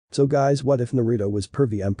So guys, what if Naruto was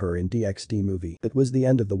Pervy Emperor in DxD movie? It was the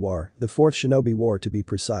end of the war, the fourth Shinobi War to be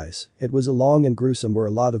precise. It was a long and gruesome where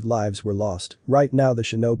a lot of lives were lost. Right now the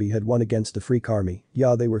Shinobi had won against the Freak Army.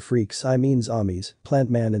 Yeah, they were freaks, I mean zombies, Plant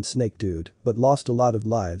Man and Snake Dude, but lost a lot of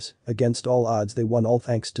lives. Against all odds they won all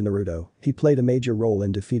thanks to Naruto. He played a major role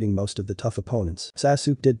in defeating most of the tough opponents.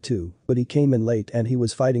 Sasuke did too, but he came in late and he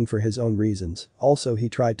was fighting for his own reasons. Also he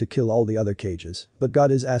tried to kill all the other cages, but got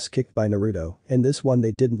his ass kicked by Naruto. In this one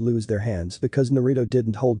they didn't lose their hands because Naruto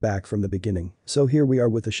didn't hold back from the beginning. So here we are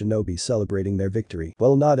with the Shinobi celebrating their victory.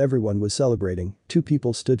 Well, not everyone was celebrating. Two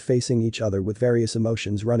people stood facing each other with various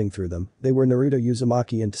emotions running through them. They were Naruto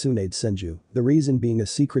Uzumaki and Tsunade Senju. The reason being a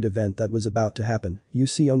secret event that was about to happen. You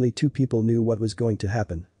see, only two people knew what was going to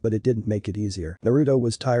happen, but it didn't make it easier. Naruto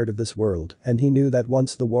was tired of this world, and he knew that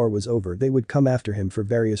once the war was over they would come after him for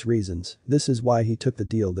various reasons. This is why he took the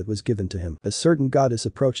deal that was given to him. A certain goddess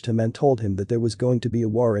approached him and told him that there was going to be a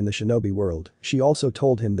war in the Shinobi world. She also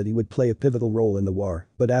told him that he would play a pivotal role in the war.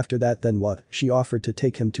 But after that, then what? She offered to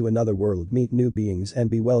take him to another world, meet new beings and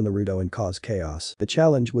be well Naruto and cause chaos. The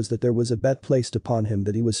challenge was that there was a bet placed upon him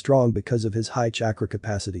that he was strong because of his high chakra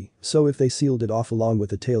capacity. So if they sealed it off along with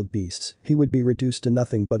the tailed beasts, he would be reduced to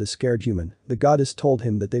nothing but a scared human. The goddess told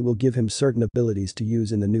him that they will give him certain abilities to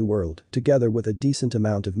use in the new world, together with a decent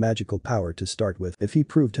amount of magical power to start with. If he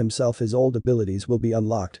proved himself, his old abilities will be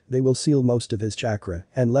unlocked, they will seal most of his chakra,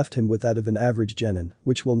 and left him with that of an average genin,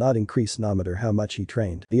 which will not increase no matter how much he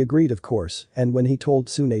trained. He agreed of course, and when he told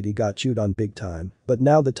Tsunade he got chewed on big time. But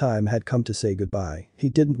now the time had come to say goodbye. He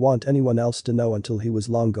didn't want anyone else to know until he was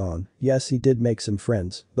long gone. Yes, he did make some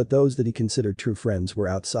friends, but those that he considered true friends were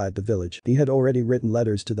outside the village. He had already written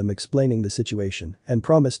letters to them explaining the situation and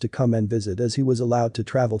promised to come and visit as he was allowed to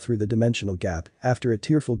travel through the dimensional gap. After a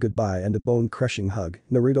tearful goodbye and a bone-crushing hug,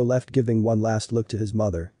 Naruto left, giving one last look to his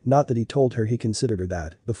mother. Not that he told her he considered her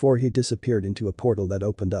that, before he disappeared into a portal that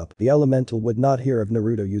opened up. The elemental would not hear of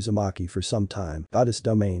Naruto Uzumaki for some time. Goddess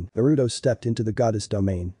Domain. Naruto stepped into the goddess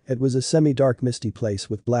domain. It was a semi-dark misty place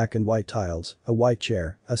with black and white tiles, a white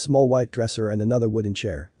chair, a small white dresser and another wooden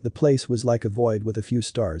chair. The place was like a void with a few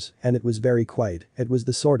stars, and it was very quiet. It was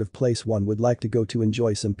the sort of place one would like to go to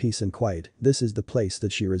enjoy some peace and quiet. This is the place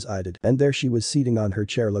that she resided. And there she was sitting on her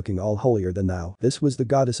chair looking all holier than thou. This was the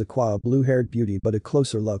goddess Aqua, a blue-haired beauty, but a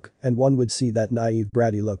closer look, and one would see that naive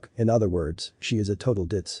bratty look. In other words, she is a total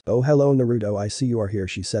ditz. Oh hello Naruto, I see you are here,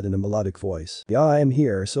 she said in a melodic voice. Yeah, I am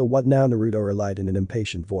here, so what now? Naruto replied in an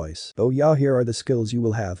impatient voice. Oh yeah, here are the skills you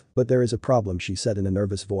will have, but there is a problem, she said in a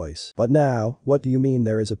nervous voice. But now, what do you mean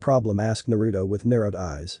there is a problem? Asked Naruto with narrowed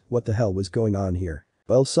eyes. What the hell was going on here?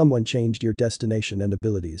 Well, someone changed your destination and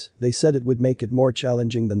abilities. They said it would make it more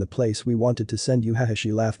challenging than the place we wanted to send you. Haha,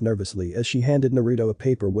 she laughed nervously as she handed Naruto a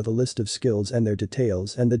paper with a list of skills and their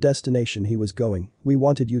details and the destination he was going. We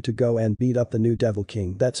wanted you to go and beat up the new Devil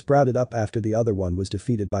King that sprouted up after the other one was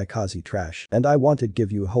defeated by Kazi Trash. And I wanted to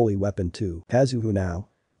give you a holy weapon too. Kazuhu now?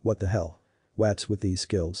 What the hell? What's with these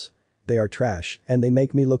skills? They are trash, and they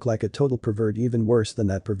make me look like a total pervert, even worse than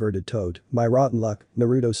that perverted toad. My rotten luck.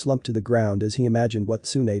 Naruto slumped to the ground as he imagined what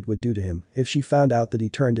Tsunade would do to him if she found out that he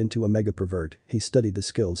turned into a mega pervert. He studied the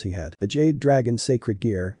skills he had. The Jade Dragon Sacred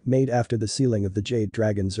Gear, made after the sealing of the Jade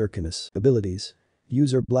Dragon Zirconus. Abilities.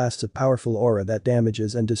 User blasts a powerful aura that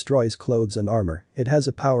damages and destroys clothes and armor. It has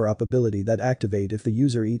a power-up ability that activate if the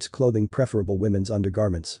user eats clothing, preferable women's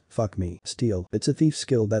undergarments. Fuck me. Steal. It's a thief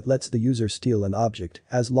skill that lets the user steal an object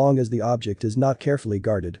as long as the object is not carefully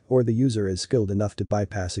guarded or the user is skilled enough to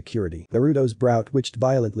bypass security. Naruto's brow twitched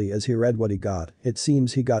violently as he read what he got. It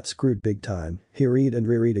seems he got screwed big time. He read and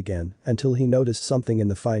reread again until he noticed something in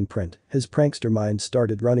the fine print. His prankster mind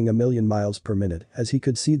started running a million miles per minute as he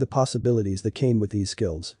could see the possibilities that came with these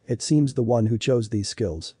skills. It seems the one who chose these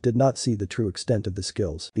skills did not see the true extent of the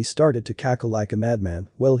skills. He started to cackle like a madman.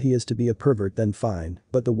 Well, he is to be a pervert, then fine,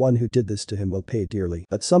 but the one who did this to him will pay dearly.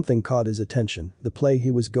 But something caught his attention. The play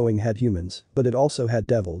he was going had humans, but it also had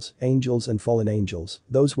devils, angels and fallen angels.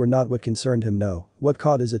 Those were not what concerned him, no. What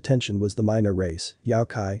caught his attention was the minor race,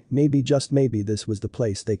 Yaokai. Maybe, just maybe, this was the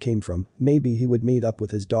place they came from. Maybe he would meet up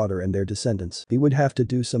with his daughter and their descendants. He would have to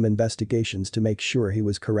do some investigations to make sure he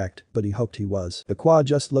was correct, but he hoped he was. Aqua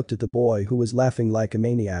just looked at the boy who was laughing like a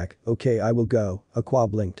maniac. Okay, I will go. Aqua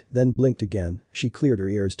blinked, then blinked again. She cleared her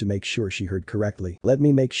ears to make sure she heard correctly. Let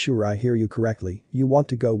me make sure I hear you correctly. You want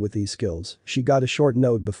to go with these skills. She got a short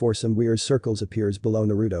note before some weird circles appears below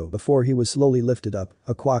Naruto. Before he was slowly lifted up,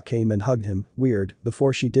 Aqua came and hugged him. Weird.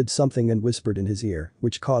 Before she did something and whispered in his ear,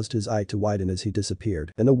 which caused his eye to widen as he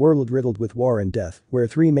disappeared. In a world riddled with war and death, where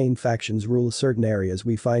three main factions rule certain areas,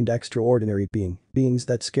 we find extraordinary being, beings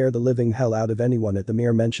that scare the living hell out of anyone at the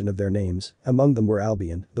mere mention of their names. Among them were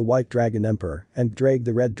Albion, the White Dragon Emperor, and Drake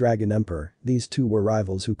the Red Dragon Emperor. These two were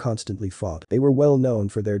rivals who constantly fought. They were well known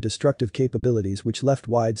for their destructive capabilities which left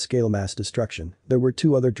wide-scale mass destruction. There were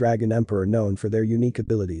two other Dragon Emperor known for their unique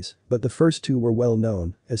abilities, but the first two were well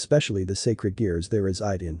known, especially the sacred gears they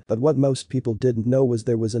reside in. But what most people didn't know was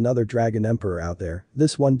there was another Dragon Emperor out there.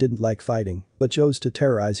 This one didn't like fighting, but chose to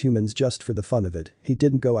terrorize humans just for the fun of it. He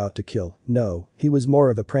didn't go out to kill. No, he was more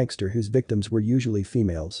of a prankster whose victims were usually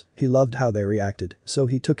females. He loved how they reacted, so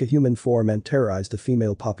he took a human form and terrorized the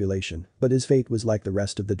female population. But his fate was like the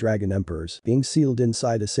rest of the Dragon Emperors, being sealed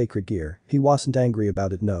inside a sacred gear. He wasn't angry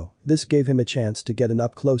about it, no. This gave him a chance to get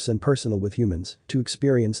up close and personal with humans, to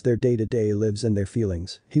experience their day-to-day lives and their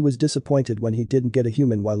feelings. He was disappointed when he didn't get a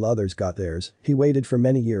human while others got theirs. He waited for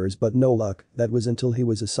many years but no luck. That was until he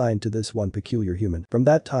was assigned to this one peculiar human. From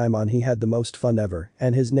that time on he had the most fun ever,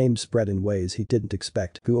 and his name spread in ways he didn't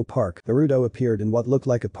expect. Guo Park. Naruto appeared in what looked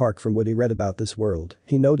like a park from what he read about this world.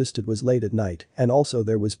 He noticed it was late at night, and also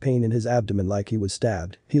there was pain in his abdomen like he was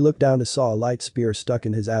stabbed. He looked down and saw a light spear stuck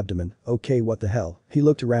in his abdomen. Okay, what the hell? He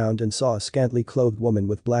looked around and saw a scantily clothed woman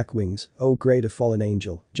with black wings. Oh great, a fallen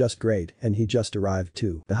angel. Just great, and he just arrived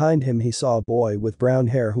too. Behind him he saw a boy with brown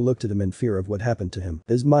hair who looked at him in fear of what happened to him.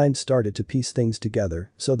 His mind started to piece things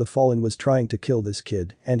together, so the fallen was trying to kill this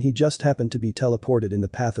kid, and he just happened to be teleported in the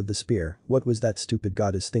path of the spear. What was that stupid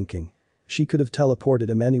goddess thinking? She could have teleported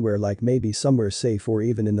him anywhere, like maybe somewhere safe or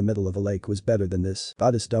even in the middle of a lake was better than this.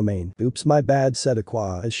 Goddess domain. Oops, my bad, said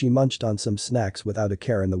Aqua as she munched on some snacks without a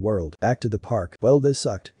care in the world. Back to the park. Well, this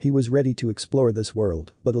sucked. He was ready to explore this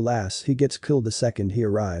world, but alas, he gets killed the second he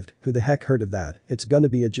arrived. Who the heck heard of that? It's gonna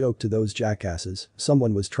be a joke to those jackasses.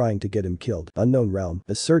 Someone was trying to get him killed. Unknown realm.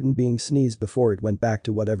 A certain being sneezed before it went back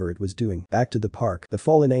to whatever it was doing. Back to the park. The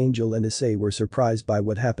fallen angel and Issei were surprised by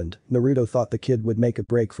what happened. Naruto thought the kid would make a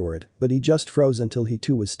break for it, but he just froze until he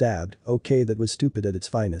too was stabbed. Okay, that was stupid at its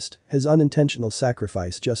finest. His unintentional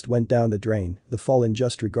sacrifice just went down the drain. The fallen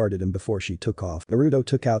just regarded him before she took off. Naruto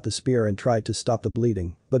took out the spear and tried to stop the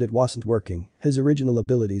bleeding, but it wasn't working. His original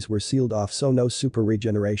abilities were sealed off, so no super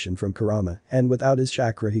regeneration from Kurama, and without his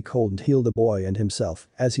chakra he couldn't heal the boy and himself.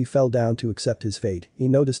 As he fell down to accept his fate, he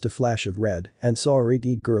noticed a flash of red and saw a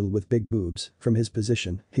red girl with big boobs. From his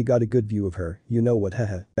position, he got a good view of her. You know what,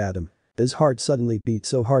 haha, bad him. His heart suddenly beat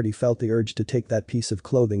so hard he felt the urge to take that piece of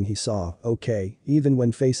clothing he saw. Okay, even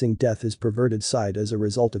when facing death his perverted side as a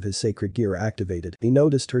result of his sacred gear activated. He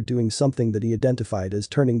noticed her doing something that he identified as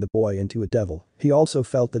turning the boy into a devil. He also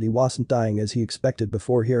felt that he wasn't dying as he expected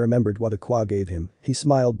before he remembered what Aqua gave him. He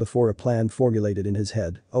smiled before a plan formulated in his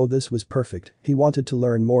head. Oh, this was perfect. He wanted to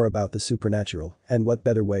learn more about the supernatural, and what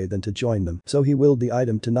better way than to join them. So he willed the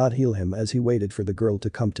item to not heal him as he waited for the girl to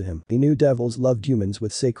come to him. He knew devils loved humans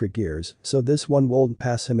with sacred gears, so this one wouldn't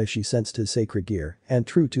pass him if she sensed his sacred gear, and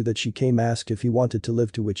true to that she came asked if he wanted to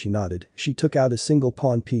live, to which he nodded. She took out a single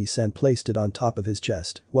pawn piece and placed it on top of his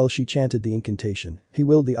chest while she chanted the incantation. He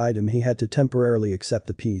willed the item, he had to temporarily accept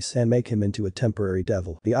the piece and make him into a temporary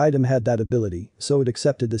devil. The item had that ability, so it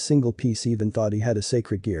accepted the single piece even thought he had a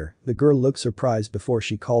sacred gear. The girl looked surprised before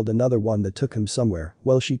she called another one that took him somewhere.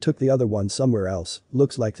 Well, she took the other one somewhere else.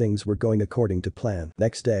 Looks like things were going according to plan.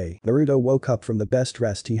 Next day, Naruto woke up from the best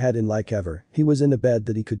rest he had in like ever. He was in a bed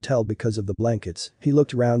that he could tell because of the blankets. He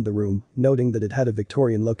looked around the room, noting that it had a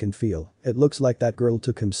Victorian look and feel. It looks like that girl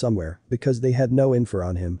took him somewhere, because they had no info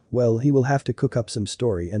on him. Well, he will have to cook up some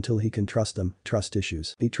story until he can trust them. Trust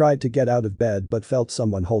issues. He tried to get out of bed but felt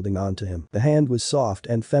someone holding on to him. The hand was soft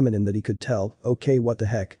and feminine that he could tell. Okay, what the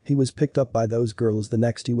heck. He was picked up by those girls the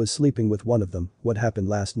next he was sleeping with one of them. What happened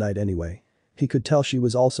last night anyway? He could tell she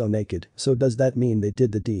was also naked, so does that mean they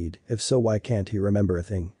did the deed? If so, why can't he remember a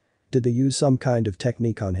thing? Did they use some kind of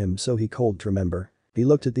technique on him so he couldn't remember? He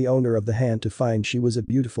looked at the owner of the hand to find she was a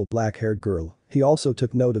beautiful black-haired girl. He also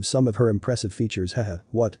took note of some of her impressive features. Haha,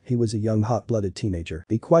 what? He was a young hot-blooded teenager.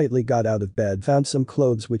 He quietly got out of bed, found some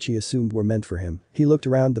clothes which he assumed were meant for him. He looked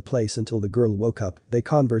around the place until the girl woke up. They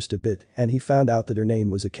conversed a bit, and he found out that her name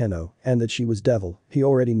was Akeno, and that she was devil. He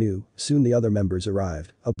already knew. Soon the other members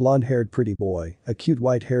arrived. A blonde-haired pretty boy, a cute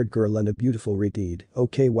white-haired girl and a beautiful redhead.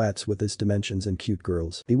 Okay, what's with his dimensions and cute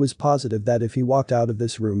girls? He was positive that if he walked out of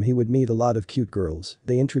this room he would meet a lot of cute girls.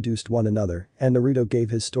 They introduced one another, and Naruto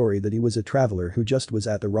gave his story that he was a traveler popular who just was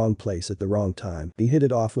at the wrong place at the wrong time. He hit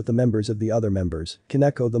it off with the members of the other members,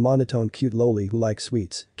 Kaneko the monotone cute loli who likes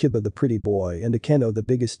sweets, Kiba the pretty boy and Akeno the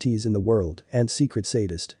biggest tease in the world and secret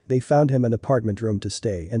sadist. They found him an apartment room to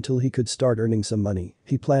stay until he could start earning some money.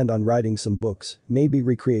 He planned on writing some books, maybe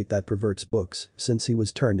recreate that pervert's books, since he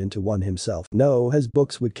was turned into one himself. No, his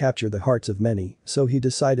books would capture the hearts of many, so he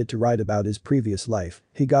decided to write about his previous life.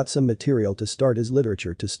 He got some material to start his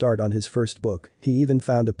literature to start on his first book. He even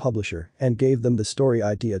found a publisher and gave them the story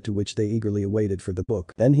idea to which they eagerly awaited for the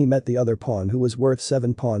book. Then he met the other pawn who was worth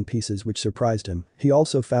 7 pawn pieces which surprised him. He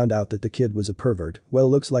also found out that the kid was a pervert. Well,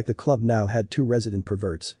 looks like the club now had 2 resident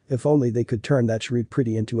perverts. If only they could turn that shrewd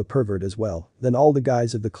pretty into a pervert as well, then all the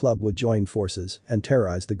guys of the club would join forces and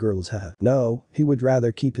terrorize the girls. Haha. No, he would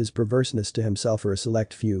rather keep his perverseness to himself or a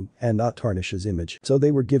select few and not tarnish his image. So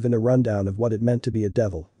they were given a rundown of what it meant to be a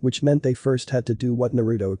devil, which meant they first had to do what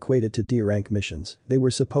Naruto equated to D-rank missions. They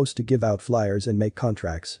were supposed to give out flyers and make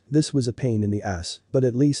contracts. This was a pain in the ass, but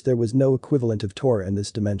at least there was no equivalent of Tora in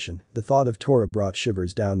this dimension. The thought of Tora brought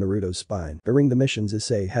shivers down Naruto's spine. During the missions,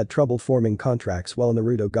 Issei had trouble forming contracts while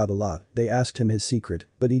Naruto got a lot. They asked him his secret,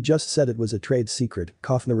 but he just said it was a trade secret.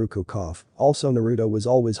 Cough Naruto cough. Also Naruto was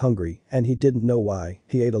always hungry and he didn't know why.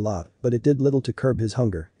 He ate a lot, but it did little to curb his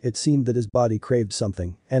hunger. It seemed that his body craved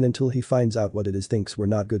something, and until he finds out what it is thinks were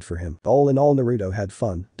not good for him. All in all, Naruto had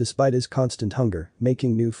fun, despite his constant hunger,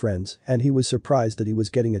 making new friends, and he was surprised that he was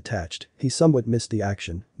getting attached. He somewhat missed the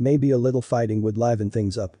action. Maybe a little fighting would liven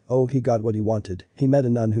things up. Oh, he got what he wanted. He met a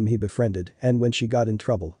nun whom he befriended, and when she got in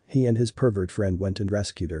trouble, he and his pervert friend went and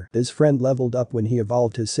rescued her. His friend leveled up when he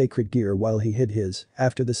evolved his sacred gear while he hid his.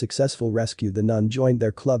 After the successful rescue, the nun joined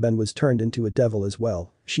their club and was turned into a devil as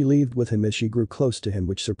well. She lived with him as she grew close to him,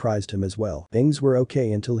 which surprised him as well. Things were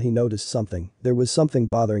okay until he noticed something. There was something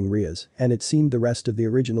bothering Rias, and it seemed the rest of the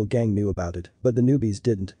original gang knew about it, but the newbies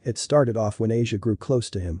didn't. It started off when Asia grew close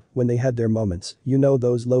to him, when they had their moments, you know,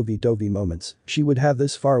 those lovey-dovey moments. She would have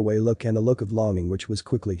this faraway look and a look of longing which was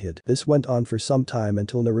quickly hid. This went on for some time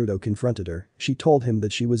until Naruto confronted her. She told him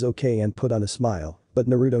that she was okay and put on a smile. But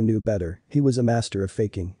Naruto knew better. He was a master of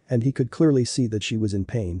faking, and he could clearly see that she was in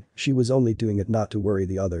pain. She was only doing it not to worry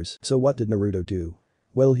the others. So what did Naruto do?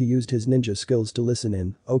 Well, he used his ninja skills to listen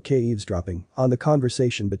in, eavesdropping, on the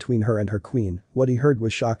conversation between her and her queen. What he heard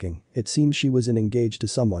was shocking. It seemed she was engaged to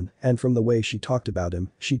someone, and from the way she talked about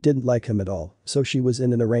him, she didn't like him at all. So she was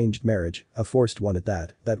in an arranged marriage, a forced one at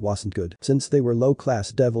that. That wasn't good. Since they were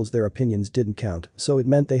low-class devils, their opinions didn't count, so it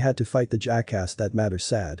meant they had to fight the jackass. That matters.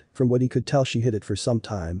 Sad. From what he could tell, she hid it for some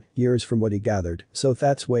time, years from what he gathered, so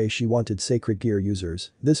that's why she wanted sacred gear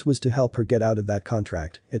users. This was to help her get out of that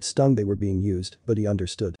contract. It stung they were being used, but he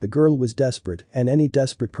understood. The girl was desperate, and any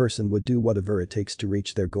desperate person would do whatever it takes to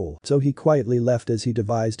reach their goal. So he quietly left as he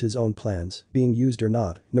devised his own plans. Being used or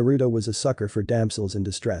not, Naruto was a sucker for damsels in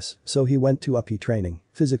distress, so he went to UP training.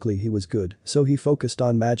 Physically he was good, so he focused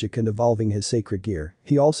on magic and evolving his sacred gear.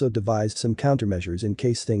 He also devised some countermeasures in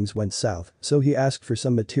case things went south, so he asked for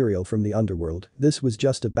some material from the underworld. This was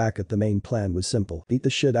just a backup. The main plan was simple. Beat the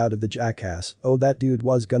shit out of the jackass. Oh, that dude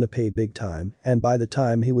was gonna pay big time, and by the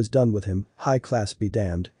time he was done with him, high class be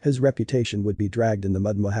damned, his reputation would be dragged in the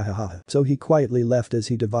mud. Mwahaha. So he quietly left as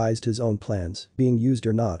he devised his own plans. Being used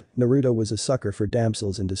or not, Naruto was a sucker for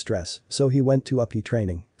damsels in distress, so he went to UP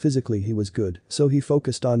training. Physically he was good, so he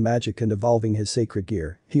focused on magic and evolving his sacred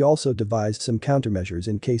gear. He also devised some countermeasures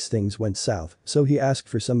in case things went south, so he asked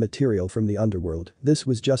for some material from the underworld. This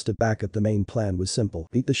was just a backup. The main plan was simple.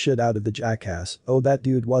 Beat the shit out of the jackass. Oh, that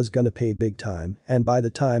dude was gonna pay big time, and by the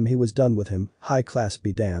time he was done with him, high class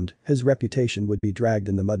be damned, his reputation would be dragged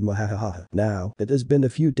in the mud. Mwahaha. Now, it has been a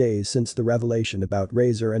few days since the revelation about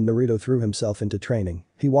Razor, and Naruto threw himself into training.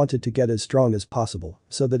 He wanted to get as strong as possible,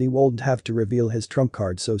 so that he wouldn't have to reveal his trump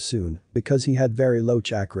card so soon. Because he had very low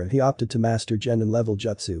chakra, he opted to master Gen and level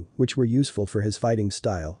jutsu, which were useful for his fighting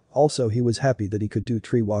style. Also, he was happy that he could do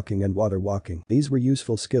tree walking and water walking. These were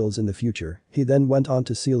useful skills in the future. He then went on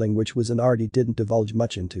to sealing, which was an art he didn't divulge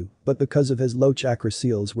much into, but because of his low chakra,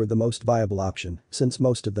 seals were the most viable option, since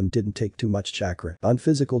most of them didn't take too much chakra. On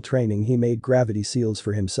physical training, he made gravity seals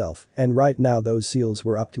for himself, and right now those seals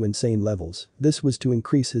were up to insane levels. This was to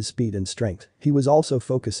increase his speed and strength. He was also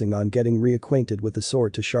focusing on getting reacquainted with the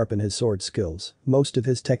sword to sharpen his sword skills. Most of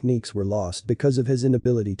his techniques were lost because of his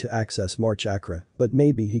inability to access more chakra, but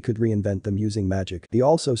maybe he could reinvent them using magic. He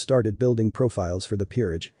also started building profiles for the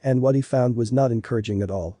peerage, and what he found was not encouraging at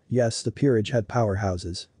all. Yes, the peerage had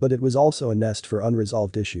powerhouses, but it was also a nest for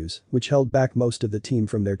unresolved issues, which held back most of the team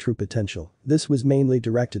from their true potential. This was mainly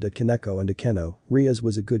directed at Kaneko and Akeno. Rias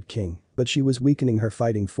was a good king, But she was weakening her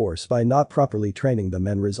fighting force by not properly training them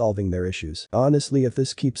and resolving their issues. Honestly, if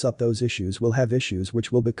this keeps up, those issues will have issues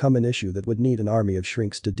which will become an issue that would need an army of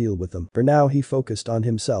shrinks to deal with them. For now he focused on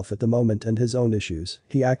himself at the moment and his own issues.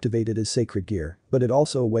 He activated his sacred gear. But it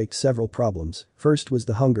also awaked several problems. First was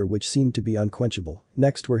the hunger, which seemed to be unquenchable.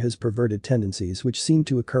 Next were his perverted tendencies, which seemed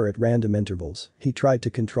to occur at random intervals. He tried to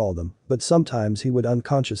control them, but sometimes he would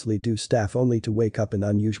unconsciously do stuff only to wake up in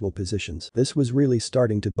unusual positions. This was really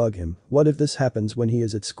starting to bug him. What if this happens when he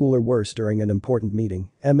is at school, or worse during an important meeting?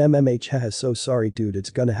 Haha, so sorry dude, it's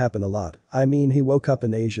gonna happen a lot. I mean, he woke up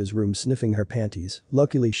in Asia's room sniffing her panties.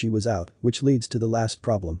 Luckily she was out, which leads to the last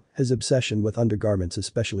problem, his obsession with undergarments,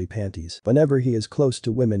 especially panties. Whenever he is close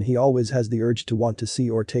to women, he always has the urge to want to see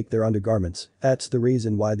or take their undergarments. That's the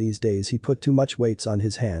reason why these days he put too much weights on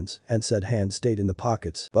his hands, and said hands stayed in the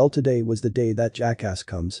pockets. Well, today was the day that jackass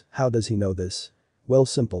comes. How does he know this? Well,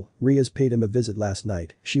 simple. Riaz paid him a visit last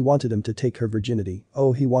night. She wanted him to take her virginity.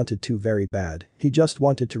 Oh, he wanted to very bad. He just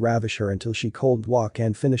wanted to ravish her until she cold walk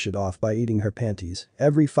and finish it off by eating her panties.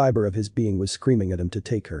 Every fiber of his being was screaming at him to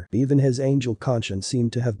take her. Even his angel conscience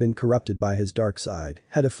seemed to have been corrupted by his dark side.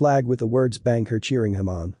 Had a flag with the words "bang her" cheering him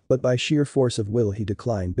on, but by sheer force of will he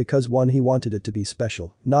declined because 1, he wanted it to be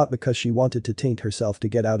special, not because she wanted to taint herself to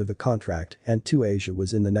get out of a contract, and 2, Asia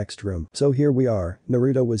was in the next room. So here we are.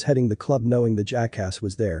 Naruto was heading the club knowing the jackass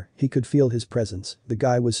was there. He could feel his presence. The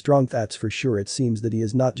guy was strong, that's for sure. It seems that he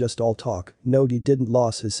is not just all talk. No, he didn't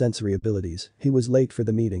lose his sensory abilities. He was late for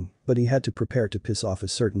the meeting, but he had to prepare to piss off a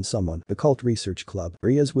certain someone. The cult research club.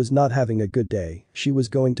 Riaz was not having a good day. She was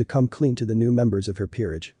going to come clean to the new members of her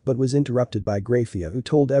peerage, but was interrupted by Grafia, who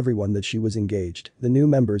told everyone that she was engaged. The new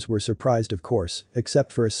members were surprised, of course,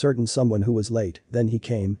 except for a certain someone who was late. Then he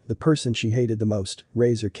came, the person she hated the most.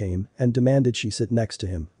 Razor came and demanded she sit next to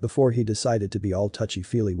him before he decided to be all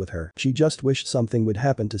touchy-feely with her. She just wished something would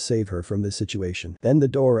happen to save her from this situation. Then the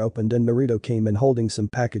door opened and Naruto came in holding some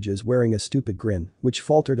packages, wearing a stupid grin, which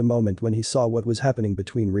faltered a moment when he saw what was happening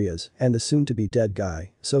between Riaz and the soon-to-be dead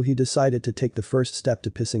guy, so he decided to take the first step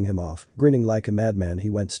to pissing him off. Grinning like a madman, he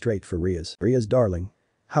went straight for Riaz. Riaz, darling.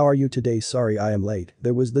 How are you today? Sorry I am late.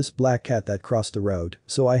 There was this black cat that crossed the road,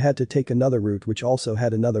 so I had to take another route which also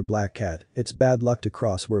had another black cat. It's bad luck to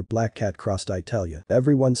cross where a black cat crossed, I tell you.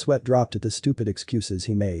 Everyone's sweat dropped at the stupid excuses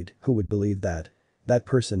he made. Who would believe that? That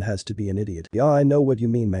person has to be an idiot. Yeah, I know what you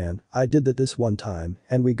mean, man. I did that this one time,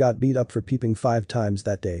 and we got beat up for peeping 5 times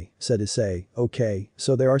that day, said Issei. Okay,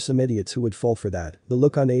 so there are some idiots who would fall for that. The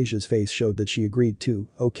look on Asia's face showed that she agreed too.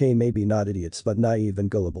 Okay, maybe not idiots, but naive and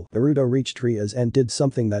gullible. Naruto reached Riaz and did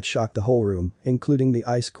something that shocked the whole room, including the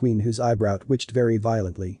Ice Queen, whose eyebrow twitched very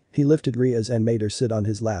violently. He lifted Riaz and made her sit on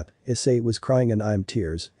his lap. Issei was crying and I'm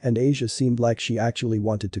tears, and Asia seemed like she actually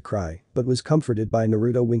wanted to cry, but was comforted by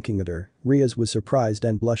Naruto winking at her. Riaz was surprised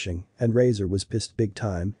and blushing, and Razor was pissed big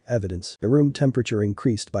time. Evidence. The room temperature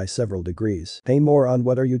increased by several degrees. Hey moron,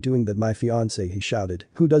 what are you doing that my fiancé? He shouted.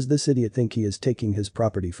 Who does this idiot think he is, taking his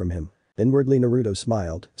property from him? Inwardly Naruto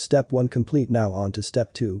smiled. Step 1 complete, now on to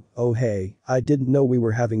step 2. Oh hey, I didn't know we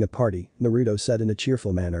were having a party, Naruto said in a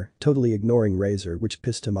cheerful manner, totally ignoring Razor, which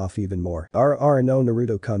pissed him off even more. No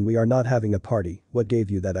Naruto-kun, we are not having a party. What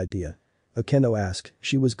gave you that idea? Akeno asked.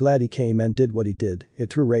 She was glad he came and did what he did. It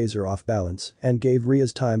threw Razor off balance and gave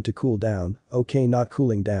Riaz time to cool down. Okay, not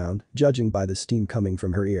cooling down, judging by the steam coming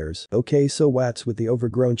from her ears. Okay, so what's with the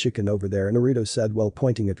overgrown chicken over there? Naruto said while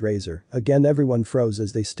pointing at Razor. Again everyone froze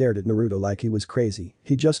as they stared at Naruto like he was crazy.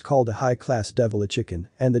 He just called a high-class devil a chicken,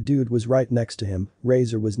 and the dude was right next to him.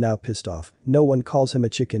 Razor was now pissed off. No one calls him a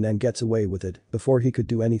chicken and gets away with it. Before he could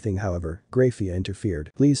do anything, however, Grafia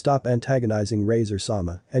interfered. Please stop antagonizing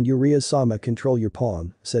Razor-sama, and you Riaz-sama, control your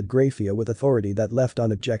pawn, said Grafia with authority that left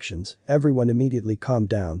on objections. Everyone immediately calmed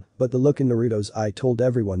down, but the look in Naruto's eye told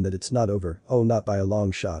everyone that it's not over. Oh, not by a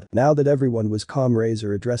long shot. Now that everyone was calm,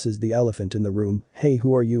 Razor addresses the elephant in the room. Hey,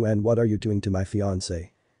 who are you and what are you doing to my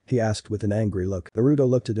fiancé? He asked with an angry look. Naruto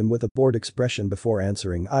looked at him with a bored expression before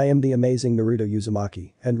answering. I am the amazing Naruto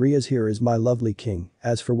Uzumaki, and Riaz here is my lovely king.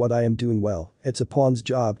 As for what I am doing, well, it's a pawn's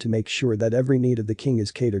job to make sure that every need of the king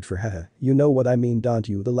is catered for. Haha. You know what I mean, don't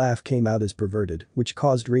you? The laugh came out as perverted, which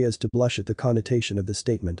caused Riaz to blush at the connotation of the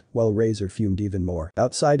statement, while Razor fumed even more.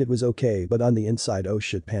 Outside it was okay, but on the inside, oh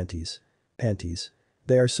shit, panties. Panties.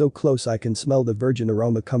 They are so close I can smell the virgin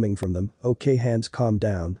aroma coming from them. Okay, hands, calm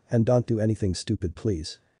down and don't do anything stupid,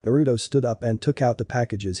 please. Naruto stood up and took out the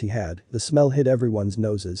packages he had. The smell hit everyone's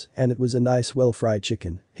noses, and it was a nice well-fried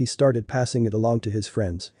chicken. He started passing it along to his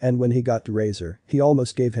friends, and when he got to Razor, he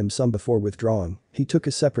almost gave him some before withdrawing. He took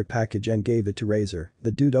a separate package and gave it to Razor.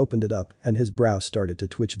 The dude opened it up, and his brow started to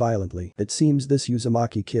twitch violently. It seems this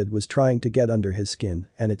Uzumaki kid was trying to get under his skin,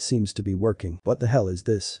 and it seems to be working. What the hell is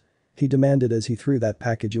this? He demanded as he threw that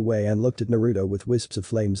package away and looked at Naruto with wisps of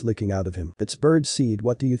flames licking out of him. "It's bird seed,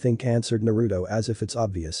 what do you think?" answered Naruto as if it's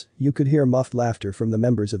obvious. You could hear muffled laughter from the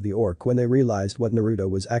members of the orc when they realized what Naruto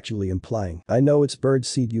was actually implying. "I know it's bird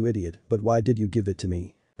seed, you idiot, but why did you give it to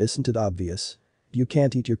me? Isn't it obvious? You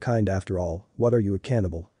can't eat your kind after all, what are you, a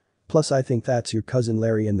cannibal? Plus I think that's your cousin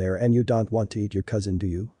Larry in there and you don't want to eat your cousin, do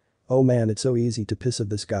you? Oh man, it's so easy to piss off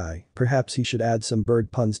this guy. Perhaps he should add some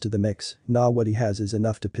bird puns to the mix. Nah, what he has is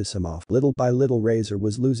enough to piss him off." Little by little Razor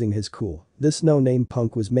was losing his cool. This no-name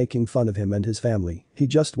punk was making fun of him and his family. He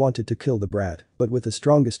just wanted to kill the brat, but with the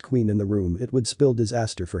strongest queen in the room it would spill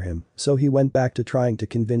disaster for him. So he went back to trying to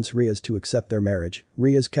convince Riaz to accept their marriage.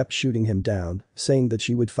 Riaz kept shooting him down, saying that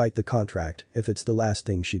she would fight the contract if it's the last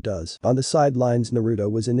thing she does. On the sidelines Naruto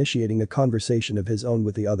was initiating a conversation of his own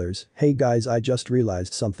with the others. "Hey guys, I just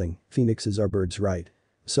realized something. Phoenixes are birds, right?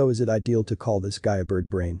 So is it ideal to call this guy a bird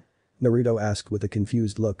brain?" Naruto asked with a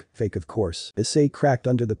confused look. "Fake, of course." Issei cracked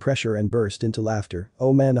under the pressure and burst into laughter.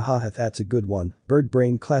 "Oh man, haha, that's a good one. Bird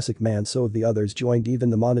brain, classic man." So the others joined. Even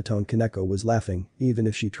the monotone Kaneko was laughing, even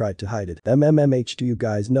if she tried to hide it. "MMMH, do you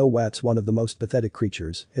guys know what's one of the most pathetic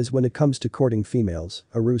creatures is when it comes to courting females?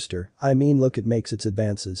 A rooster. I mean, look, it makes its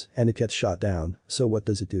advances and it gets shot down. So what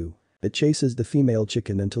does it do? It chases the female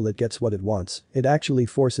chicken until it gets what it wants. It actually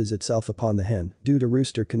forces itself upon the hen. Dude, a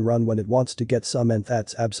rooster can run when it wants to get some, and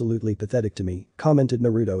that's absolutely pathetic to me," commented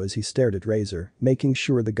Naruto as he stared at Razor, making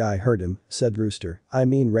sure the guy heard him. Said rooster. I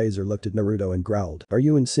mean, Razor looked at Naruto and growled. "Are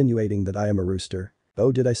you insinuating that I am a rooster?"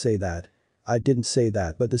 "Oh, did I say that?" "I didn't say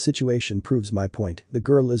that, but the situation proves my point. The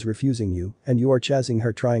girl is refusing you, and you are chasing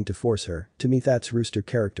her, trying to force her. To me that's rooster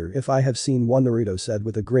character if I have seen one," Naruto said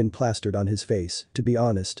with a grin plastered on his face. To be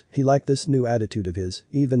honest, he liked this new attitude of his,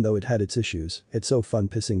 even though it had its issues. It's so fun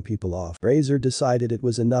pissing people off. Razor decided it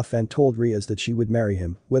was enough and told Riaz that she would marry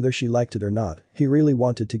him, whether she liked it or not. He really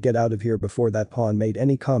wanted to get out of here before that pawn made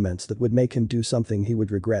any comments that would make him do something he would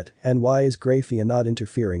regret. And why is Grafia not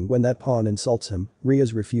interfering when that pawn insults him?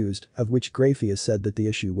 Riaz refused, of which Grafia said that the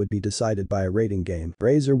issue would be decided by a rating game.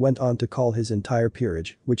 Razor went on to call his entire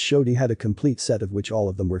peerage, which showed he had a complete set of which all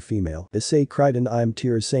of them were female. Issei cried in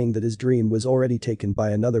tears, saying that his dream was already taken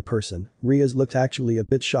by another person. Riaz looked actually a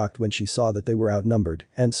bit shocked when she saw that they were outnumbered,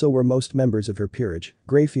 and so were most members of her peerage.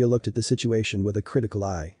 Grafia looked at the situation with a critical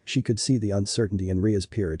eye. She could see the uncertainty in Riaz's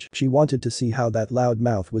peerage. She wanted to see how that loud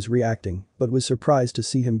mouth was reacting, but was surprised to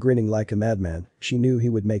see him grinning like a madman. She knew he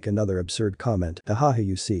would make another absurd comment. "Haha,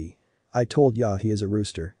 you see. I told ya he is a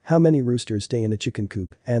rooster. How many roosters stay in a chicken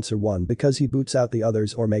coop? Answer 1, because he boots out the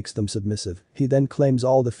others or makes them submissive. He then claims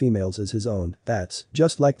all the females as his own. That's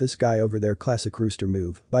just like this guy over there, classic rooster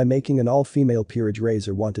move. By making an all-female peerage,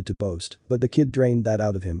 Razor wanted to boast, but the kid drained that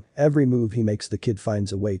out of him. Every move he makes the kid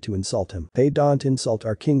finds a way to insult him. "They don't insult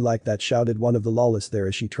our king like that," shouted one of the lawless there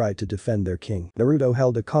as she tried to defend their king. Naruto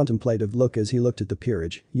held a contemplative look as he looked at the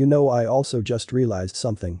peerage. "You know, I also just realized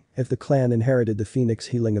something. If the clan inherited the phoenix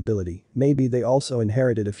healing ability, maybe they also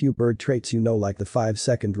inherited a few bird traits, you know, like the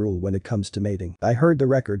 5-second rule when it comes to mating. I heard the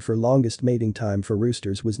record for longest mating time for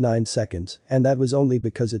roosters was 9 seconds, and that was only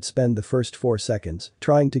because it spent the first 4 seconds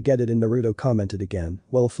trying to get it in." Naruto commented again,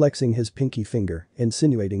 while flexing his pinky finger,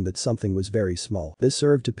 insinuating that something was very small. This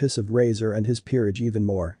served to piss off Razor and his peerage even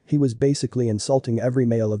more. He was basically insulting every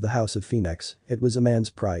male of the House of Phoenix. It was a man's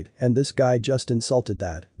pride, and this guy just insulted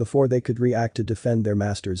that before they could react to defend their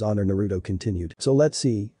master's honor. Naruto continued. "So let's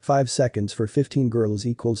see, 5 seconds for 15 girls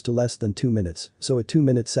equals to less than 2 minutes, so a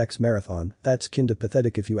 2-minute sex marathon, that's kinda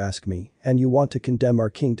pathetic if you ask me. And you want to condemn our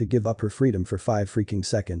king to give up her freedom for 5 freaking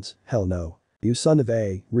seconds? Hell no. You son of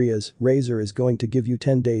a, Riaz, Razor is going to give you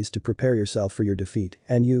 10 days to prepare yourself for your defeat,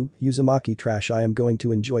 and you, Uzumaki trash, I am going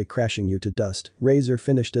to enjoy crashing you to dust." Razor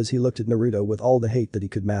finished as he looked at Naruto with all the hate that he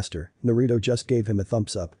could master. Naruto just gave him a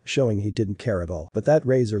thumbs up, showing he didn't care at all. But that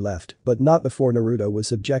Razor left, but not before Naruto was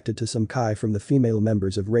subjected to some kai from the female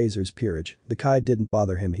members of Razor's peerage. The kai didn't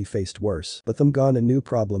bother him, he faced worse. But them gone, a new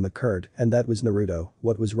problem occurred, and that was Naruto.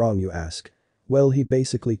 What was wrong, you ask? Well, he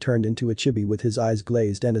basically turned into a chibi with his eyes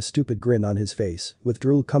glazed and a stupid grin on his face, with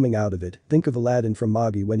drool coming out of it. Think of Aladdin from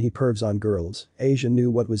Magi when he pervs on girls. Asia knew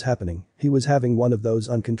what was happening. He was having one of those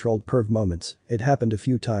uncontrolled perv moments. It happened a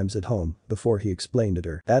few times at home, before he explained to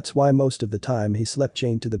her. That's why most of the time he slept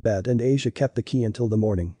chained to the bed and Asia kept the key until the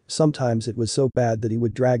morning. Sometimes it was so bad that he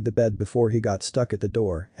would drag the bed before he got stuck at the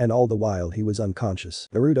door, and all the while he was unconscious.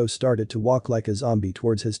 Naruto started to walk like a zombie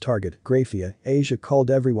towards his target, Grafia. Asia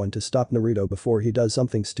called everyone to stop Naruto before he does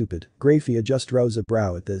something stupid. Grafia just rose a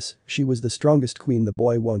brow at this. She was the strongest queen, the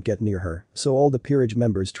boy won't get near her, so all the peerage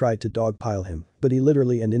members tried to dogpile him. But he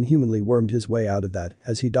literally and inhumanly wormed his way out of that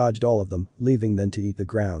as he dodged all of them, leaving them to eat the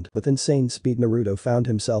ground. With insane speed, Naruto found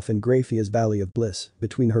himself in Grafia's Valley of Bliss,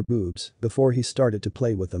 between her boobs, before he started to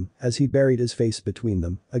play with them, as he buried his face between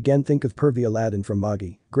them. Again, think of pervy Aladdin from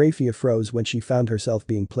Magi. Grafia froze when she found herself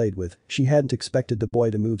being played with. She hadn't expected the boy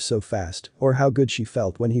to move so fast, or how good she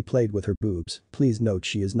felt when he played with her boobs. Please note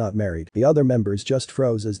she is not married. The other members just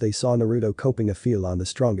froze as they saw Naruto coping a feel on the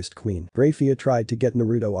strongest queen. Grafia tried to get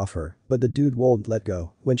Naruto off her, but the dude won't let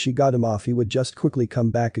go. When she got him off, he would just quickly come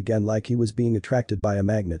back again like he was being attracted by a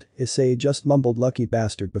magnet. Issei just mumbled lucky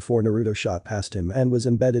bastard before Naruto shot past him and was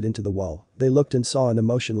embedded into the wall. They looked and saw an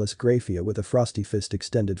emotionless Grafia with a frosty fist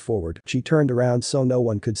extended forward. She turned around so no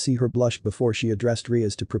one could see her blush before she addressed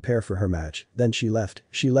Rias to prepare for her match. Then she left.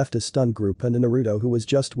 She left a stunned group and a Naruto who was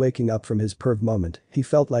just waking up from his perv moment. He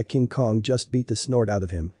felt like King Kong just beat the snort out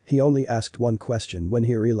of him. He only asked one question when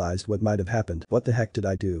he realized what might have happened. What the heck did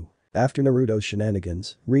I do? After Naruto's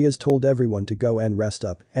shenanigans, Rias told everyone to go and rest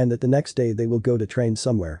up and that the next day they will go to train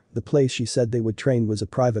somewhere. The place she said they would train was a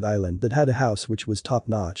private island that had a house which was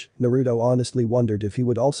top-notch. Naruto honestly wondered if he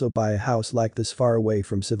would also buy a house like this far away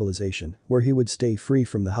from civilization, where he would stay free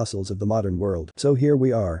from the hustles of the modern world. So here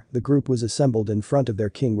we are, the group was assembled in front of their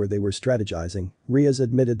king where they were strategizing. Rias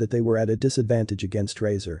admitted that they were at a disadvantage against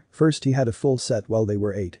Razor. First he had a full set while they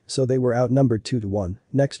were 8, so they were outnumbered 2-1.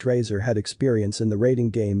 Next Razor had experience in the raiding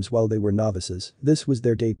games while they were novices. This was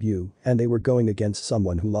their debut, and they were going against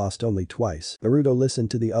someone who lost only twice. Naruto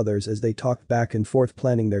listened to the others as they talked back and forth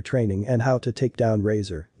planning their training and how to take down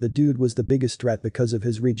Razor. The dude was the biggest threat because of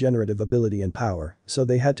his regenerative ability and power, so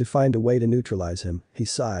they had to find a way to neutralize him. He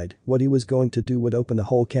sighed. What he was going to do would open a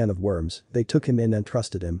whole can of worms. They took him in and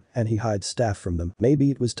trusted him, and he hid staff from them.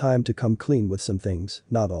 Maybe it was time to come clean with some things,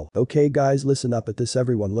 not all. Okay guys, listen up. At this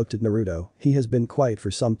everyone looked at Naruto. He has been quiet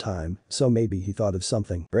for some time, so maybe he thought of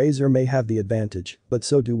something. Razor may have the advantage, but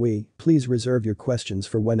so do we. Please reserve your questions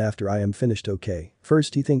for when after I am finished, okay?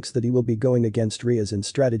 First, he thinks that he will be going against Rias in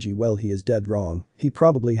strategy. Well, he is dead wrong. He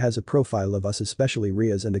probably has a profile of us, especially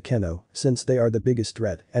Rias and Akeno, since they are the biggest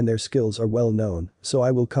threat and their skills are well known, so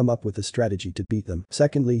I will come up with a strategy to beat them.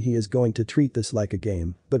 Secondly, he is going to treat this like a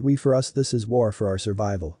game, but for us this is war for our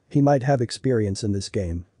survival. He might have experience in this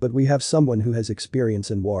game, but we have someone who has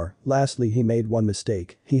experience in war. Lastly, he made one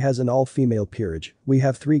mistake. He has an all-female peerage. We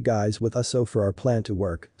have 3 guys with us, so for our plan to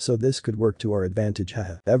work, so this could work to our advantage,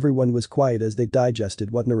 haha. Everyone was quiet as they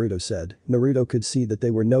digested what Naruto said. Naruto could see that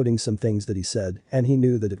they were noting some things that he said, and he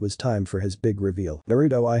knew that it was time for his big reveal.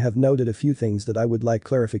 Naruto, I have noted a few things that I would like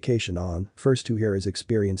clarification on. First, who here is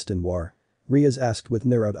experienced in war? Rias asked with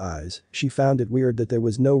narrowed eyes. She found it weird that there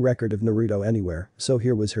was no record of Naruto anywhere, so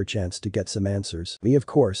here was her chance to get some answers. Me, of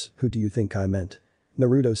course. Who do you think I meant?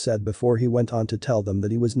 Naruto said before he went on to tell them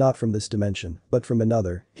that he was not from this dimension, but from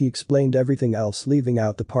another. He explained everything else, leaving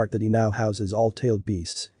out the part that he now houses all tailed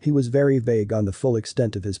beasts. He was very vague on the full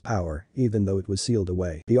extent of his power, even though it was sealed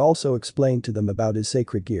away. He also explained to them about his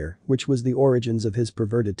sacred gear, which was the origins of his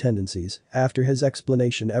perverted tendencies. After his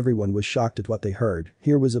explanation, everyone was shocked at what they heard.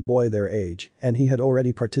 Here was a boy their age, and he had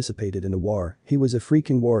already participated in a war. He was a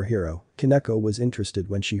freaking war hero. Kaneko was interested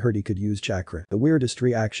when she heard he could use chakra. The weirdest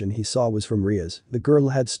reaction he saw was from Rias. The girl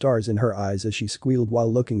had stars in her eyes as she squealed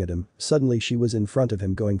while looking at him. Suddenly she was in front of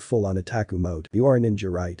him going full on Otaku mode. You're a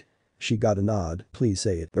ninja, right? She got a nod. Please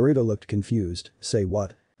say it. Naruto looked confused. Say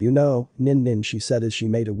what? You know, nin, she said as she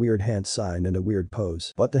made a weird hand sign and a weird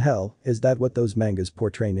pose. What the hell, is that what those mangas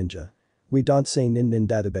portray ninja? We don't say nin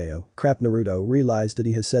databeo. Crap. Naruto realized that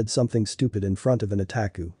he has said something stupid in front of an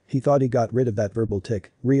otaku. He thought he got rid of that verbal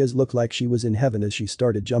tick. Rias looked like she was in heaven as she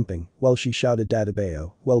started jumping while she shouted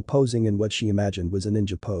databeo while posing in what she imagined was a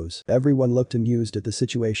ninja pose. Everyone looked amused at the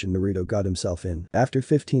situation Naruto got himself in. After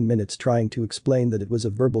 15 minutes trying to explain that it was a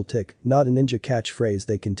verbal tick, not a ninja catchphrase,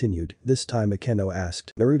 they continued. This time Akeno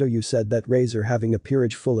asked, Naruto, you said that Razor having a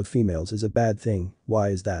peerage full of females is a bad thing. Why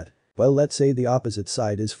is that? Well, let's say the opposite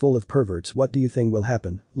side is full of perverts. What do you think will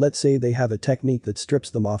happen? Let's say they have a technique that strips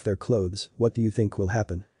them off their clothes. What do you think will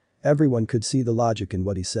happen? Everyone could see the logic in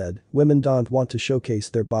what he said. Women don't want to showcase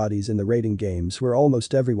their bodies in the rating games where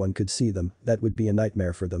almost everyone could see them, that would be a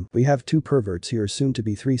nightmare for them. We have 2 perverts here, soon to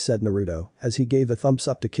be 3, said Naruto, as he gave a thumbs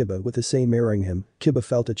up to Kiba with the same mirroring him. Kiba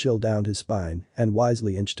felt a chill down his spine and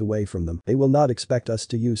wisely inched away from them. They will not expect us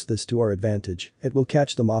to use this to our advantage. It will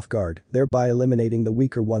catch them off guard, thereby eliminating the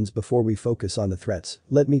weaker ones before we focus on the threats.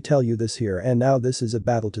 Let me tell you this here and now, this is a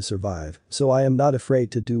battle to survive, so I am not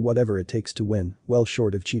afraid to do whatever it takes to win, well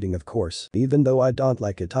short of cheating of course. Even though I don't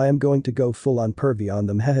like it, I am going to go full on pervy on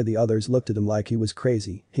them. Haha, the others looked at him like he was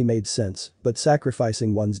crazy. He made sense, but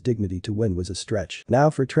sacrificing one's dignity to win was a stretch. Now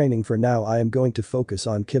for training. For now I am going to focus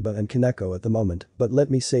on Kiba and Kaneko at the moment, but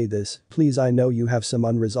let me say this, please, I know you have some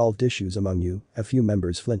unresolved issues among you. A few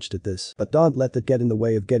members flinched at this, but don't let that get in the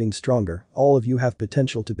way of getting stronger. All of you have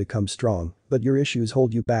potential to become strong, but your issues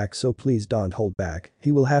hold you back, so please don't hold back.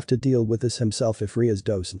 He will have to deal with this himself if Rias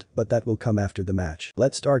doesn't, but that will come after the match.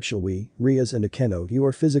 Let's start, shall we? Rias and Akeno, you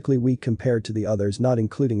are physically weak compared to the others, not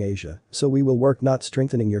including Asia, so we will work not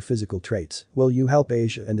strengthening your physical traits. Will you help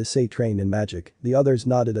Asia and Issei train in magic? The others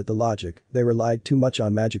nodded at the logic. They relied too much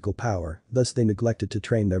on magical power, thus they neglected to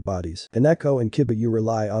train their bodies. Kaneko and Kiba, you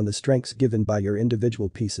rely on the strengths given by your individual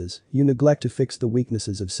pieces. You neglect to fix the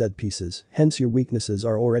weaknesses of said pieces, hence your weaknesses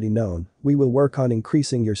are already known. We will work on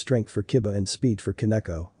increasing your strength for Kiba and speed for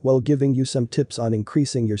Kaneko, while giving you some tips on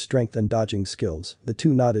increasing your strength and dodging skills. The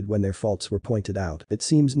 2 nodded when their faults were pointed out. It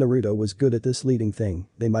seems Naruto was good at this leading thing,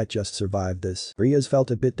 they might just survive this. Rias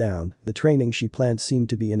felt a bit down, the training she planned seemed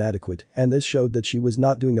to be inadequate, and this showed that she was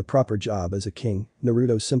not doing a proper job as a king.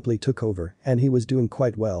 Naruto simply took over, and he was doing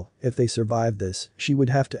quite well. If they survived this, she would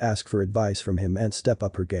have to ask for advice from him and step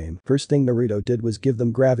up her game. First thing Naruto did was give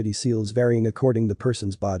them gravity seals varying according the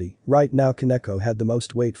person's body. Right now Kaneko had the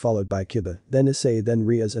most weight, followed by Kiba, then Issei, then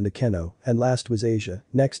Rias and Akeno, and last was Asia.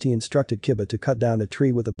 Next he instructed Kiba to cut down a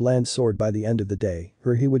tree with a bland sword by the end of the day,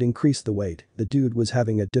 or he would increase the weight. The dude was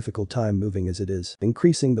having a difficult time moving as it is.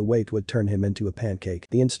 Increasing the weight would turn him into a pancake.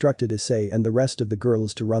 He instructed Issei and the rest of the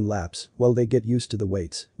girls to run laps while they get used to the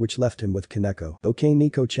weights, which left him with Kaneko. Okay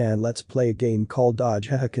Nico-chan, let's play a game called Dodge.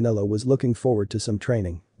 Haha, Canelo was looking forward to some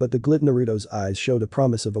training, but the glint Naruto's eyes showed a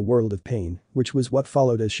promise of a world of pain, which was what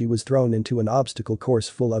followed as she was thrown into an obstacle course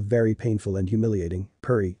full of very painful and humiliating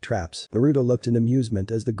traps. Naruto looked in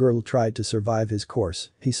amusement as the girl tried to survive his course.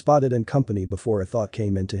 He spotted and company before a thought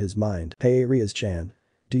came into his mind. Hey Rias-chan,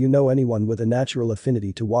 do you know anyone with a natural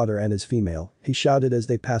affinity to water and is female? He shouted as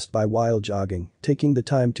they passed by while jogging, taking the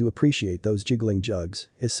time to appreciate those jiggling jugs.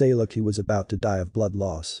 Issei looked, he was about to die of blood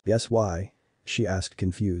loss. Yes, why? She asked,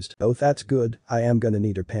 confused. Oh, that's good, I am gonna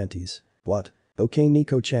need her panties. What? Okay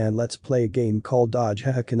Nico-chan, let's play a game called Dodge.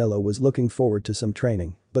 Haha, Canelo was looking forward to some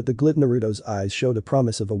training, but the glint Naruto's eyes showed a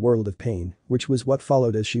promise of a world of pain, which was what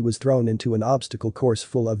followed as she was thrown into an obstacle course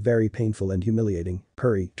full of very painful and humiliating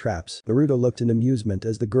traps. Naruto looked in amusement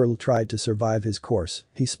as the girl tried to survive his course.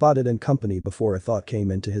 He spotted and company before a thought came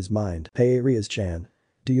into his mind. Hey Rias-chan,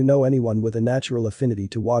 do you know anyone with a natural affinity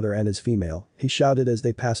to water and is female? He shouted as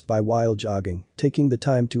they passed by while jogging, taking the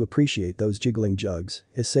time to appreciate those jiggling jugs.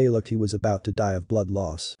 Issei looked, he was about to die of blood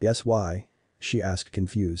loss. Yes, why? She asked,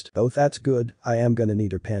 confused. Oh, that's good, I am gonna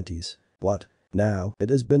need her panties. What? Now, it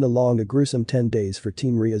has been a long, a gruesome 10 days for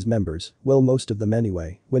Team Ria's members, well, most of them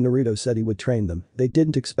anyway. When Naruto said he would train them, they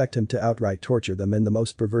didn't expect him to outright torture them in the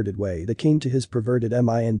most perverted way that came to his perverted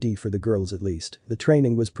mind. For the girls at least, the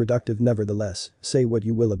training was productive nevertheless. Say what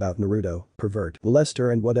you will about Naruto, pervert,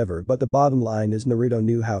 molester and whatever, but the bottom line is Naruto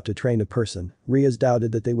knew how to train a person. Rias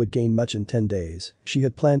doubted that they would gain much in 10 days. She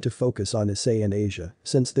had planned to focus on Issei and Asia,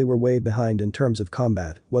 since they were way behind in terms of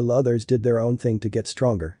combat, while others did their own thing to get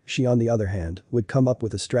stronger. She, on the other hand, would come up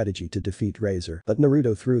with a strategy to defeat Razor. But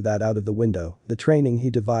Naruto threw that out of the window. The training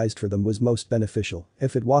he devised for them was most beneficial.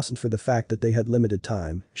 If it wasn't for the fact that they had limited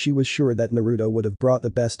time, she was sure that Naruto would have brought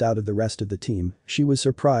the best out of the rest of the team. She was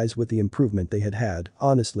surprised with the improvement they had.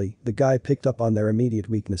 Honestly, the guy picked up on their immediate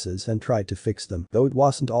weaknesses and tried to fix them. Though it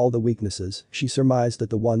wasn't all the weaknesses, she surmised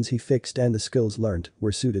that the ones he fixed and the skills learnt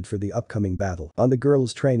were suited for the upcoming battle. On the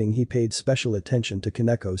girls' training, he paid special attention to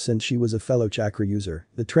Kaneko since she was a fellow chakra user.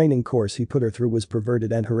 The training course he put her through was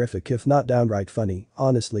perverted and horrific, if not downright funny.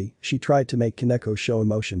 Honestly, she tried to make Kaneko show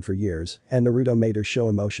emotion for years, and Naruto made her show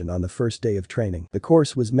emotion on the first day of training. The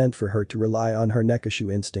course was meant for her to rely on her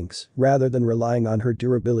nekashu instincts, rather than relying on her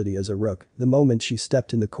durability as a rook. The moment she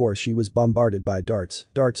stepped in the course, she was bombarded by darts.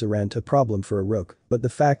 Darts aren't a problem for a rook, But the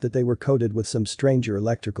fact that they were coated with some stranger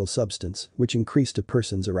electrical substance, which increased a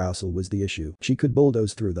person's arousal was the issue. She could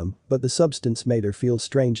bulldoze through them, but the substance made her feel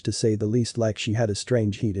strange to say the least, like she had a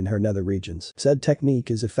strange heat in her nether regions. Said technique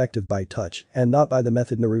is effective by touch, and not by the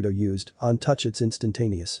method Naruto used. On touch it's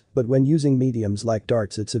instantaneous, but when using mediums like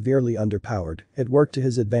darts it's severely underpowered. It worked to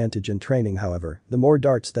his advantage in training, however. The more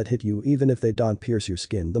darts that hit you, even if they don't pierce your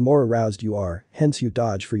skin, the more aroused you are, hence you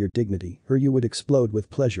dodge for your dignity, or you would explode with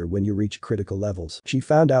pleasure when you reach critical levels. She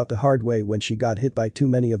found out the hard way when she got hit by too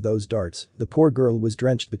many of those darts. The poor girl was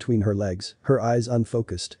drenched between her legs, her eyes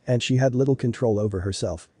unfocused, and she had little control over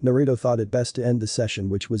herself. Naruto thought it best to end the session,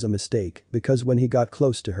 which was a mistake, because when he got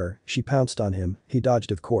close to her, she pounced on him. He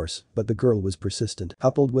dodged, of course, but the girl was persistent.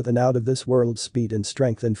 Coupled with an out-of-this-world speed and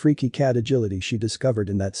strength and freaky cat agility she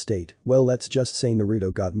discovered in that state, well, let's just say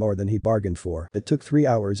Naruto got more than he bargained for. It took 3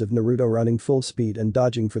 hours of Naruto running full speed and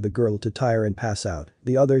dodging for the girl to tire and pass out.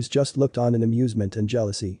 The others just looked on in amusement and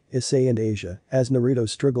jealousy, Issei and Asia, as Naruto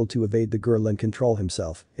struggled to evade the girl and control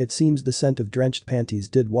himself. It seems the scent of drenched panties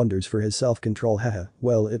did wonders for his self-control. Haha,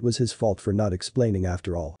 well, it was his fault for not explaining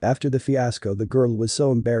after all. After the fiasco, the girl was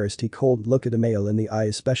so embarrassed he cold looked at a male in the eye,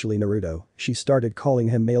 especially Naruto. She started calling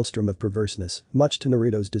him maelstrom of perverseness, much to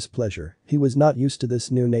Naruto's displeasure. He was not used to this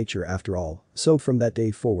new nature after all. So from that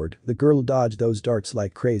day forward, the girl dodged those darts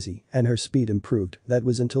like crazy, and her speed improved. That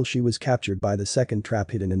was until she was captured by the second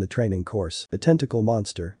trap hidden in the training course. The tentacle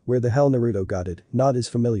monster. Where the hell Naruto got it, not as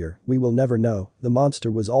familiar, we will never know. The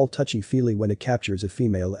monster was all touchy-feely when it captures a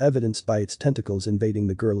female, evidenced by its tentacles invading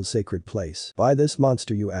the girl's sacred place. Why this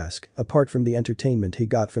monster, you ask? Apart from the entertainment he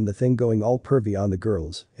got from the thing going all pervy on the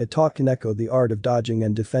girls, it taught Kaneko the art of dodging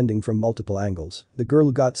and defending from multiple angles. The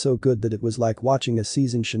girl got so good that it was like watching a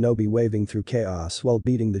seasoned shinobi waving through chaos while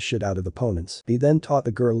beating the shit out of opponents. He then taught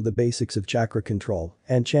the girl the basics of chakra control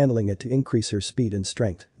and channeling it to increase her speed and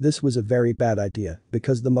strength. This was a very bad idea,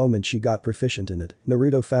 because the moment she got proficient in it,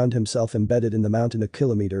 Naruto found himself embedded in the mountain a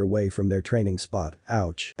kilometer away from their training spot.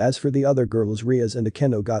 Ouch. As for the other girls, Rias and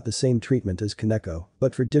Akeno got the same treatment as Kaneko,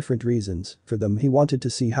 but for different reasons. For them, he wanted to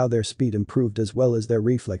see how their speed improved as well as their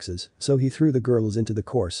reflexes, so he threw the girls into the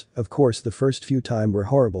course. Of course, the first few times were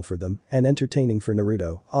horrible for them and entertaining for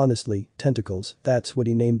Naruto. Honestly, tentacles, that's what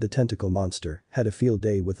he named the tentacle monster, had a field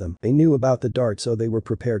day with them. They knew about the dart, so they were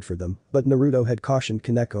prepared for them, but Naruto had cautioned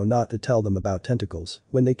Kaneko not to tell them about tentacles.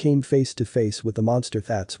 When they came face to face with the monster,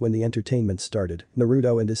 that's when the entertainment started.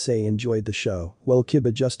 Naruto and Issei enjoyed the show, while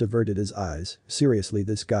Kiba just averted his eyes. Seriously,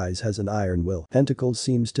 this guy's has an iron will. Tentacles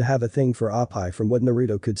seems to have a thing for Oppai from what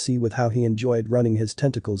Naruto could see with how he enjoyed running his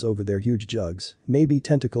tentacles over their huge jugs. Maybe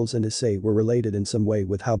tentacles and Issei were related in some way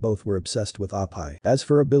with how both were obsessed with Oppai. As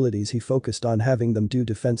for abilities, he focused on having them do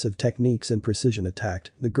defensive techniques and precision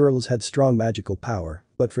attack. The girls had strong magical power,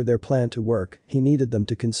 but for their plan to work, he needed them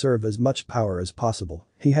to conserve as much power as possible.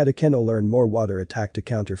 He had Akeno learn more water attack to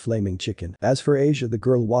counter flaming chicken. As for Asia, the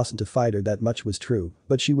girl wasn't a fighter, that much was true,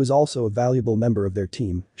 but she was also a valuable member of their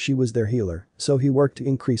team. She was their healer, so he worked to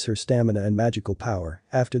increase her stamina and magical power.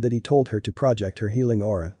 After that, he told her to project her healing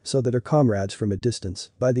aura so that her comrades from a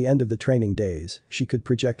distance, by the end of the training days, she could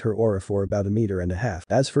project her aura for about 1.5 meters.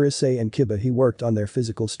 As for Issei and Kiba, he worked on their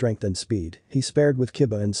physical strength and speed. He spared with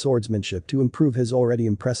Kiba and swordsmanship to improve his already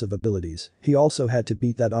impressive abilities. He also had to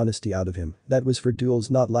beat that honesty out of him. That was for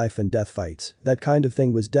duels, not life and death fights. That kind of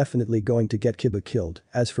thing was definitely going to get Kiba killed.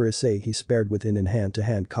 As for Issei, he spared within in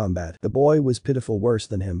hand-to-hand combat. The boy was pitiful worse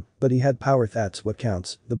than him, but he had power, that's what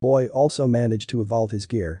counts. The boy also managed to evolve his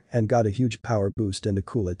gear and got a huge power boost and a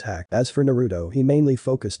cool attack. As for Naruto, he mainly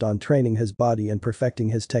focused on training his body and perfecting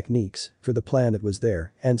his techniques. For the plan, it was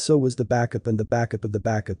there, and so was the backup and the backup of the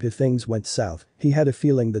backup if things went south. He had a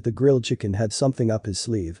feeling that the grilled chicken had something up his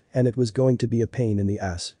sleeve, and it was going to be a pain in the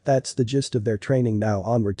ass. That's the gist of their training. Now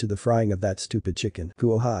onward to the frying of that stupid chicken.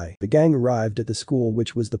 Kuohai. The gang arrived at the school,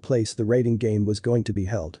 which was the place the raiding game was going to be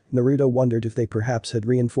held. Naruto wondered if they perhaps had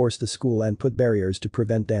reinforced the school and put barriers to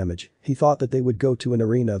prevent damage. He thought that they would go to an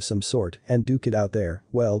arena of some sort and duke it out there.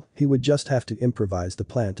 Well, he would just have to improvise the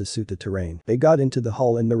plan to suit the terrain. They got into the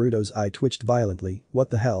hall and Naruto's eye twitched violently. What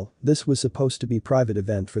the hell? This was supposed to be a private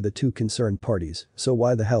event for the two concerned parties, so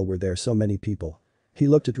why the hell were there so many people? He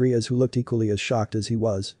looked at Rias, who looked equally as shocked as he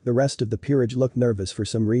was. The rest of the peerage looked nervous for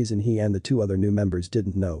some reason he and the two other new members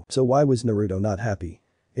didn't know. So why was Naruto not happy?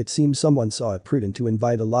 It seemed someone saw it prudent to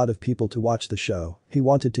invite a lot of people to watch the show He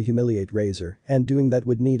wanted to humiliate Razor, and doing that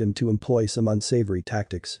would need him to employ some unsavory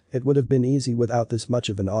tactics. It would have been easy without this much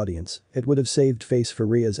of an audience. It would have saved face for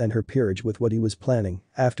Riaz and her peerage with what he was planning.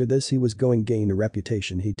 After this he was going to gain a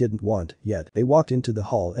reputation he didn't want yet. They walked into the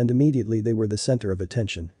hall and immediately they were the center of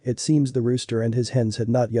attention. It seems the rooster and his hens had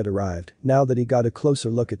not yet arrived. Now that he got a closer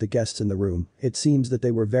look at the guests in the room, it seems that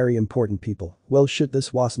they were very important people. Well shit,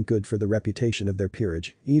 this wasn't good for the reputation of their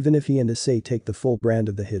peerage. Even if he and his say take the full brand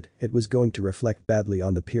of the hit, it was going to reflect badly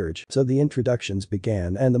on the peerage. So the introductions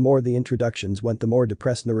began, and the more the introductions went the more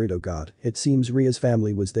depressed Naruto got. It seems Ria's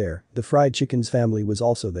family was there. The fried chicken's family was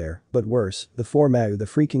also there. But worse, the four Mao, the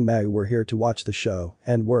freaking Mao, were here to watch the show.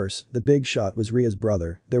 And worse, the big shot was Ria's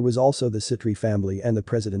brother. There was also the Citri family and the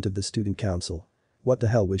president of the student council. What the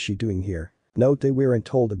hell was she doing here? Note they weren't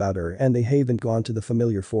told about her and they haven't gone to the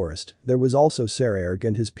familiar forest. There was also Sararg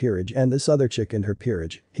and his peerage and this other chick and her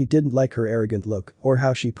peerage. He didn't like her arrogant look or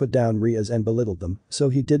how she put down Riaz and belittled them, so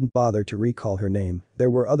he didn't bother to recall her name. There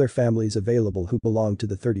were other families available who belonged to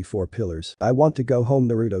the 34 pillars. I want to go home.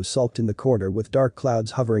 Naruto sulked in the corner with dark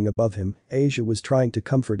clouds hovering above him. Asia was trying to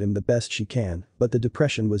comfort him the best she can, but the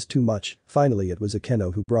depression was too much. Finally it was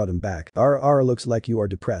Akeno who brought him back. Looks like you are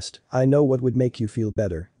depressed. I know what would make you feel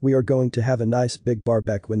better. We are going to have a nice big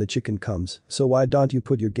barbecue when the chicken comes, so why don't you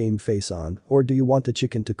put your game face on, or do you want the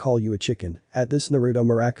chicken to call you a chicken? At this Naruto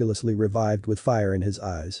miraculously revived with fire in his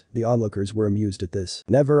eyes. The onlookers were amused at this.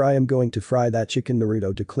 Never, I am going to fry that chicken,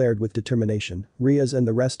 Naruto declared with determination. Riaz and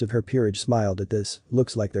the rest of her peerage smiled at this.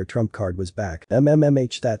 Looks like their trump card was back.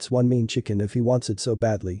 That's one mean chicken if he wants it so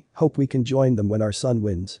badly. Hope we can join them when our son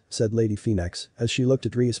wins, said Lady Phoenix as she looked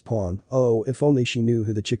at Riaz pawn. Oh, if only she knew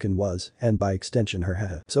who the chicken was, and by extension her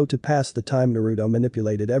haha. So to pass the time Naruto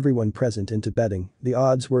manipulated everyone present into betting. The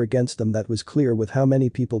odds were against them, that was clear with how many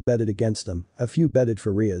people betted against them. A few betted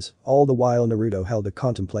for Riaz. All the while Naruto held a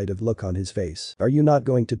contemplative look on his face. Are you not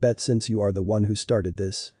going to bet since you are the one who started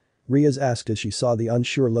this? Riaz asked as she saw the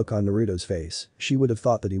unsure look on Naruto's face. She would have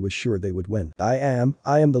thought that he was sure they would win. I am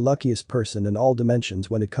the luckiest person in all dimensions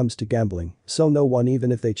when it comes to gambling, so no one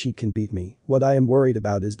even if they cheat can beat me. What I am worried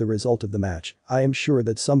about is the result of the match. I am sure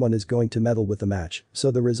that someone is going to meddle with the match, so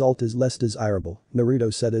the result is less desirable,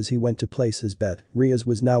 Naruto said as he went to place his bet. Riaz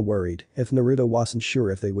was now worried. If Naruto wasn't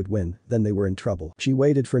sure if they would win, then they were in trouble. She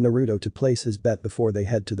waited for Naruto to place his bet before they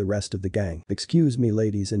head to the rest of the gang. Excuse me,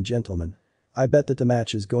 ladies and gentlemen. I bet that the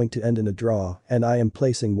match is going to end in a draw, and I am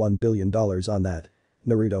placing $1 billion on that,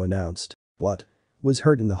 Naruto announced. What? Was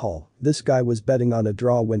heard in the hall. This guy was betting on a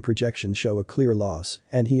draw when projections show a clear loss,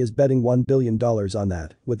 and he is betting $1 billion on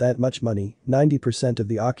that. With that much money, 90% of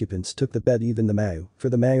the occupants took the bet, even the Mao. For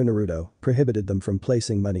the Mao, Naruto prohibited them from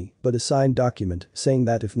placing money, but a signed document saying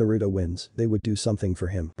that if Naruto wins, they would do something for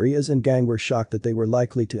him. Riaz and gang were shocked that they were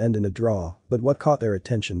likely to end in a draw, but what caught their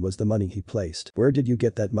attention was the money he placed. Where did you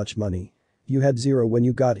get that much money? You had zero when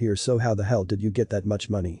you got here, so how the hell did you get that much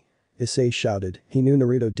money? Issei shouted. He knew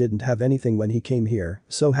Naruto didn't have anything when he came here,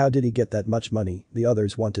 so how did he get that much money? The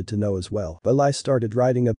others wanted to know as well. Well, I started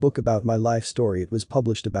writing a book about my life story. It was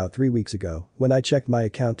published about 3 weeks ago. When I checked my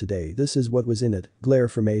account today, this is what was in it. Glare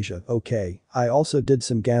from Asia. Okay. I also did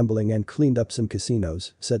some gambling and cleaned up some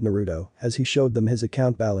casinos, said Naruto, as he showed them his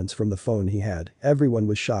account balance from the phone he had. Everyone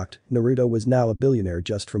was shocked. Naruto was now a billionaire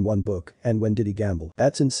just from one book. And when did he gamble?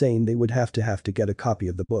 That's insane. They would have to get a copy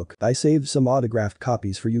of the book. I saved some autographed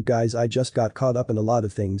copies for you guys. I just got caught up in a lot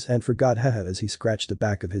of things and forgot, haha, as he scratched the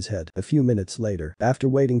back of his head. A few minutes later, after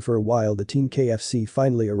waiting for a while, the team KFC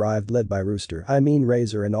finally arrived, led by Razor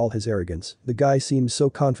and all his arrogance. The guy seemed so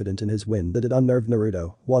confident in his win that it unnerved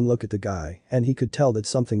Naruto. One look at the guy, and he could tell that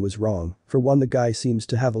something was wrong. For one, the guy seems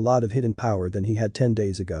to have a lot of hidden power than he had 10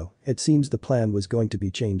 days ago. It seems the plan was going to be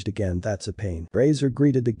changed again. That's a pain. Razor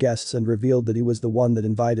greeted the guests and revealed that he was the one that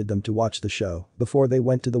invited them to watch the show. Before they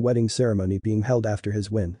went to the wedding ceremony being held after his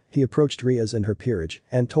win, he approached Riaz and her peerage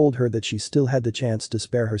and told her that she still had the chance to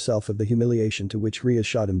spare herself of the humiliation to which Riaz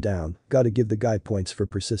shot him down. Gotta give the guy points for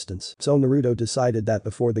persistence. So Naruto decided that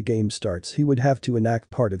before the game starts he would have to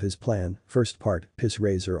enact part of his plan. First part, piss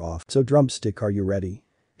Razor off. So Drumstick, are you ready?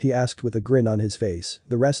 He asked with a grin on his face.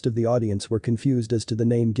 The rest of the audience were confused as to the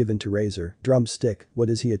name given to Razor. Drumstick, what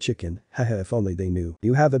is he, a chicken? Haha, if only they knew.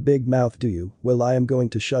 You have a big mouth, do you? Well, I am going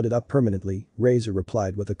to shut it up permanently, Razor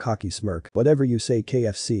replied with a cocky smirk. Whatever you say,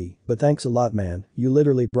 KFC, but thanks a lot, man. You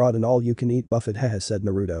literally brought an all-you-can-eat buffet, haha, said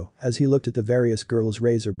Naruto as he looked at the various girls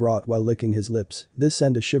Razor brought while licking his lips. This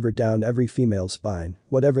sent a shiver down every female's spine.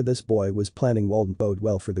 Whatever this boy was planning won't bode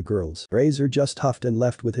well for the girls. Razor just huffed and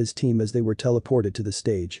left with his team as they were teleported to the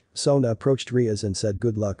stage. Sona approached Riaz and said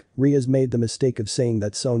good luck. Riaz made the mistake of saying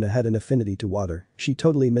that Sona had an affinity to water. She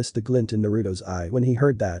totally missed the glint in Naruto's eye when he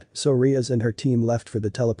heard that, so Riaz and her team left for the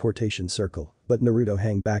teleportation circle. But Naruto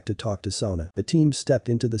hung back to talk to Sona. The team stepped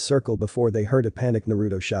into the circle before they heard a panicked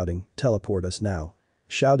Naruto shouting, "Teleport us now."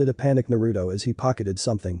 Shouted a panicked Naruto as he pocketed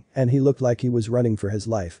something, and he looked like he was running for his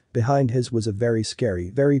life. Behind his was a very scary,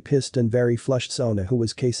 very pissed and very flushed Sona who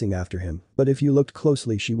was chasing after him. But if you looked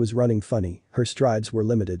closely she was running funny, her strides were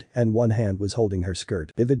limited, and one hand was holding her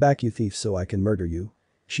skirt. "Give it back you thief so I can murder you,"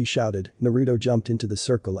 she shouted. Naruto jumped into the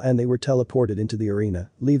circle and they were teleported into the arena,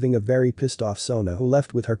 leaving a very pissed off Sona who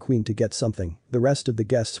left with her queen to get something. The rest of the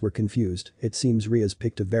guests were confused. It seems Riaz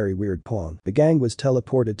picked a very weird pawn. The gang was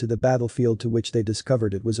teleported to the battlefield to which they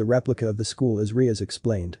discovered it was a replica of the school as Riaz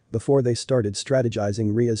explained. Before they started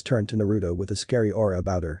strategizing, Riaz turned to Naruto with a scary aura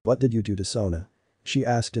about her. "What did you do to Sona?" she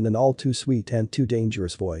asked in an all too sweet and too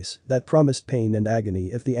dangerous voice that promised pain and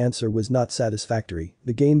agony if the answer was not satisfactory.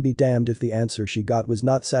 The game be damned if the answer she got was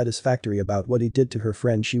not satisfactory about what he did to her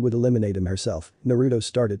friend, she would eliminate him herself. Naruto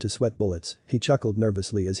started to sweat bullets. He chuckled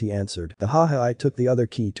nervously as he answered, "Haha, I took the other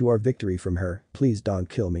key to our victory from her. Please don't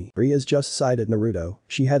kill me." Riaz just sighed at Naruto.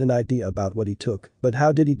 She had an idea about what he took, but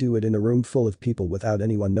how did he do it in a room full of people without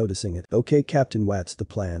anyone noticing it? "Okay Captain, what's the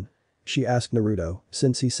plan?" she asked Naruto.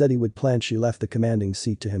 Since he said he would plan, she left the commanding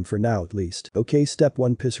seat to him for now at least. "Okay, step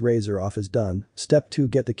 1 piss Razor off is done. Step 2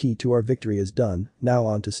 get the key to our victory is done. Now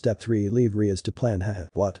on to step 3 leave Riaz to plan." Haha.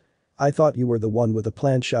 "What? I thought you were the one with a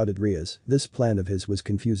plan," shouted Riaz. This plan of his was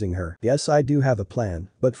confusing her. "Yes, I do have a plan,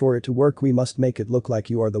 but for it to work we must make it look like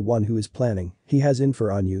you are the one who is planning. He has info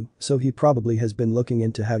on you, so he probably has been looking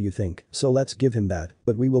into how you think, so let's give him that,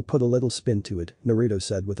 but we will put a little spin to it," Naruto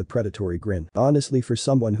said with a predatory grin. Honestly, for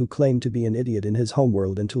someone who claimed to be an idiot in his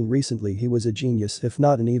homeworld until recently, he was a genius, if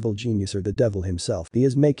not an evil genius or the devil himself. He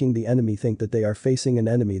is making the enemy think that they are facing an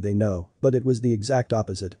enemy they know, but it was the exact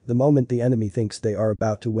opposite. The moment the enemy thinks they are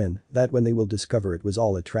about to win, that when they will discover it was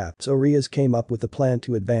all a trap. So Riaz came up with a plan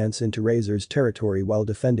to advance into Razor's territory while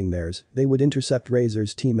defending theirs. They would intercept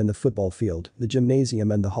Razor's team in the football field, the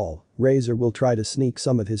gymnasium and the hall. Razor will try to sneak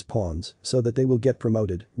some of his pawns so that they will get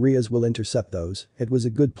promoted. Riaz will intercept those. It was a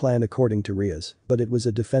good plan according to Riaz, but it was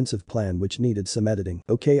a defensive plan which needed some editing.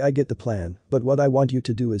 "Okay, I get the plan, but what I want you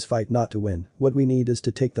to do is fight not to win. What we need is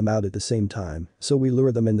to take them out at the same time. So we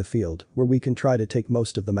lure them in the field, where we can try to take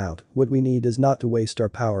most of them out. What we need is not to waste our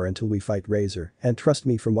power until we fight Razor, and trust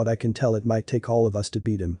me, from what I can tell it might take all of us to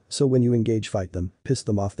beat him. So when you engage, fight them, piss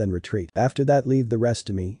them off, then retreat. After that leave the rest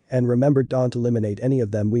to me, and remember don't eliminate any of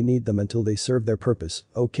them, we need them until they serve their purpose."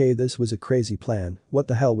 Okay, this was a crazy plan. What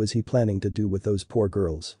the hell was he planning to do with those poor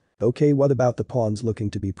girls? Okay, what about the pawns looking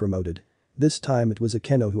to be promoted? This time it was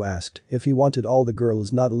Akeno who asked, if he wanted all the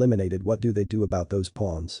girls not eliminated, what do they do about those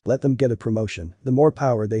pawns? "Let them get a promotion. The more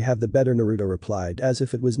power they have the better," Naruto replied as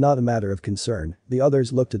if it was not a matter of concern. The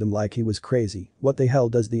others looked at him like he was crazy. What the hell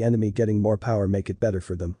does the enemy getting more power make it better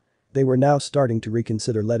for them? They were now starting to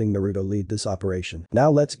reconsider letting Naruto lead this operation. "Now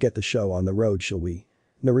let's get the show on the road, shall we?"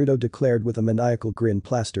 Naruto declared with a maniacal grin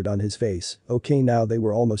plastered on his face. Okay, now they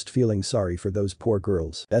were almost feeling sorry for those poor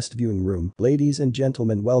girls. Best viewing room. Ladies and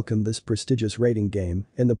gentlemen, welcome this prestigious rating game.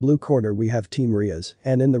 In the blue corner we have Team Riaz,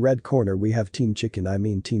 and in the red corner we have Team Chicken, I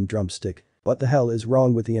mean Team Drumstick. "What the hell is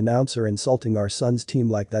wrong with the announcer insulting our son's team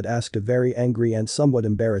like that?" asked a very angry and somewhat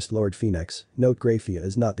embarrassed Lord Phoenix. Note: Grafia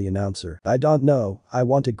is not the announcer. "I don't know, I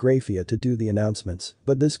wanted Grafia to do the announcements,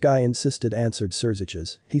 but this guy insisted," answered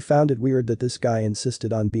Surziches. He found it weird that this guy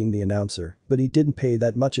insisted on being the announcer, but he didn't pay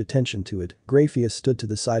that much attention to it. Grafia stood to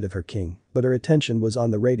the side of her king, but her attention was on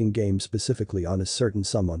the rating game, specifically on a certain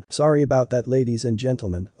someone. "Sorry about that, ladies and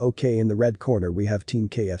gentlemen." Okay, in the red corner we have Team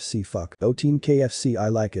KFC. Fuck. "Oh, Team KFC, I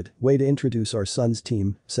like it. Way to introduce our son's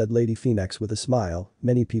team," said Lady Phoenix with a smile.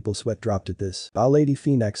 Many people sweat dropped at this. "Ah, Lady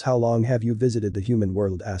Phoenix, how long have you visited the human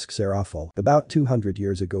world?" asked Seraphol. "About 200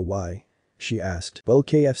 years ago." "Why?" she asked. "Well,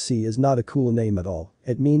 KFC is not a cool name at all.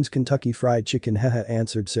 It means Kentucky Fried Chicken," haha,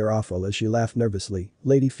 answered Seraphol as she laughed nervously.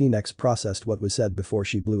 Lady Phoenix processed what was said before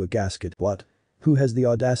she blew a gasket. "What? Who has the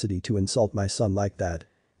audacity to insult my son like that?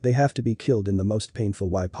 They have to be killed in the most painful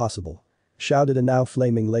way possible," shouted a now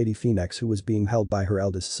flaming Lady Phoenix who was being held by her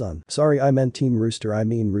eldest son. "Sorry, I meant Team Rooster, I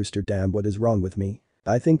mean Rooster, damn, what is wrong with me?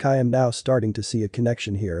 I think I am now starting to see a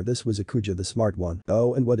connection here." This was Akuja the smart one.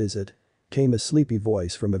 "Oh, and what is it?" came a sleepy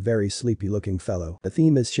voice from a very sleepy looking fellow. "The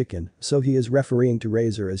theme is chicken, so he is referring to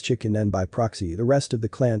Razor as chicken and by proxy the rest of the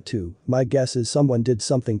clan too. My guess is someone did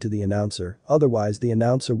something to the announcer, otherwise the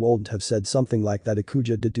announcer wouldn't have said something like that."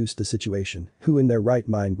 Akuja deduced the situation. Who in their right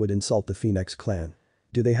mind would insult the Phoenix clan?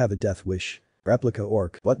 Do they have a death wish? Replica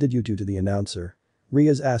orc, what did you do to the announcer?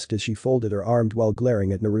 Riaz asked as she folded her arms while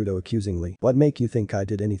glaring at Naruto accusingly. What make you think I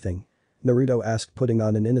did anything? Naruto asked, putting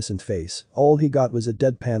on an innocent face. All he got was a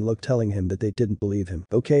deadpan look telling him that they didn't believe him.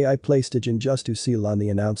 Okay, I placed a Jinjutsu seal on the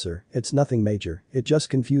announcer. It's nothing major. It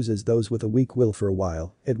just confuses those with a weak will for a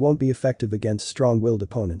while. It won't be effective against strong-willed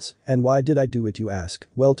opponents. And why did I do it, you ask?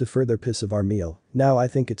 Well, to further piss of our meal. Now I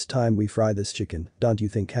think it's time we fry this chicken, don't you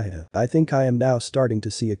think? Haha. I think I am now starting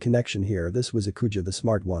to see a connection here. This was Akuja the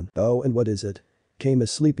smart one. Oh, and what is it? Came a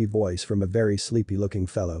sleepy voice from a very sleepy-looking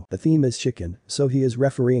fellow. The theme is chicken, so he is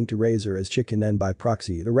referring to Razor as chicken and by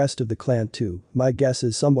proxy the rest of the clan too. My guess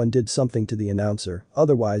is someone did something to the announcer,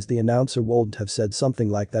 otherwise the announcer wouldn't have said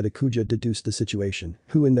something like that. Akuja deduced the situation.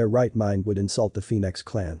 Who in their right mind would insult the Phoenix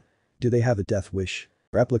clan? Do they have a death wish?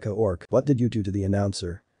 Replica orc, what did you do to the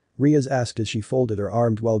announcer? Riaz asked as she folded her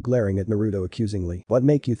arms while glaring at Naruto accusingly. What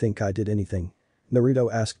make you think I did anything?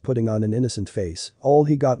 Naruto asked, putting on an innocent face. All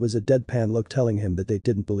he got was a deadpan look telling him that they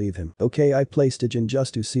didn't believe him. Okay, I placed a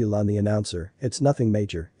Jinjutsu seal on the announcer. It's nothing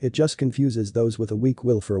major. It just confuses those with a weak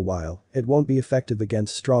will for a while. It won't be effective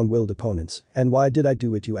against strong-willed opponents. And why did I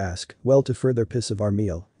do it, you ask? Well, to further piss of our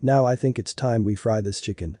meal. Now I think it's time we fry this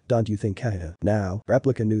chicken, don't you think? Haha. Now,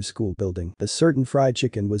 Replica New School Building. The certain fried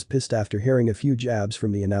chicken was pissed after hearing a few jabs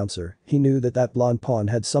from the announcer. He knew that that blonde pawn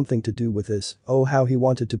had something to do with this. Oh, how he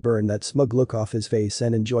wanted to burn that smug look off his face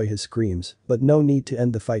and enjoy his screams. But no need to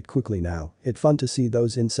end the fight quickly now. It's fun to see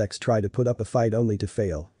those insects try to put up a fight only to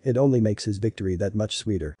fail. It only makes his victory that much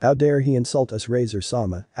sweeter. How dare he insult us,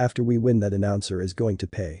 Razor-sama? After we win, that announcer is going to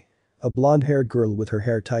pay. A blonde-haired girl with her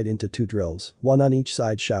hair tied into two drills, one on each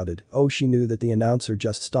side, shouted. Oh, she knew that the announcer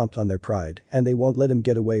just stomped on their pride, and they won't let him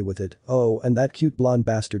get away with it. Oh, and that cute blonde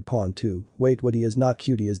bastard pawn too. Wait, what? He is not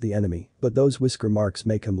cute, he is the enemy. But those whisker marks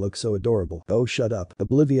make him look so adorable. Oh, shut up.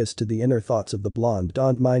 Oblivious to the inner thoughts of the blonde,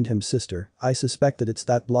 don't mind him, sister. I suspect that it's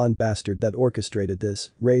that blonde bastard that orchestrated this,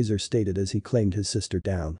 Razor stated as he claimed his sister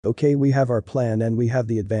down. Okay, we have our plan and we have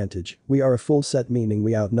the advantage. We are a full set, meaning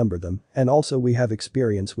we outnumber them, and also we have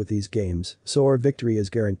experience with these games, so our victory is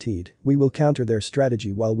guaranteed. We will counter their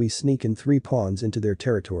strategy while we sneak in 3 pawns into their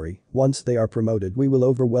territory. Once they are promoted, we will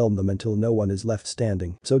overwhelm them until no one is left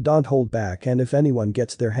standing. So don't hold back, and if anyone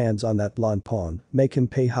gets their hands on that blonde pawn, make him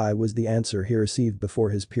pay high, was the answer he received before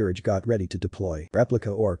his peerage got ready to deploy. Replica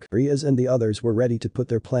orc. Riaz and the others were ready to put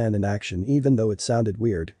their plan in action. Even though it sounded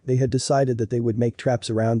weird, they had decided that they would make traps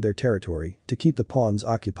around their territory to keep the pawns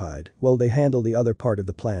occupied while they handle the other part of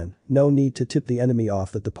the plan. No need to tip the enemy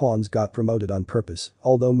off that the pawns got promoted on purpose,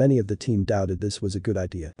 although many of the team doubted this was a good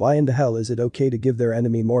idea. Why in the hell is it okay to give their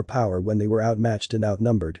enemy more power when they were outmatched and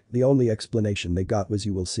outnumbered? The only explanation they got was,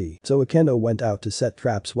 you will see. So Akeno went out to set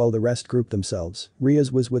traps while the rest grouped themselves.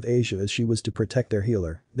 Riaz was with Asia as she was to protect their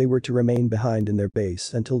healer. They were to remain behind in their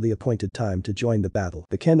base until the appointed time to join the battle.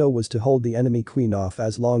 Akeno was to hold the enemy queen off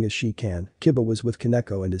as long as she can. Kiba was with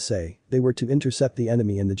Kaneko and Issei. They were to intercept the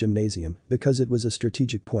enemy in the gymnasium because it was a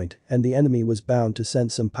strategic point and the enemy was bound to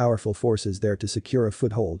send some powerful forces there to secure a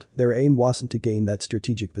foothold. Their aim wasn't to gain that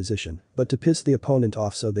strategic position, but to piss the opponent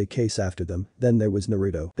off so they chase after them. Then there was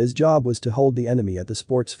Naruto. His job was to hold the enemy at the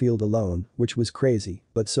sports field alone, which was crazy,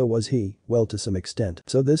 but so was he, well, to some extent.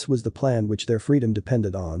 So this was the plan which their freedom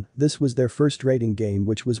depended on. This was their first rating game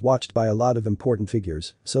which was watched by a lot of important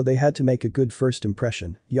figures, so they had to make a good first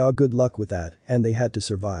impression. Yeah, good luck with that, and they had to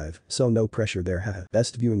survive, so no pressure there. Haha.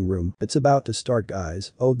 Best viewing room. It's about to start,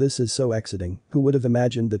 guys. Oh, this is so exciting. Who would have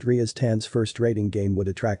imagined that Riaz Tan's first rating game would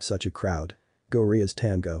attract such a crowd? Go Riaz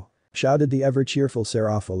Tan, go. Shouted the ever-cheerful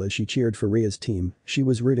Seraphil as she cheered for Ria's team. She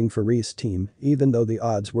was rooting for Ria's team, even though the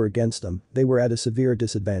odds were against them. They were at a severe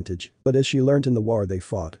disadvantage. But as she learnt in the war they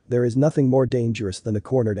fought, there is nothing more dangerous than a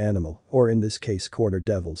cornered animal, or in this case cornered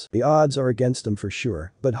devils. The odds are against them for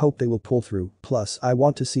sure, but hope they will pull through. Plus, I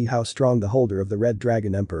want to see how strong the holder of the Red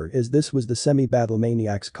Dragon Emperor is. This was the semi-battle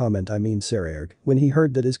maniac's comment, I mean Seraerg. When he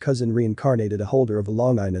heard that his cousin reincarnated a holder of a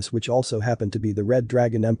Longinus which also happened to be the Red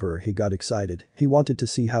Dragon Emperor, he got excited. He wanted to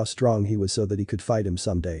see how strong he was so that he could fight him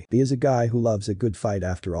someday. He is a guy who loves a good fight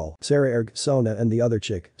after all. Seraerg, Sona and the other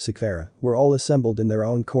chick, Sakvara, were all assembled in their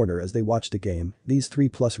own corner as they watched the game. These 3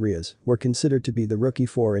 plus Rias were considered to be the rookie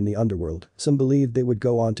 4 in the underworld. Some believed they would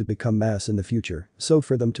go on to become mass in the future, so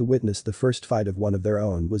for them to witness the first fight right of one of their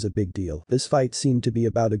own was a big deal. This fight seemed to be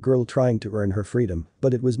about a girl trying to earn her freedom,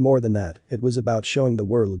 but it was more than that, it was about showing the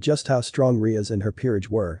world just how strong Rias and her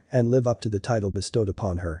peerage were and live up to the title bestowed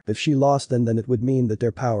upon her. If she lost then it would mean that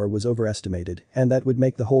their power was overestimated and that would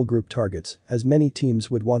make the whole group targets, as many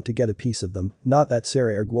teams would want to get a piece of them, not that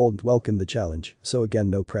Sarah wouldn't welcome the challenge, so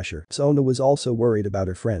again no pressure. Sona was also worried about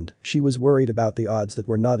her friend, she was worried about the odds that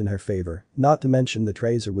were not in her favor, not to mention that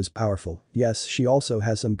Razor was powerful, yes she also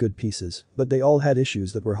has some good pieces, but they all had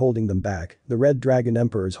issues that were holding them back. The Red Dragon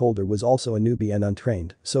Emperor's holder was also a newbie and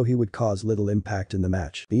untrained, so he would cause little impact in the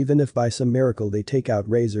match. Even if by some miracle they take out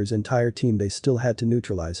Razor's entire team they still had to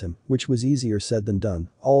neutralize him, which was easier said than done.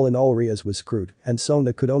 All in all Rias was screwed, and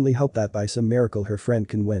Sona could only hope that by some miracle her friend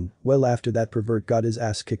can win. Well after that pervert got his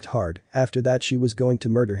ass kicked hard, after that she was going to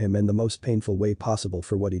murder him in the most painful way possible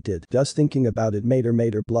for what he did. Just thinking about it made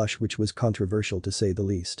her blush, which was controversial to say the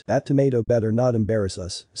least. That tomato better not embarrass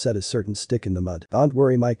us, said a certain stick in the mud. Don't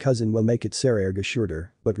worry my cousin will make it, Sarah assured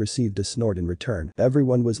her, but received a snort in return.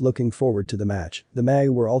 Everyone was looking forward to the match. The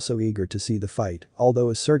Mau were also eager to see the fight, although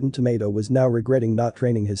a certain tomato was now regretting not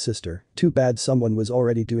training his sister. Too bad someone was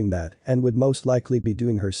already doing that and would most likely be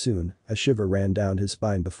doing her soon. A shiver ran down his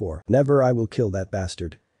spine before. Never, I will kill that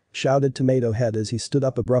bastard, shouted Tomato Head as he stood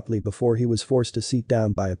up abruptly before he was forced to sit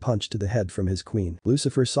down by a punch to the head from his queen.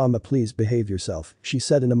 Lucifer Sama, please behave yourself, she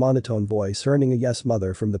said in a monotone voice, earning a yes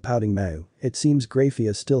mother from the pouting Mau. It seems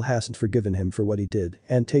Grafia still hasn't forgiven him for what he did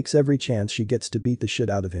and takes every chance she gets to beat the shit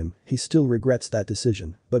out of him. He still regrets that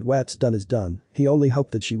decision, but what's done is done. He only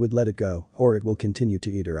hoped that she would let it go or it will continue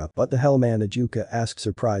to eat her up. What the hell man, Ajuka asked,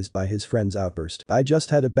 surprised by his friend's outburst. I just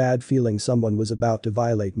had a bad feeling someone was about to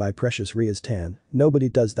violate my precious Ria's tan. Nobody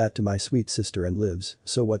does that to my sweet sister and lives,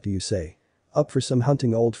 so what do you say? Up for some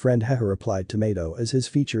hunting, old friend, hehe, replied Tomato as his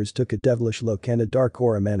features took a devilish look and a dark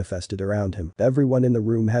aura manifested around him. Everyone in the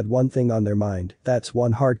room had one thing on their mind, that's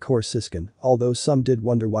one hardcore siskin, although some did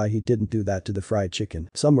wonder why he didn't do that to the fried chicken.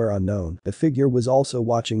 Somewhere unknown, the figure was also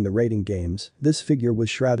watching the rating games. This figure was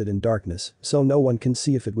shrouded in darkness, so no one can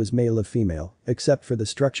see if it was male or female, except for the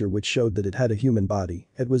structure which showed that it had a human body.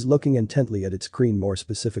 It was looking intently at its screen, more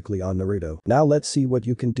specifically on Naruto. Now let's see what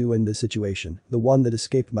you can do in this situation, the one that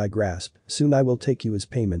escaped my grasp. Soon I will take you as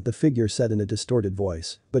payment, the figure said in a distorted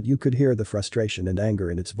voice, but you could hear the frustration and anger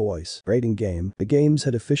in its voice. Rating game. The games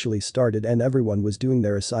had officially started and everyone was doing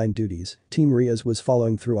their assigned duties. Team Rias was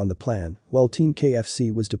following through on the plan, while Team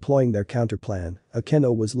KFC was deploying their counter plan.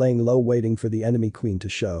 Akeno was laying low waiting for the enemy queen to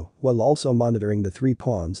show, while also monitoring the 3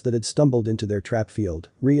 pawns that had stumbled into their trap field.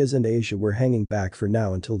 Rias and Asia were hanging back for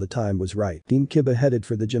now until the time was right. Team Kiba headed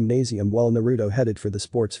for the gymnasium while Naruto headed for the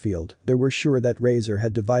sports field. They were sure that Razor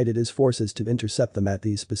had divided his forces to intercept them at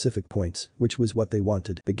these specific points, which was what they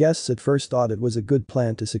wanted. The guests at first thought it was a good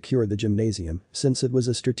plan to secure the gymnasium, since it was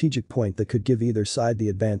a strategic point that could give either side the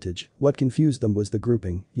advantage. What confused them was the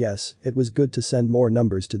grouping. Yes, it was good to send more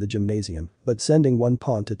numbers to the gymnasium, but sending one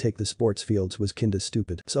pawn to take the sports fields was kinda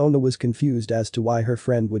stupid. Sona was confused as to why her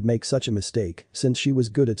friend would make such a mistake, since she was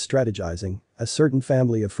good at strategizing. A certain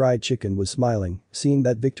family of fried chicken was smiling, seeing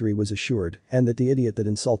that victory was assured and that the idiot that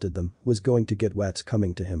insulted them was going to get what's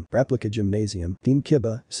coming to him. Replica gymnasium. Team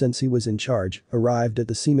Kiba, since he was in charge, arrived at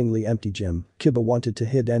the seemingly empty gym. Kiba wanted to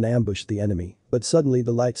hit and ambush the enemy, but suddenly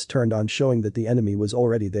the lights turned on, showing that the enemy was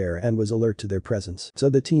already there and was alert to their presence.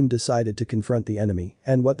 So the team decided to confront the enemy,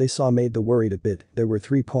 and what they saw made them worried a bit. There were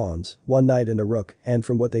 3 pawns, 1 knight and a rook, and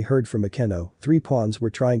from what they heard from Akeno, 3 pawns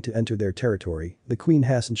were trying to enter their territory. The queen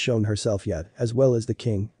hasn't shown herself yet, as well as the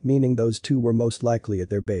king, meaning those 2 were most likely at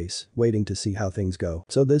their base, waiting to see how things go.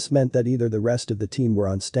 So this meant that either the rest of the team were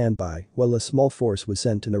on standby, while a small force was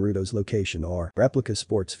sent to Naruto's location, or replica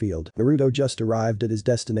sports field. Naruto just arrived at his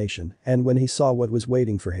destination, and when he saw what was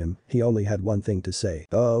waiting for him, he only had one thing to say.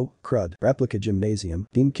 Oh, crud. Replica gymnasium.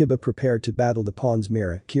 Team Kiba prepared to battle the pawns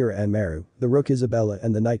Mira, Kira and Maru, the rook Isabella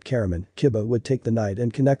and the knight Karaman. Kiba would take the knight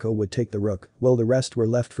and Kaneko would take the rook, while the rest were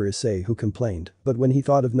left for Issei, who complained. But when he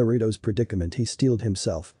thought of Naruto's predicament he steeled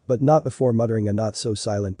himself, but not before muttering a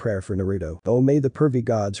not-so-silent prayer for Naruto. Oh, may the pervy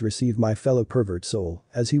gods receive my fellow pervert soul,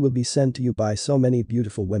 as he will be sent to you by so many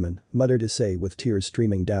beautiful women, muttered Issei with tears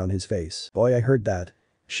streaming down his face. Boy, I heard that,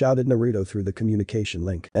 shouted Naruto through the communication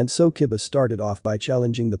link. And so Kiba started off by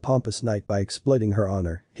challenging the pompous knight by exploiting her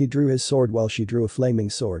honor.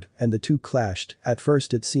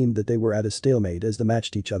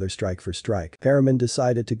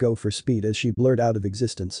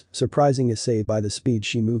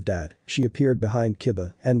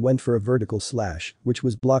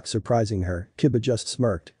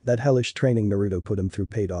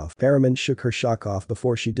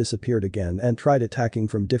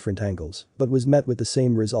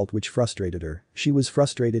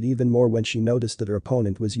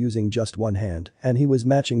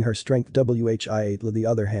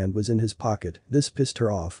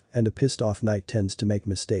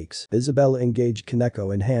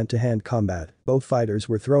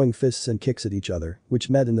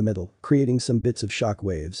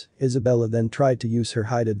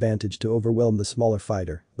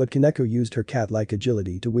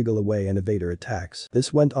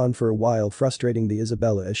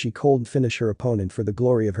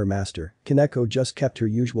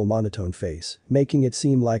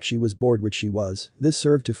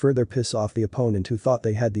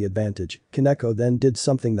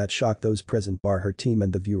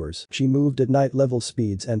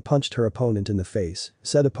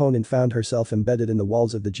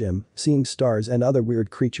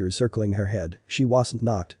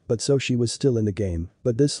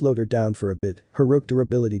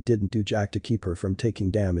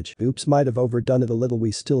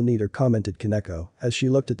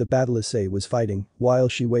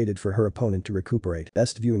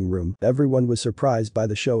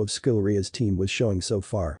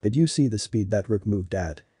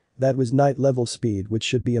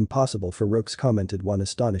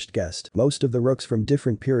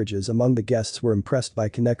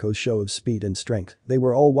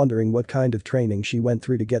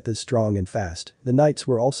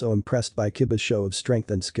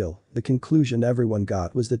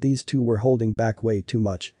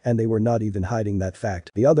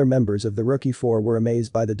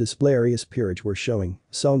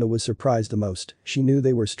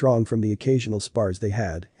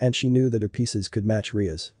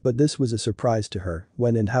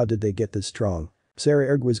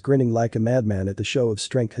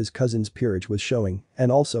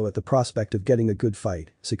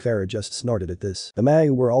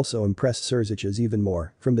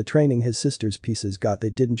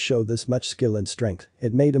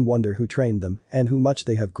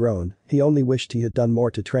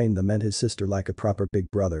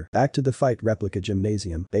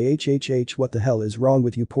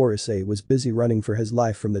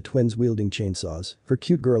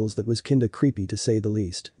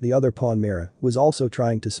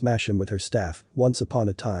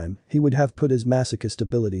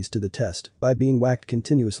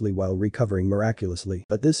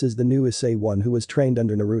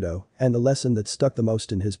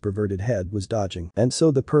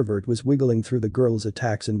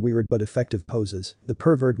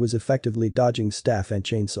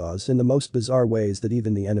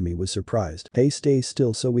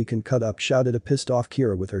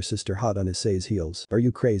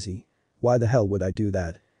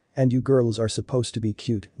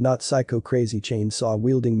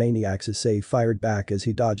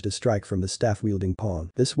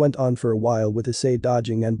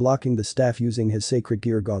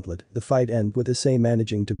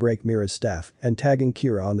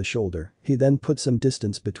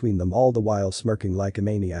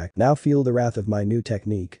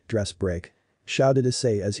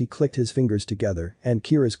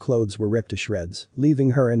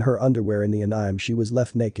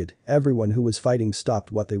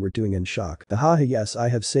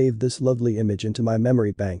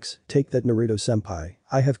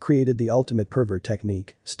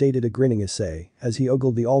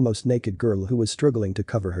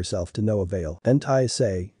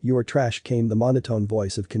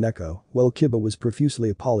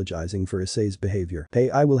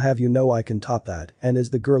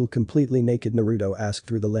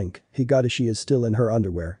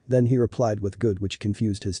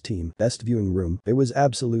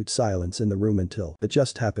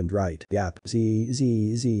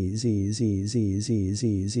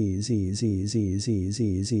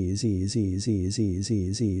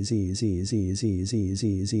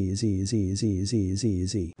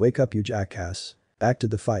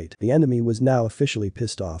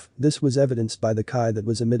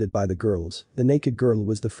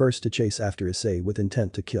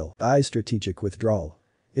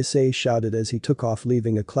 Issei shouted as he took off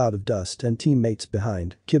leaving a cloud of dust and teammates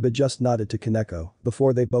behind. Kiba just nodded to Kaneko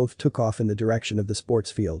before they both took off in the direction of the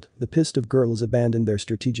sports field. The pissed off girls abandoned their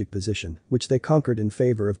strategic position, which they conquered in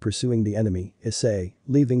favor of pursuing the enemy, Issei,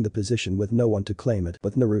 leaving the position with no one to claim it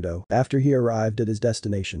but Naruto. After he arrived at his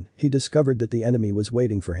destination, he discovered that the enemy was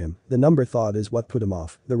waiting for him. The number thought is what put him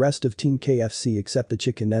off. The rest of Team KFC except the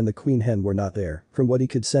chicken and the queen hen were not there. From what he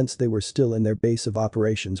could sense they were still in their base of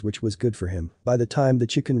operations, which was good for him. By the time the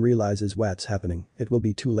chicken realizes what's happening, it will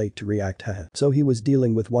be too late to react, haha. So he was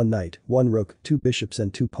dealing with one knight, one rook, two bishops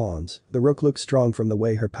and two pawns. The rook looked strong from the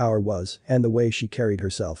way her power was and the way she carried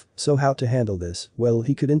herself. So how to handle this? Well,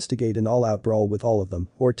 he could instigate an all-out brawl with all of them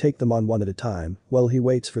or take them on one at a time while he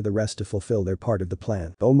waits for the rest to fulfill their part of the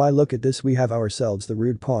plan. Oh my, look at this, we have ourselves the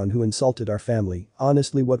rude pawn who insulted our family.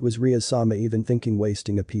 Honestly, what was Ria-sama even thinking,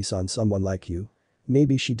 wasting a piece on someone like you?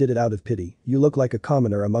 Maybe she did it out of pity. You look like a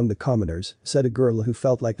commoner among the commoners, said a girl who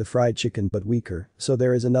felt like the fried chicken but weaker. So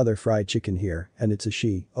there is another fried chicken here, and it's a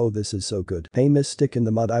she. Oh, this is so good. Hey miss, stick in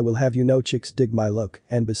the mud, I will have you know chicks dig my look,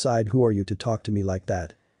 and beside, who are you to talk to me like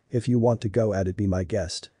that? If you want to go at it, be my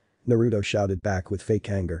guest. Naruto shouted back with fake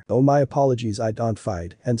anger. Oh, my apologies, I don't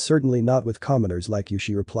fight, and certainly not with commoners like you,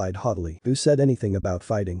 she replied haughtily. Who said anything about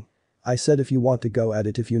fighting? I said if you want to go at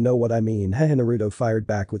it, if you know what I mean, hehe. Naruto fired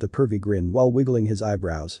back with a pervy grin while wiggling his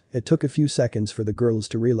eyebrows. It took a few seconds for the girls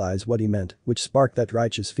to realize what he meant, which sparked that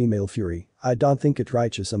righteous female fury. I don't think it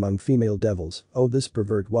righteous among female devils. Oh, this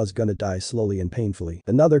pervert was gonna die slowly and painfully.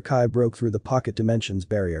 Another Kai broke through the pocket dimensions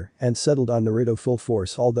barrier and settled on Naruto full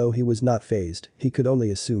force. Although he was not phased, he could only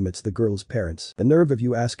assume it's the girl's parents. The nerve of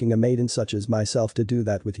you asking a maiden such as myself to do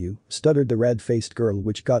that with you, stuttered the red-faced girl,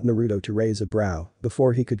 which got Naruto to raise a brow.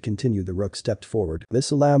 Before he could continue, the rook stepped forward. This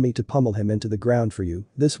allow me to pummel him into the ground for you.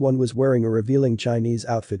 This one was wearing a revealing Chinese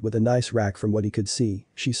outfit with a nice rack from what he could see.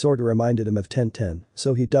 She sorta reminded him of 1010,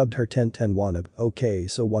 so he dubbed her 1010 Wanab. Okay,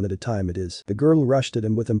 so one at a time it is. The girl rushed at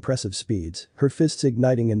him with impressive speeds, her fists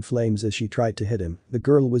igniting in flames as she tried to hit him. The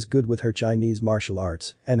girl was good with her Chinese martial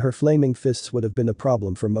arts, and her flaming fists would have been a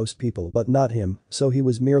problem for most people but not him, so he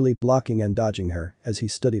was merely blocking and dodging her as he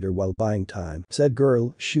studied her while buying time. Said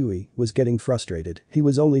girl, Shui, was getting frustrated. He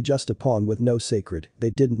was only just a pawn with no sacred,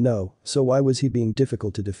 they didn't know, so why was he being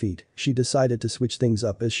difficult to defeat? She decided to switch things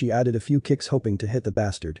up as she added a few kicks hoping to hit the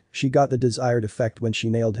bastard. She got the desired effect when she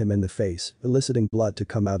nailed him in the face, eliciting blood to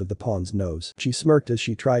come out of the pawn's nose. She smirked as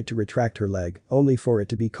she tried to retract her leg, only for it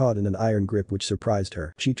to be caught in an iron grip which surprised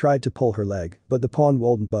her. She tried to pull her leg, but the pawn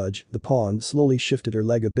wouldn't budge. The pawn slowly shifted her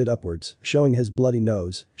leg a bit upwards, showing his bloody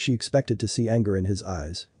nose. She expected to see anger in his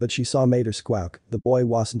eyes, but she saw Mater squawk. The boy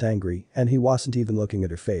wasn't angry, and he wasn't even looking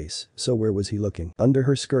at her face, so where was he looking? Under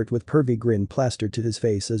her skirt, with pervy grin plastered to his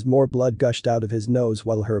face as more blood gushed out of his nose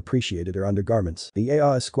while her appreciated her undergarments. The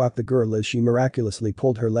 "Aa" squawked the girl as she miraculously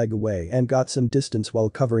pulled her leg away and got some distance while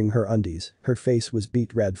covering her undies. Her face was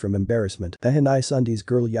beet red from embarrassment. Nice undies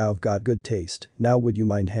girl, you've got good taste. Now would you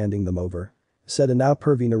mind handing them over? Said a now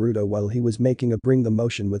pervy Naruto while he was making a bring them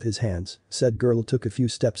motion with his hands. Said girl took a few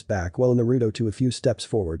steps back while Naruto took a few steps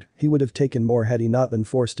forward. He would have taken more had he not been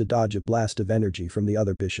forced to dodge a blast of energy from the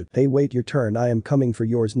other bishop. Hey, wait your turn, I am coming for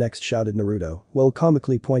yours next, shouted Naruto while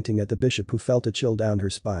comically pointing at the bishop, who felt a chill down her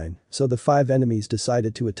spine. So the 5 enemies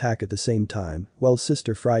decided to attack at the same time while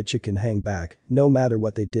Sister Fried Chicken hang back. No matter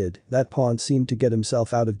what they did, that pawn seemed to get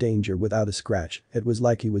himself out of danger without a scratch. It was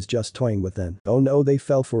like he was just toying with them. Oh no, they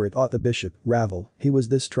fell for it, the bishop. Ravel, he was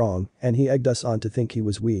this strong, and he egged us on to think he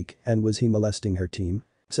was weak, and was he molesting her team?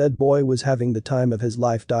 Said boy was having the time of his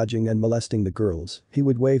life dodging and molesting the girls. He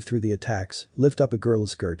would wave through the attacks, lift up a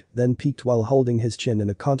girl's skirt, then peeked while holding his chin in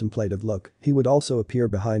a contemplative look. He would also appear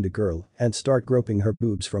behind a girl and start groping her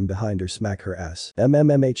boobs from behind her, smack her ass.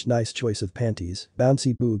 MMMH, nice choice of panties,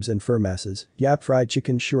 bouncy boobs and fur masses. Yap, Fried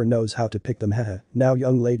Chicken sure knows how to pick them, haha. Now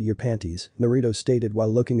young lady, your panties, Naruto stated while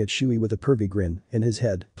looking at Shui with a pervy grin. In his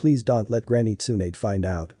head, please don't let Granny Tsunade find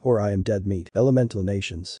out, or I am dead meat. Elemental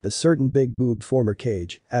nations. A certain big boobed former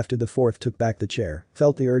cage, after the 4th took back the chair,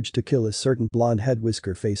 felt the urge to kill a certain blonde head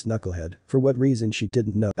whisker faced knucklehead. For what reason she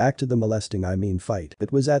didn't know. Back to the molesting, I mean fight.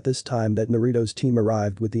 It was at this time that Naruto's team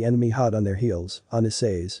arrived with the enemy hot on their heels. On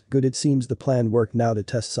Issei's, good, it seems the plan worked now to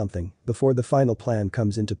test something before the final plan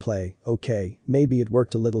comes into play. Okay, maybe it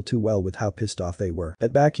worked a little too well with how pissed off they were.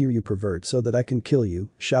 Get back here you pervert so that I can kill you,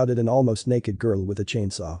 shouted an almost naked girl with a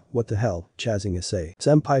chainsaw. What the hell, chazzing Issei.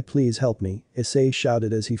 Senpai please help me, Issei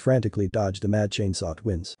shouted as he frantically dodged the mad chainsaw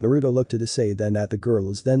twins. Naruto looked at Issei then at the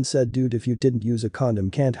girls, then said dude, if you didn't use a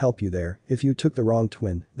condom can't help you there. If you took the wrong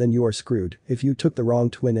twin, then you are screwed. If you took the wrong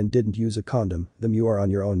twin and didn't use a condom, then you are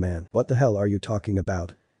on your own, man. What the hell are you talking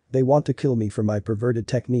about? They want to kill me for my perverted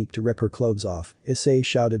technique to rip her clothes off, Issei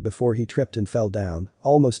shouted before he tripped and fell down.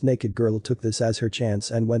 Almost naked girl took this as her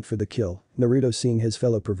chance and went for the kill. Naruto, seeing his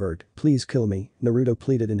fellow pervert, "Please kill me," Naruto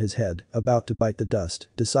pleaded in his head, about to bite the dust,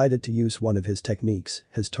 decided to use one of his techniques,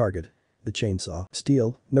 his target. The chainsaw.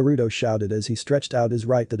 "Steal," Naruto shouted as he stretched out his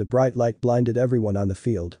right that a bright light blinded everyone on the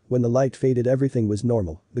field. When the light faded everything was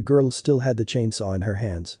normal. The girl still had the chainsaw in her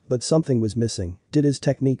hands, but something was missing. Did his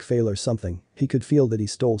technique fail or something? He could feel that he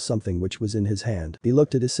stole something which was in his hand. He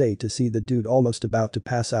looked at Issei to see the dude almost about to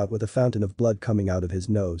pass out with a fountain of blood coming out of his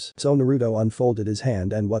nose. So Naruto unfolded his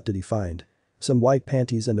hand and what did he find? Some white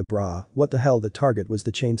panties and a bra. What the hell, the target was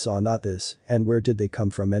the chainsaw, not this, and where did they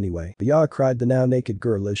come from anyway? "Bia," cried the now naked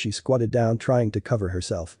girl as she squatted down trying to cover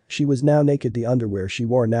herself. She was now naked, the underwear she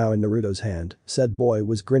wore now in Naruto's hand. Said boy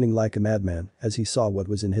was grinning like a madman as he saw what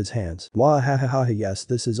was in his hands. "Wah ha ha ha, yes,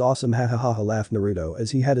 this is awesome, ha ha ha ha," laughed Naruto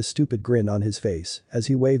as he had a stupid grin on his face as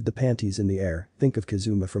he waved the panties in the air. Think of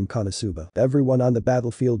Kazuma from Konosuba. Everyone on the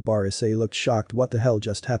battlefield bar Issei looked shocked. What the hell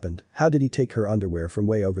just happened? How did he take her underwear from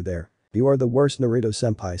way over there? "You are the worst,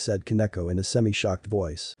 Naruto-senpai," said Kaneko in a semi-shocked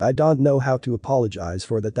voice. "I don't know how to apologize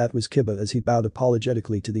for that." That was Kiba as he bowed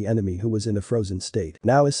apologetically to the enemy who was in a frozen state.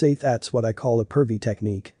 "Now Issei, that's what I call a pervy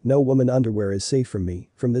technique. No woman underwear is safe from me.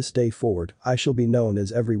 From this day forward, I shall be known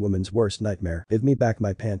as every woman's worst nightmare. Give me back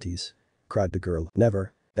my panties," cried the girl.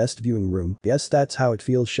 "Never." "Best viewing room." "Yes, that's how it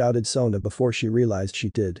feels," shouted Sona before she realized she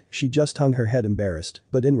did. She just hung her head embarrassed,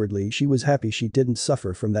 but inwardly she was happy she didn't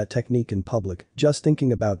suffer from that technique in public. Just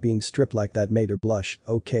thinking about being stripped like that made her blush.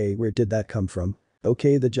 Okay, where did that come from?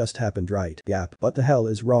 Okay, that just happened, right? Yap. What the hell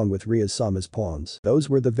is wrong with Ria-sama's pawns? Those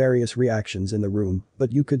were the various reactions in the room,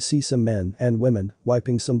 but you could see some men and women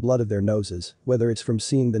wiping some blood of their noses. Whether it's from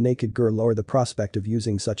seeing the naked girl or the prospect of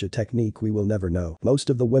using such a technique, we will never know.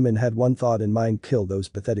 Most of the women had one thought in mind: kill those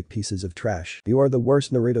pathetic pieces of trash. "You are the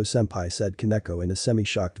worst, Naruto-senpai," said Kaneko in a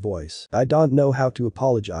semi-shocked voice. "I don't know how to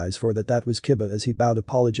apologize for that." That was Kiba as he bowed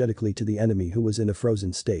apologetically to the enemy who was in a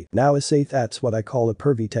frozen state. "Now Issei, that's what I call a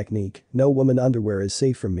pervy technique. No woman underwear is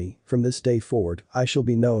safe from me. From this day forward, I shall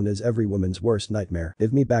be known as every woman's worst nightmare.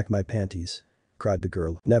 Give me back my panties," cried the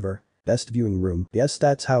girl. "Never." Best viewing room. "Yes,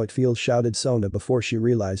 that's how it feels," shouted Sona before she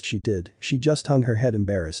realized she did. She just hung her head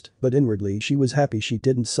embarrassed, but inwardly she was happy she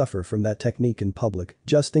didn't suffer from that technique in public.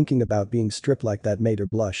 Just thinking about being stripped like that made her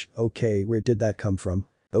blush. Okay, where did that come from?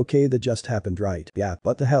 Okay, that just happened, right? Yap.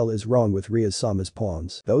 What the hell is wrong with Ria-sama's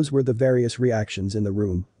pawns? Those were the various reactions in the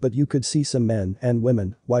room, but you could see some men and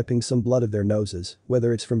women wiping some blood of their noses.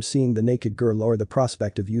 Whether it's from seeing the naked girl or the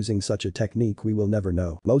prospect of using such a technique, we will never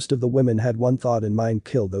know. Most of the women had one thought in mind: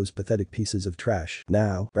 kill those pathetic pieces of trash.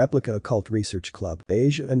 Now, Replica Occult Research Club.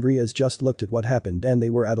 Asia and Riaz just looked at what happened and they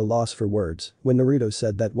were at a loss for words. When Naruto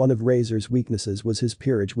said that one of Razor's weaknesses was his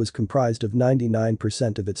peerage was comprised of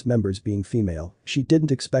 99% of its members being female, she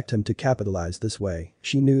didn't expect him to capitalize this way.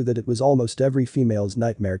 She knew that it was almost every female's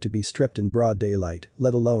nightmare to be stripped in broad daylight,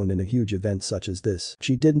 let alone in a huge event such as this.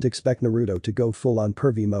 She didn't expect Naruto to go full on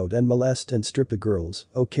pervy mode and molest and strip the girls.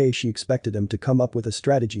 Okay, she expected him to come up with a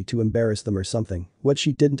strategy to embarrass them or something. What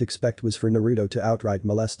she didn't expect was for Naruto to outright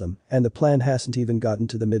molest them, and the plan hasn't even gotten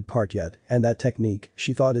to the mid part yet, and that technique,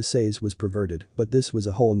 she thought Issei's was perverted, but this was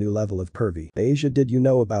a whole new level of pervy. "Asia, did you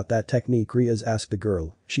know about that technique?" Riaz asked the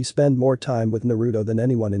girl. She spent more time with Naruto than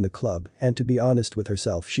anyone in the club, and to be honest with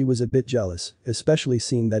herself, she was a bit jealous, especially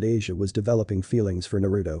seeing that Asia was developing feelings for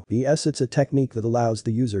Naruto. Yes, it's a technique that allows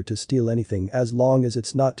the user to steal anything as long as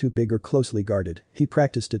it's not too big or closely guarded. He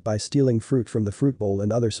practiced it by stealing fruit from the fruit bowl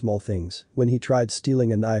and other small things. When he tried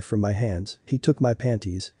stealing a knife from my hands, he took my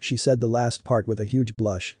panties. She said the last part with a huge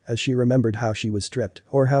blush as she remembered how she was stripped,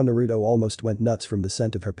 or how Naruto almost went nuts from the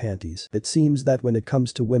scent of her panties. It seems that when it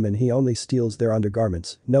comes to women, he only steals their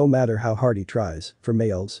undergarments, no matter how hard he tries. For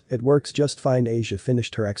males, it works just fine. Asia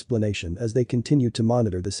finished her explanation as they continued to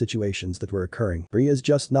monitor the situations that were occurring. Riaz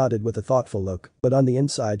just nodded with a thoughtful look, but on the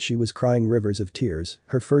inside she was crying rivers of tears.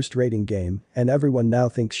 Her first rating game, and everyone now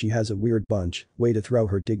thinks she has a weird bunch. Way to throw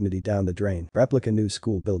her dignity down the drain. Replica New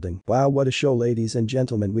School Building. Wow, what a show, ladies and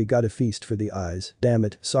gentlemen, we got a feast for the eyes. Damn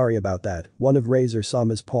it, sorry about that. One of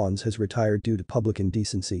Razor-sama's pawns has retired due to public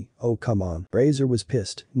indecency. Oh come on. Razor was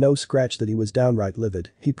pissed. No scratch that he was downright livid.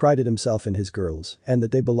 He prided himself in his girls, and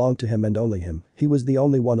that they belonged to him and only him. He was the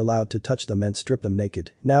only one allowed to touch them and strip them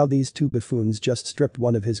naked. Now these two buffoons just stripped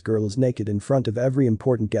one of his girls naked in front of every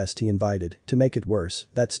important guest he invited. To make it worse,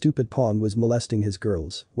 that stupid pawn was molesting his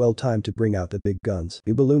girls. Well, time to bring out the big guns.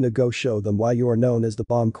 Ubaluna, go show them why you are known as the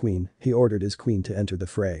Bomb Queen. He ordered his queen to enter the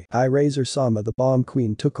fray. Hi Razor-sama. The Bomb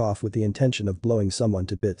Queen took off with the intention of blowing someone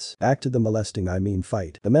to bits. Back to the molesting, I mean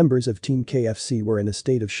fight. The members of Team KFC were in a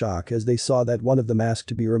state of shock as they saw that one of the masked asked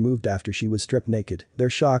to be removed after she was stripped naked. Their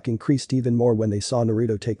shock increased even more when they saw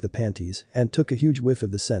Naruto take the panties and took a huge whiff of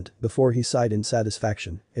the scent before he sighed in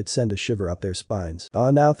satisfaction. It sent a shiver up their spines. "Ah,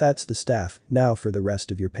 now that's the staff, now for the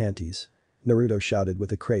rest of your panties," Naruto shouted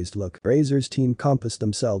with a crazed look. Razor's team compassed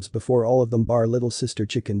themselves before all of them bar little sister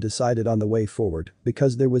Chicken decided on the way forward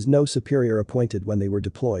because there was no superior appointed when they were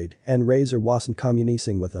deployed and Razor wasn't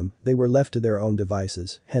communicing with them, they were left to their own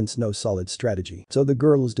devices, hence no solid strategy. So the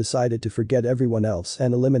girls decided to forget everyone else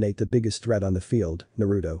and eliminate the biggest threat on the field,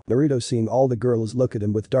 Naruto. Naruto, seeing all the girls look at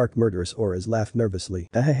him with dark murderous auras, laughed nervously.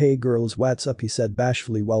 Hey girls, what's up, he said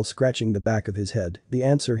bashfully while scratching the back of his head. The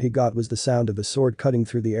answer he got was the sound of a sword cutting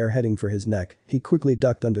through the air heading for his neck. He quickly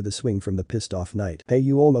ducked under the swing from the pissed off knight. "Hey,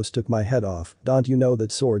 you almost took my head off, don't you know that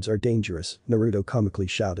swords are dangerous?" Naruto comically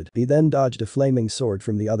shouted. He then dodged a flaming sword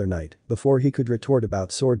from the other knight. Before he could retort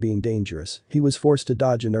about sword being dangerous, he was forced to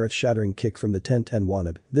dodge an earth-shattering kick from the 10-10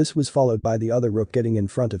 wannabe. This was followed by the other rook getting in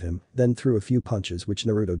front of him, then threw a few punches which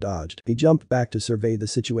Naruto dodged. He jumped back to survey the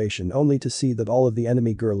situation only to see that all of the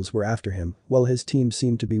enemy girls were after him, while his team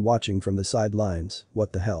seemed to be watching from the sidelines.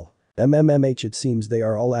 What the hell? It seems they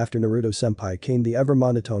are all after Naruto-senpai, came the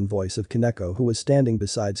ever-monotone voice of Kaneko, who was standing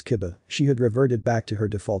besides Kiba. She had reverted back to her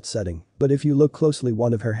default setting. But if you look closely,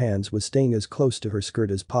 one of her hands was staying as close to her skirt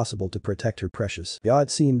as possible to protect her precious. "Yeah, it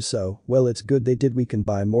seems so. Well, it's good they did. We can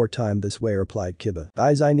buy more time this way," replied Kiba.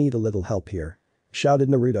 "Guys, I need a little help here," shouted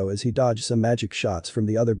Naruto as he dodged some magic shots from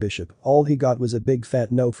the other bishop. All he got was a big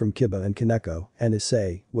fat no from Kiba and Kaneko, and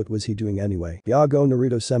Issei, what was he doing anyway? "Yeah, go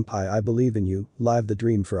Naruto-senpai, I believe in you, live the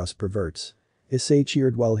dream for us perverts." Issei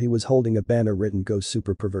cheered while he was holding a banner written "Go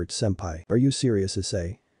Super Pervert Senpai." "Are you serious,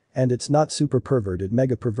 Issei? And it's not super perverted,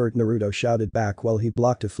 mega pervert," Naruto shouted back while he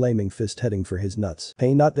blocked a flaming fist heading for his nuts.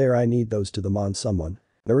 "Hey, not there, I need those to them on someone."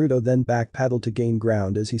 Naruto then backpedaled to gain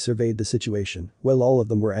ground as he surveyed the situation. Well, all of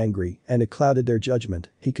them were angry, and it clouded their judgment.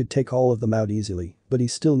 He could take all of them out easily, but he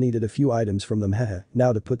still needed a few items from them,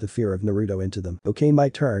 now to put the fear of Naruto into them. "Okay, my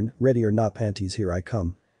turn, ready or not panties, here I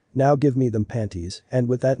come. Now give me them panties," and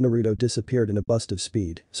with that Naruto disappeared in a burst of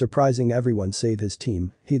speed, surprising everyone save his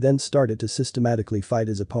team. He then started to systematically fight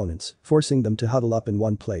his opponents, forcing them to huddle up in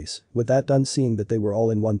one place. With that done, seeing that they were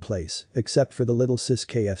all in one place, except for the little sis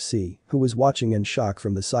KFC, who was watching in shock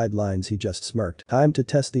from the sidelines, he just smirked. Time to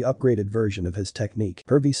test the upgraded version of his technique.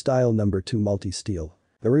 PERVY style number 2 multi-steal.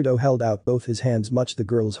 Naruto held out both his hands, much the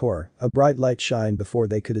girls' horror. A bright light shined before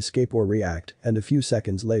they could escape or react, and a few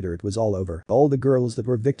seconds later it was all over. All the girls that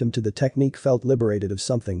were victim to the technique felt liberated of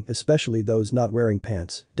something, especially those not wearing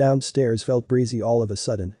pants. Downstairs felt breezy all of a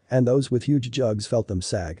sudden, and those with huge jugs felt them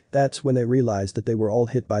sag. That's when they realized that they were all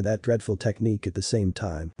hit by that dreadful technique at the same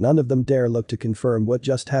time. None of them dare look to confirm what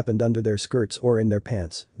just happened under their skirts or in their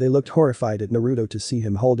pants. They looked horrified at Naruto to see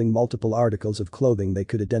him holding multiple articles of clothing they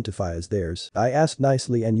could identify as theirs. "I asked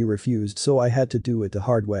nicely and you refused, so I had to do it the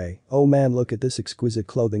hard way. Oh man, look at this exquisite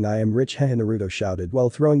clothing, I am rich," Naruto shouted while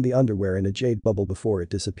throwing the underwear in a jade bubble before it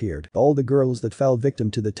disappeared. All the girls that fell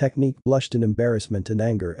victim to the technique blushed in embarrassment and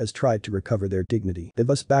anger as tried to recover their dignity. "Give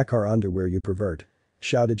us back our underwear, you pervert,"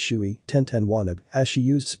 shouted Shui, 10-10 wannabe, as she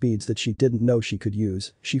used speeds that she didn't know she could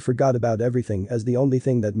use. She forgot about everything as the only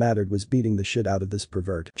thing that mattered was beating the shit out of this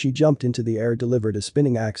pervert. She jumped into the air, delivered a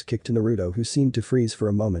spinning axe kick to Naruto, who seemed to freeze for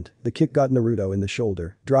a moment. The kick got Naruto in the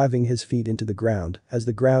shoulder, driving his feet into the ground. As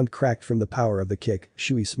the ground cracked from the power of the kick,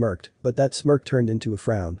 Shui smirked, but that smirk turned into a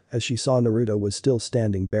frown as she saw Naruto was still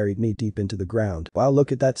standing buried knee-deep into the ground. "Wow,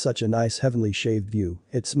 look at that, such a nice heavenly shaved view.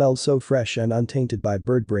 It smells so fresh and untainted by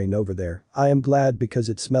bird brain over there. I am glad because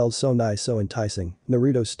it smells so nice, so enticing,"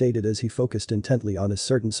 Naruto stated as he focused intently on a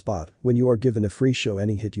certain spot. "When you are given a free show,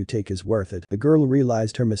 any hit you take is worth it." The girl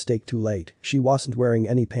realized her mistake too late. She wasn't wearing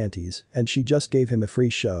any panties, and she just gave him a free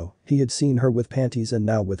show. He had seen her with panties and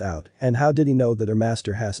now without, and how did he know that her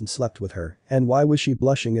master hasn't slept with her? And why was she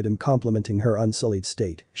blushing at him complimenting her unsullied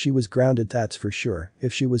state? She was grounded, that's for sure.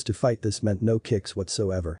 If she was to fight, this meant no kicks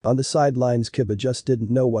whatsoever. On the sidelines, Kiba just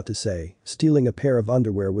didn't know what to say. Stealing a pair of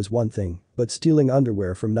underwear was one thing, but stealing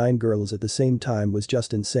underwear from 9 girls at the same time was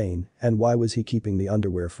just insane, and why was he keeping the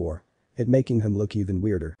underwear for? It making him look even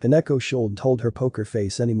weirder. Kaneko shouldn't hold her poker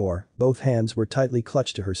face anymore. Both hands were tightly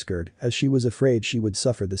clutched to her skirt as she was afraid she would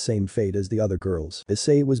suffer the same fate as the other girls.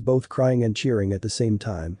 Issei was both crying and cheering at the same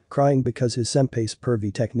time, crying because his senpai's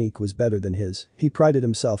pervy technique was better than his. He prided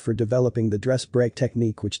himself for developing the dress break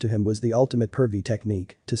technique, which to him was the ultimate pervy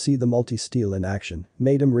technique. To see the multi-steal in action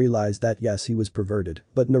made him realize that yes, he was perverted,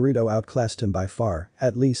 but Naruto outclassed him by far.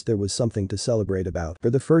 At least there was something to celebrate about. For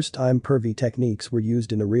the first time, pervy techniques were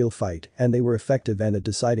used in a real fight, and they were effective and a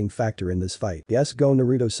deciding factor in this fight. Yes, go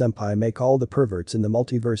Naruto-senpai, make all the perverts in the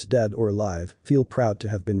multiverse, dead or alive, feel proud to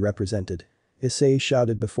have been represented. Issei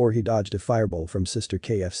shouted before he dodged a fireball from Sister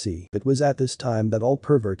KFC. It was at this time that all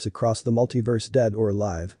perverts across the multiverse, dead or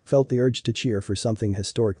alive, felt the urge to cheer for something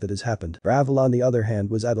historic that has happened. Ravel on the other hand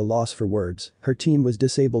was at a loss for words. Her team was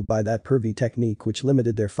disabled by that pervy technique which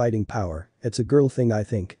limited their fighting power. It's a girl thing, I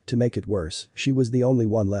think. To make it worse, she was the only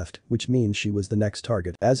one left, which means she was the next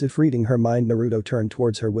target. As if reading her mind, Naruto turned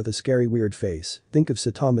towards her with a scary weird face. Think of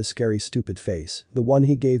Saitama's scary stupid face. The one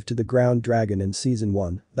he gave to the ground dragon in season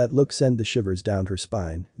 1. That look sent the shivers down her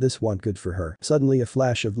spine. This wasn't good for her. Suddenly a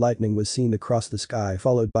flash of lightning was seen across the sky,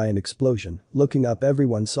 followed by an explosion. Looking up,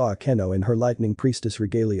 everyone saw Akeno in her lightning priestess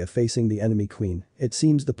regalia facing the enemy queen. It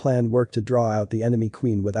seems the plan worked to draw out the enemy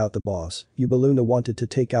queen without the boss. Yubeluna wanted to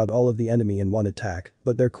take out all of the enemy in one attack,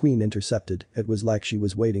 but their queen intercepted. It was like she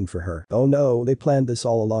was waiting for her. Oh no, they planned this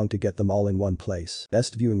all along to get them all in one place.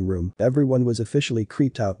 Best viewing room. Everyone was officially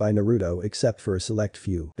creeped out by Naruto except for a select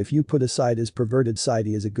few. If you put aside his perverted side,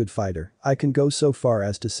 he is a good fighter. I can go so far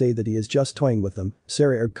as to say that he is just toying with them,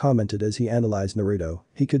 Sarah commented as he analyzed Naruto.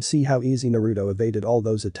 He could see how easy Naruto evaded all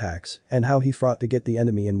those attacks, and how he fought to get the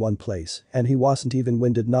enemy in one place, and he wasn't even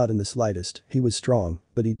winded, not in the slightest. He was strong,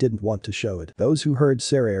 but he didn't want to show it. Those who heard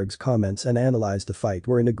Sarah's comments and analyzed the fight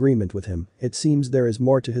were in agreement with him. It seems there is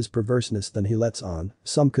more to his perverseness than he lets on.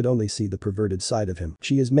 Some could only see the perverted side of him.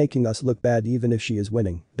 She is making us look bad even if she is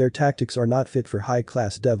winning. Their tactics are not fit for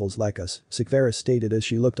high-class devils like us, Sakvara stated as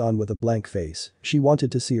she looked on with a blank face. She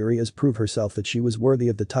wanted to see Arias prove herself that she was worthy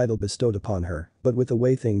of the title bestowed upon her. But with the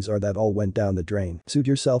way things are, that all went down the drain. Suit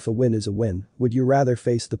yourself, a win is a win. Would you rather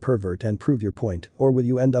face the pervert and prove your point, or would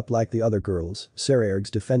you end up like the other girls? Sarah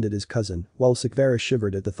defended his cousin, while Sakvara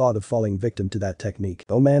shivered at the thought of falling victim to that technique.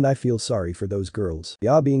 Oh man, I feel sorry for those girls.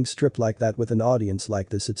 Yeah, being stripped like that with an audience like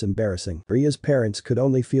this, it's embarrassing. Ria's parents could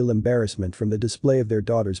only feel embarrassment from the display of their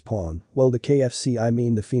daughter's pawn, while the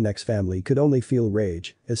the Phoenix family could only feel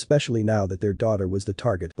rage, especially now that their daughter was the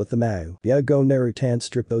target. But the Mau. Yeah, go Naruto,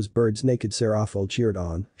 strip those birds naked, Serafel cheered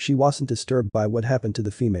on. She wasn't disturbed by what happened to the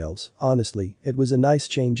females. Honestly, it was a nice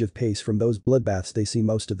change of pace from those bloodbaths they see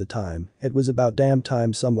most of the time. It was about damn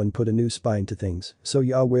time someone put a new spine to things. So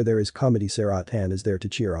yeah, where there is comedy, Seratan is there to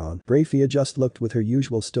cheer on. Brafia just looked with her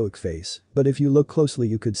usual stoic face, but if you look closely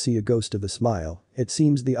you could see a ghost of a smile. It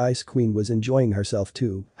seems the Ice Queen was enjoying herself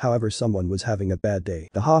too, however someone was having a bad day.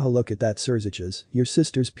 Haha, look at that, Surziches. Your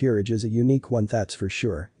sister's peerage is a unique one, that's for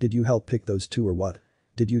sure. Did you help pick those two or what?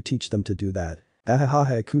 Did you teach them to do that?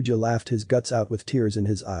 Ahahaha, Kuja laughed his guts out with tears in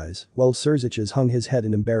his eyes, while Surziches hung his head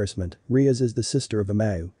in embarrassment. Riaz is the sister of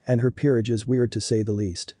Amau, and her peerage is weird to say the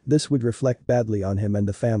least. This would reflect badly on him and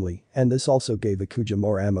the family, and this also gave Akuja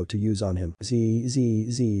more ammo to use on him.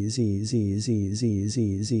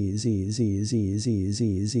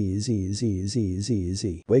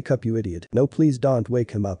 Wake up, you idiot. No, please don't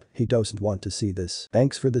wake him up, he doesn't want to see this.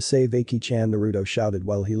 Thanks for the save, Aki-chan, Naruto shouted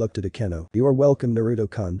while he looked at Akeno. You're welcome,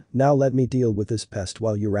 Naruto-kun. Now let me deal with this pest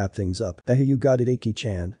while you wrap things up. You got it,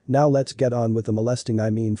 Aki-chan. Now let's get on with the molesting,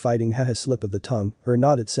 fighting. Haha, slip of the tongue, or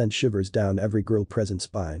not, it sent shivers down every girl present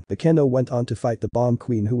spine. Akeno went on to fight the bomb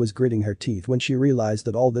queen, who was gritting her teeth when she realized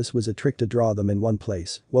that all this was a trick to draw them in one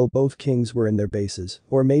place. Well, both kings were in their bases,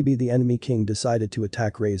 or maybe the enemy king decided to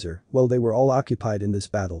attack Razor. Well, they were all occupied in this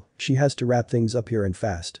battle. She has to wrap things up here and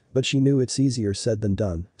fast, but she knew it's easier said than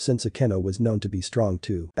done, since Akeno was known to be strong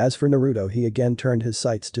too. As for Naruto, he again turned his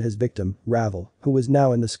sights to his victim, Ravel, who was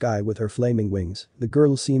now in the sky with her flaming wings. The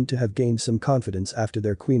girls seemed to have gained some confidence after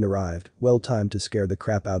their queen arrived, well timed to scare the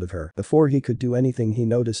crap out of her. Before he could do anything, he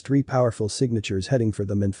noticed 3 powerful signatures heading for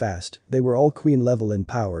them and fast. They were all queen level in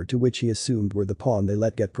power, to which he assumed were the pawn they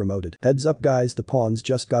let get promoted. Heads up guys, the pawns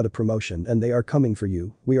just got a promotion and they are coming for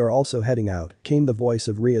you. We are also heading out, came the voice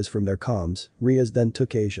of Riaz from their comms. Riaz then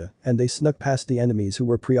took Asia, and they snuck past the enemies who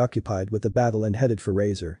were preoccupied with the battle and headed for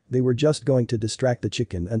Razor. They were just going to distract the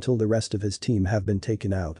chicken until the rest of his team have been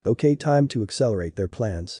taken out. Okay, time to accelerate their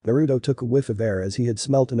plans. Naruto took a whiff of air as he had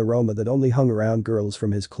smelt an aroma that only hung around girls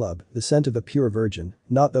from his club, the scent of a pure virgin,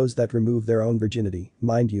 not those that remove their own virginity.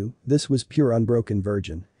 Mind you, this was pure unbroken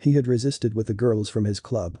virgin. He had resisted with the girls from his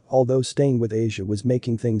club, although staying with Asia was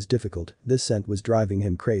making things difficult. This scent was driving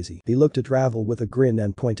him crazy. He looked at Ravel with a grin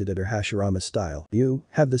and pointed at her Hashirama style. You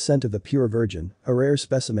have the scent of a pure virgin, a rare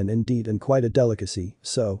specimen indeed and quite a delicacy,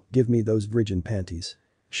 so, give me those virgin panties,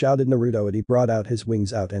 shouted Naruto as he brought out his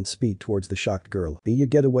wings out and speed towards the shocked girl. You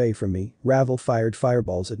get away from me. Ravel fired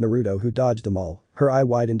fireballs at Naruto, who dodged them all. Her eye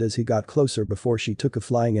widened as he got closer before she took a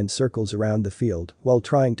flying in circles around the field while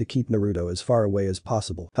trying to keep Naruto as far away as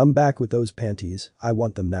possible. Come back with those panties, I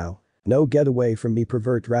want them now. No, get away from me,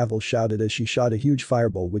 pervert, Ravel shouted as she shot a huge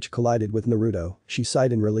fireball which collided with Naruto. She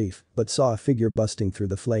sighed in relief, but saw a figure busting through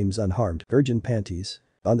the flames unharmed. Virgin panties.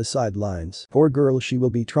 On the sidelines. Poor girl, she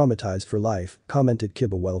will be traumatized for life, commented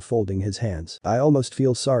Kiba while folding his hands. I almost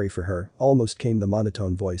feel sorry for her, almost came the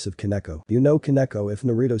monotone voice of Kaneko. You know Kaneko, if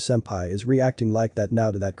Naruto-senpai is reacting like that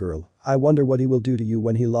now to that girl, I wonder what he will do to you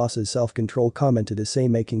when he loses self-control, commented Issei,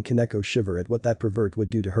 making Kaneko shiver at what that pervert would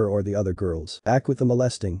do to her or the other girls. Back with the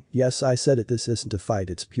molesting. Yes, I said it, this isn't a fight,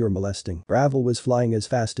 it's pure molesting. Gravel was flying as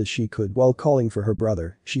fast as she could while calling for her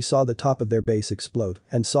brother. She saw the top of their base explode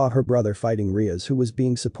and saw her brother fighting Riaz, who was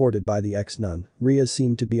being supported by the ex-nun. Riaz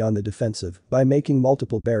seemed to be on the defensive by making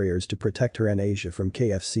multiple barriers to protect her and Asia from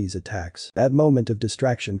KFC's attacks. That moment of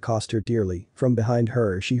distraction cost her dearly. From behind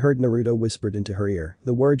her she heard Naruto whispered into her ear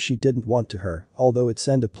the words she didn't want to her, although it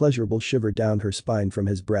sent a pleasurable shiver down her spine from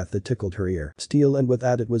his breath that tickled her ear. Steal, and with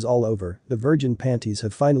that it was all over. The virgin panties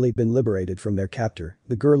have finally been liberated from their captor.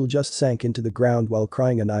 The girl just sank into the ground while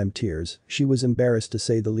crying and I'm tears. She was embarrassed to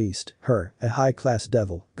say the least. Her, a high-class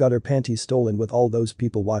devil, got her panties stolen with all those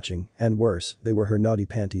people watching, and worse, they were her naughty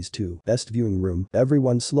panties too. Best viewing room.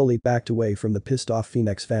 Everyone slowly backed away from the pissed-off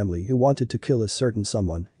Phoenix family who wanted to kill a certain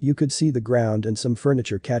someone. You could see the ground and some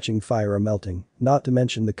furniture catching fire or melting, not to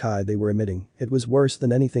mention the kai they were emitting. It was worse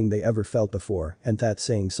than anything they ever felt before, and that's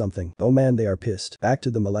saying something. Oh man, they are pissed. Back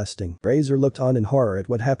to the molesting. Brazier looked on in horror at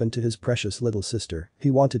what happened to his precious little sister.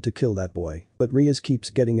 He wanted to kill that boy, but Riaz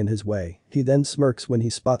keeps getting in his way. He then smirks when he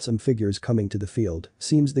spots some figures coming to the field.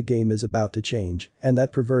 Seems the game is about to change, and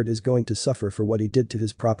that pervert is going to suffer for what he did to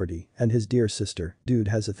his property and his dear sister. Dude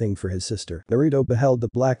has a thing for his sister. Naruto beheld the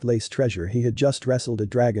black lace treasure he had just wrestled a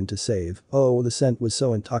dragon to save. Oh, the scent was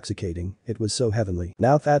so intoxicating. It was so heavenly.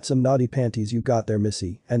 Now that's some naughty panties you got there,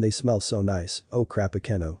 missy, and they smell so nice. Oh crap,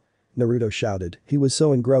 Akeno, Naruto shouted. He was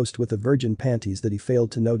so engrossed with the virgin panties that he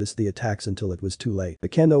failed to notice the attacks until it was too late.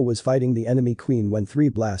 Akeno was fighting the enemy queen when 3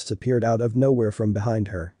 blasts appeared out of nowhere from behind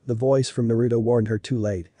her. The voice from Naruto warned her too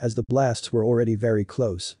late, as the blasts were already very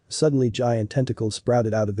close. Suddenly giant tentacles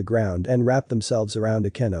sprouted out of the ground and wrapped themselves around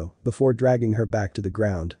Akeno before dragging her back to the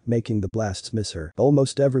ground, making the blasts miss her.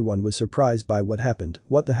 Almost everyone was surprised by what happened.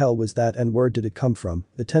 What the hell was that and where did it come from?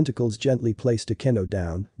 The tentacles gently placed Akeno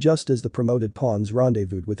down, just as the promoted pawns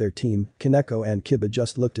rendezvoused with their team. Kaneko and Kiba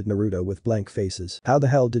just looked at Naruto with blank faces. How the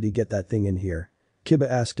hell did he get that thing in here? Kiba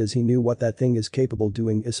asked as he knew what that thing is capable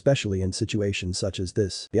doing, especially in situations such as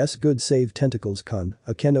this. Yes, good save, tentacles kun.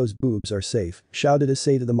 Akeno's boobs are safe, shouted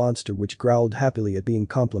Issei to the monster, which growled happily at being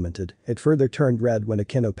complimented. It further turned red when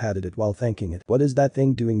Akeno patted it while thanking it. What is that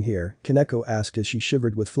thing doing here? Kaneko asked as she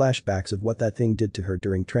shivered with flashbacks of what that thing did to her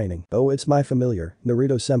during training. Oh, it's my familiar.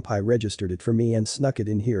 Naruto-senpai registered it for me and snuck it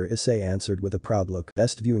in here, Issei answered with a proud look.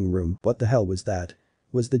 Best viewing room. What the hell was that?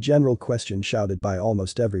 Was the general question shouted by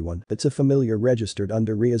almost everyone. It's a familiar registered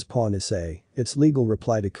under Ria's pawn, Issei. It's legal,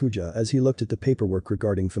 replied Akuja as he looked at the paperwork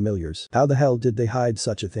regarding familiars. How the hell did they hide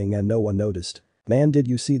such a thing and no one noticed? Man, did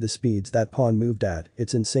you see the speeds that pawn moved at?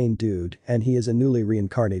 It's insane, dude, and he is a newly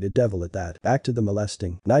reincarnated devil at that. Back to the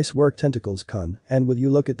molesting. Nice work, tentacles kun, and will you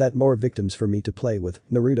look at that, more victims for me to play with,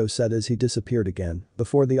 Naruto said as he disappeared again,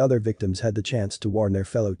 before the other victims had the chance to warn their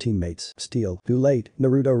fellow teammates. Steal. Too late,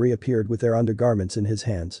 Naruto reappeared with their undergarments in his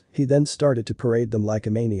hands. He then started to parade them like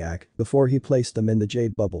a maniac, before he placed them in the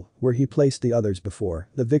jade bubble, where he placed the others before.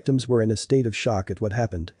 The victims were in a state of shock at what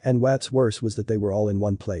happened, and what's worse was that they were all in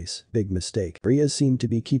one place. Big mistake. Ria seemed to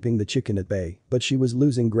be keeping the chicken at bay, but she was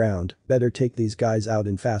losing ground. Better take these guys out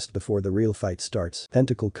and fast before the real fight starts.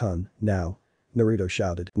 Tentacle kun, now, Naruto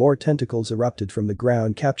shouted. More tentacles erupted from the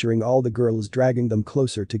ground, capturing all the girls, dragging them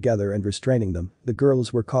closer together and restraining them. The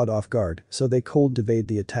girls were caught off guard, so they couldn't evade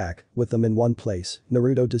the attack. With them in one place,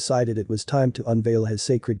 Naruto decided it was time to unveil his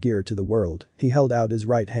sacred gear to the world. He held out his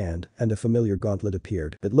right hand, and a familiar gauntlet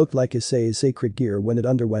appeared. It looked like Issei's sacred gear when it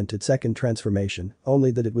underwent its second transformation,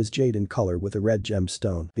 only that it was jade in color with a red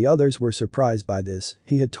gemstone. The others were surprised by this.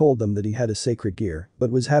 He had told them that he had a sacred gear, but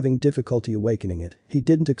was having difficulty awakening it. He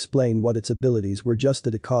didn't explain what its abilities were, just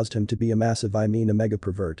that it caused him to be a mega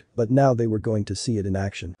pervert, but now they were going to see it in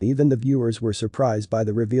action. Even the viewers were surprised by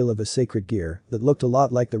the reveal of a sacred gear that looked a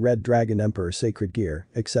lot like the Red Dragon Emperor sacred gear,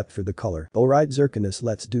 except for the color. Alright Zirconus,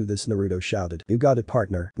 let's do this, Naruto shouted. You got it,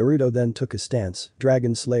 partner. Naruto then took a stance,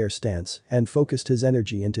 Dragon Slayer stance, and focused his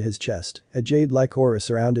energy into his chest. A jade-like aura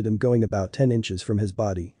surrounded him, going about 10 inches from his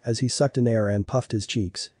body. As he sucked in air and puffed his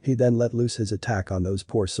cheeks, he then let loose his attack on those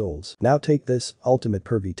poor souls. Now take this, ultimate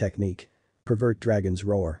pervy technique. Pervert Dragon's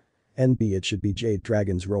Roar. NB it should be Jade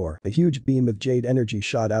Dragon's roar. A huge beam of jade energy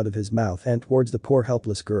shot out of his mouth and towards the poor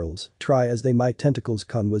helpless girls. Try as they might, tentacles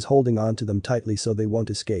Kun was holding on to them tightly so they won't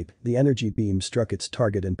escape. The energy beam struck its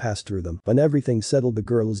target and passed through them. When everything settled, the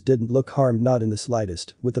girls didn't look harmed, not in the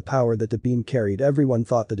slightest. With the power that the beam carried, everyone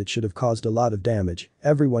thought that it should have caused a lot of damage.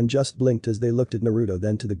 Everyone just blinked as they looked at Naruto,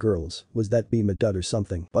 then to the girls. Was that beam a dud or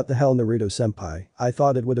something? What the hell, Naruto-senpai? I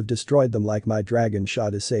thought it would have destroyed them like my dragon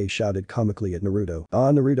shot. Issei shouted comically at Naruto.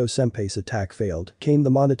 Naruto-senpai's attack failed, came the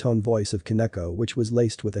monotone voice of Kaneko, which was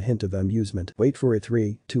laced with a hint of amusement. Wait for it,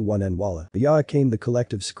 3, 2, 1 and voila. Yeah, came the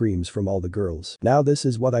collective screams from all the girls. Now this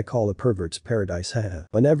is what I call a pervert's paradise, haha.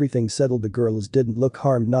 When everything settled, the girls didn't look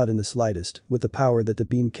harmed, not in the slightest. With the power that the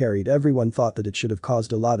beam carried, everyone thought that it should have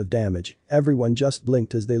caused a lot of damage. Everyone just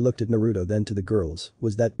blinked as they looked at Naruto, then to the girls.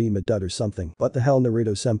 Was that beam a dud or something? What the hell,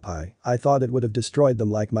 Naruto-senpai? I thought it would have destroyed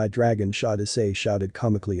them like my dragon shot. Issei shouted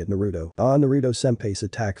comically at Naruto. Naruto-senpai's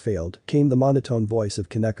attack failed, came the monotone voice of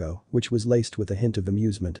Kaneko, which was laced with a hint of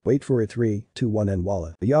amusement. Wait for it, 3, 2, 1 and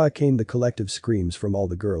voila. Yeah, came the collective screams from all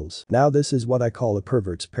the girls. Now this is what I call a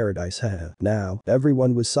pervert's paradise, haha. Now,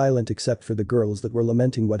 everyone was silent except for the girls that were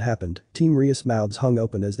lamenting what happened. Team Rias' mouths hung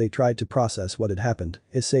open as they tried to process what had happened.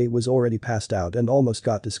 Issei was already passed out and almost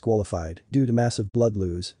got disqualified due to massive blood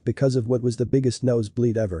loss because of what was the biggest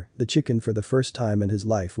nosebleed ever. The chicken, for the first time in his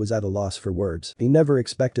life, was at a loss for words. He never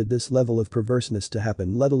expected this level of perverseness to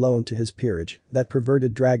happen, let alone to his peerage. That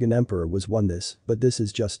perverted dragon emperor was won this, but this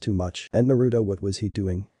is just too much. And Naruto, what was he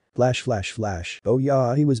doing? Flash flash flash. Oh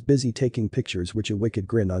yeah, he was busy taking pictures, which a wicked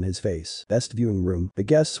grin on his face. Best viewing room. The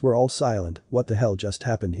guests were all silent. What the hell just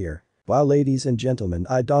happened here? Wow, ladies and gentlemen,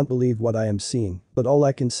 I don't believe what I am seeing, but all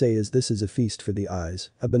I can say is this is a feast for the eyes.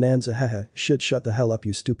 A bonanza, haha. Shut the hell up,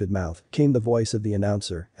 you stupid mouth, came the voice of the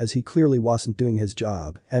announcer, as he clearly wasn't doing his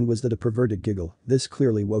job. And was that a perverted giggle? This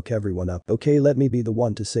clearly woke everyone up. Okay, let me be the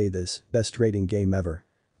one to say this. Best rating game ever,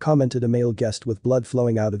 commented a male guest with blood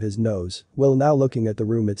flowing out of his nose. Well, now looking at the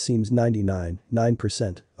room, it seems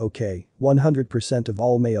 99.9%. Okay, 100% of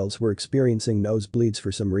all males were experiencing nosebleeds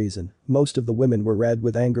for some reason. Most of the women were red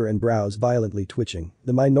with anger and brows violently twitching.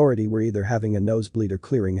 The minority were either having a nosebleed or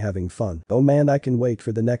clearing having fun. Oh man, I can wait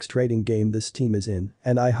for the next rating game this team is in,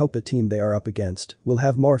 and I hope the team they are up against will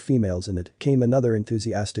have more females in it, came another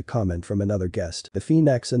enthusiastic comment from another guest. The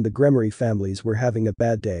Phoenix and the Gremory families were having a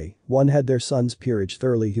bad day. One had their son's peerage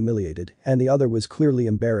thoroughly humiliated, and the other was clearly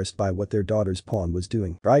embarrassed by what their daughter's pawn was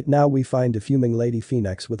doing. Right now we find a fuming Lady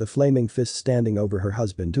Phoenix with a flaming fist standing over her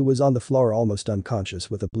husband, who was on the floor almost unconscious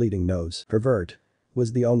with a bleeding nose. Pervert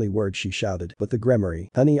was the only word she shouted. But the Gremory,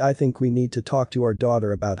 honey, I think we need to talk to our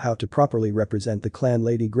daughter about how to properly represent the clan.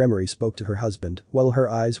 Lady Gremory spoke to her husband while her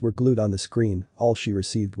eyes were glued on the screen. All she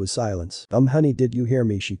received was silence. Honey, did you hear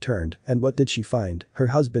me? She turned, and what did she find? Her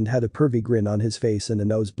husband had a pervy grin on his face and a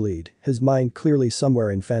nosebleed, his mind clearly somewhere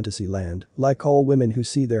in fantasy land. Like all women who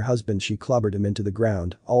see their husband, she clobbered him into the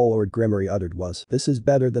ground. All Lord Gremory uttered was, "This is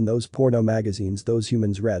better than those porno magazines those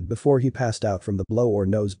humans read before he passed out from the blow or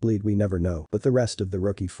nosebleed, we never know." But the rest of the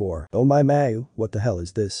rookie 4. Oh my Mayu, what the hell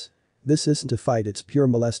is this? This isn't a fight, it's pure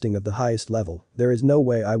molesting of the highest level. There is no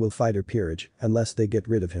way I will fight her peerage unless they get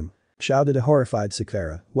rid of him, shouted a horrified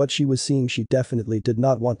Sakura. What she was seeing, she definitely did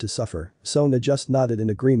not want to suffer. Sona just nodded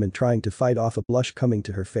in agreement, trying to fight off a blush coming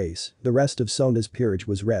to her face. The rest of Sona's peerage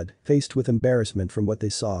was red, faced with embarrassment from what they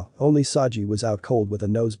saw. Only Saji was out cold with a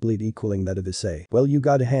nosebleed equaling that of Issei. Well, you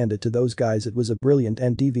gotta hand it to those guys, it was a brilliant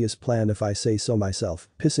and devious plan if I say so myself.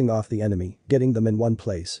 Pissing off the enemy, getting them in one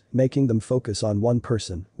place, making them focus on one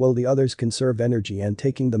person, while the others conserve energy, and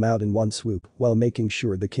taking them out in one swoop, while making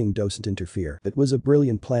sure the king doesn't interfere. It was a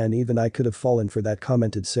brilliant plan, even I could have fallen for that,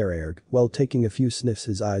 commented Saraerg, while taking a few sniffs,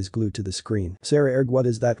 his eyes glued to the screen. Saraerg, what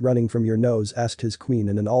is that running from your nose? Asked his queen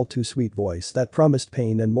in an all too sweet voice that promised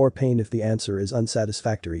pain and more pain if the answer is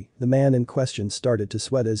unsatisfactory. The man in question started to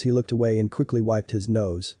sweat as he looked away and quickly wiped his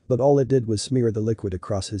nose, but all it did was smear the liquid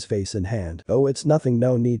across his face and hand. Oh, it's nothing,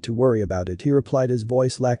 no need to worry about it, he replied, his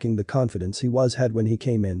voice lacking the confidence he was had when he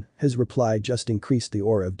came in. His reply just increased the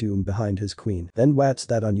aura of doom behind his queen. Then what's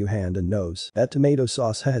that on you hand and nose? That tomato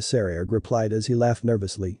sauce, haha, Saraerg replied as he laughed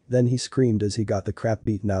nervously. Then he screamed as he got the crap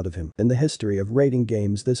beaten out of him. In the history of rating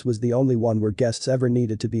games, this was the only one where guests ever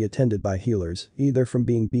needed to be attended by healers, either from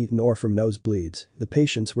being beaten or from nosebleeds. The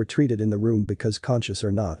patients were treated in the room because, conscious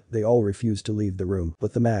or not, they all refused to leave the room.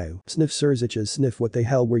 But the Mayu, sniff Surzich's sniff, what the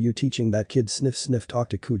hell were you teaching that kid? Sniff sniff,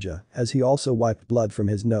 talked to Kuja as he also wiped blood from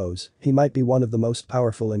his nose. He might be one of the most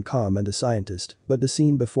powerful and calm and a scientist, but the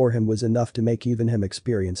scene before him was enough to make even him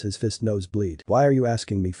experience his fist nosebleed. Why are you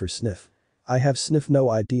asking me for sniff? I have sniff no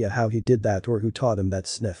idea how he did that or who taught him that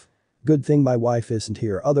sniff. Good thing my wife isn't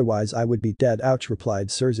here, otherwise I would be dead, ouch, replied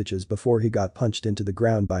Surziches before he got punched into the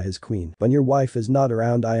ground by his queen. When your wife is not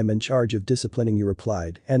around I am in charge of disciplining you,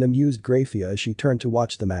 replied an amused Grafia as she turned to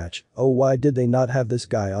watch the match. Oh, why did they not have this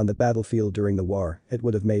guy on the battlefield during the war? It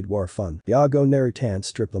would have made war fun. Iago Narutan,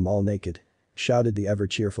 strip them all naked, shouted the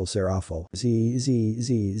ever-cheerful Serafal. Z z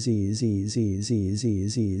z z z z z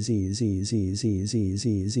z z z z z z z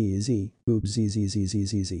z z z boobs z z z z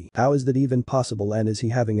z z. How is that even possible, and is he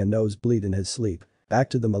having a nosebleed in his sleep? Back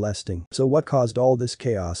to the molesting. So what caused all this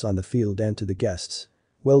chaos on the field and to the guests?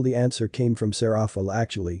 Well, the answer came from Serafal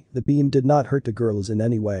actually. The beam did not hurt the girls in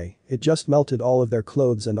any way. It just melted all of their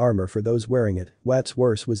clothes and armor for those wearing it. What's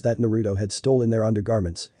worse was that Naruto had stolen their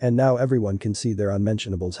undergarments, and now everyone can see their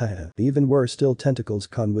unmentionables, haha. Even worse still,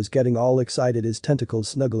 Tentacles-kun was getting all excited, his tentacles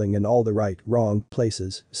snuggling in all the wrong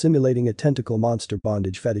places, simulating a tentacle monster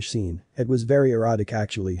bondage fetish scene. It was very erotic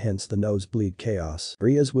actually, hence the nosebleed chaos.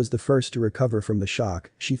 Riaz was the first to recover from the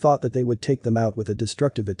shock. She thought that they would take them out with a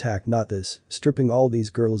destructive attack, not this, stripping all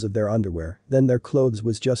these girls of their underwear. Then their clothes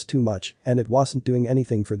was just too much, and it wasn't doing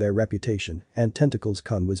anything for their reputation, and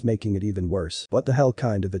Tentacles-kun was making it even worse. What the hell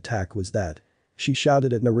kind of attack was that? She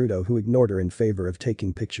shouted at Naruto, who ignored her in favor of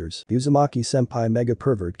taking pictures. Uzumaki-senpai mega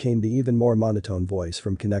pervert, came the even more monotone voice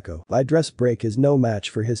from Kaneko. My dress break is no match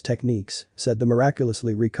for his techniques, said the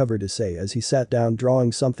miraculously recovered Issei as he sat down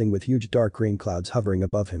drawing something with huge dark rain clouds hovering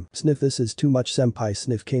above him. Sniff, this is too much senpai,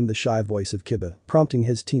 sniff, came the shy voice of Kiba, prompting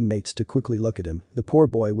his teammates to quickly look at him. The poor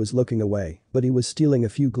boy was looking away, but he was stealing a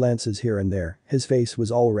few glances here and there. His face was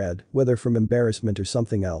all red, whether from embarrassment or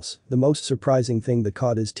something else. The most surprising thing that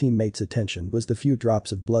caught his teammates' attention was the few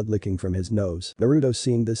drops of blood licking from his nose. Naruto,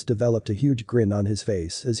 seeing this, developed a huge grin on his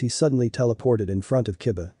face as he suddenly teleported in front of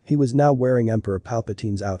Kiba. He was now wearing Emperor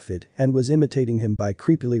Palpatine's outfit and was imitating him by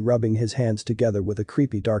creepily rubbing his hands together with a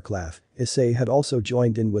creepy dark laugh. Issei had also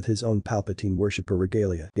joined in with his own Palpatine worshipper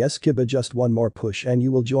regalia. Yes, Kiba, just one more push and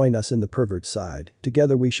you will join us in the pervert side.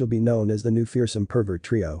 Together we shall be known as the new fearsome pervert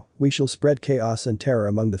trio. We shall spread chaos and terror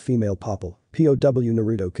among the female popple. POW.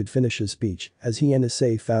 Naruto could finish his speech as he and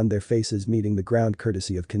Issei found their faces meeting the ground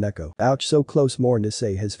courtesy of Kaneko. Ouch, so close, mourned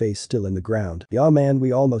Issei, his face still in the ground. Yeah man,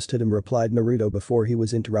 we almost hit him, replied Naruto before he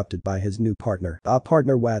was interrupted by his new partner. Ah,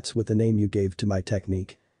 partner, what's with the name you gave to my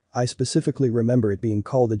technique? I specifically remember it being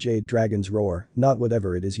called the Jade Dragon's Roar, not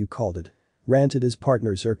whatever it is you called it, ranted his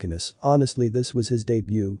partner Zirkinus. Honestly, this was his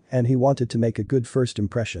debut, and he wanted to make a good first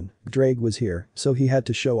impression. Drake was here, so he had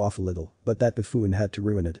to show off a little, but that buffoon had to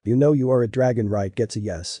ruin it. You know you are a dragon, right, gets a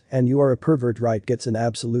yes, and you are a pervert, right, gets an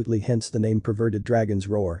absolutely, hence the name Perverted Dragon's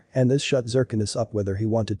Roar, and this shut Zirkinus up whether he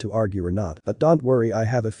wanted to argue or not. But don't worry, I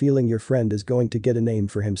have a feeling your friend is going to get a name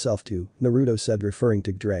for himself too, Naruto said, referring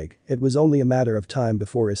to Drake. It was only a matter of time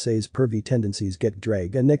before Issei's pervy tendencies get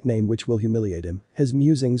Drake a nickname which will humiliate him. His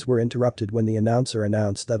musings were interrupted when the announcer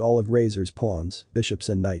announced that all of Razor's pawns, bishops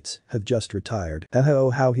and knights, have just retired.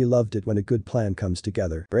 Oh, how he loved it when a good plan comes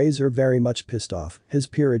together. Razor, very much pissed off, his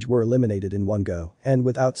peerage were eliminated in one go, and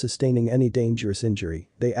without sustaining any dangerous injury,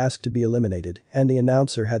 they asked to be eliminated, and the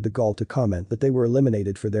announcer had the gall to comment that they were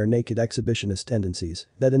eliminated for their naked exhibitionist tendencies.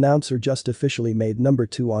 That announcer just officially made number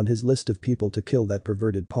 2 on his list of people to kill, that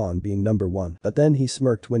perverted pawn being number 1. But then he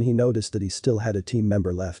smirked when he noticed that he still had a team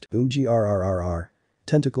member left. Boom, grrrr.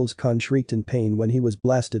 Tentacles-kun shrieked in pain when he was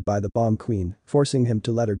blasted by the bomb queen, forcing him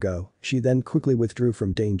to let her go. She then quickly withdrew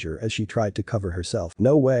from danger as she tried to cover herself.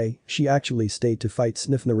 No way, she actually stayed to fight,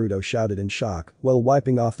 sniff, Naruto shouted in shock while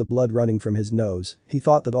wiping off the blood running from his nose. He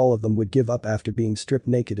thought that all of them would give up after being stripped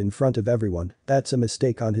naked in front of everyone. That's a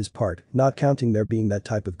mistake on his part, not counting there being that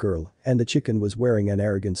type of girl, and the chicken was wearing an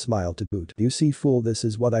arrogant smile to boot. You see, fool, this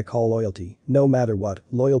is what I call loyalty. No matter what,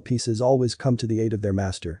 loyal pieces always come to the aid of their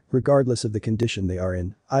master, regardless of the condition they are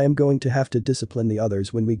in. I am going to have to discipline the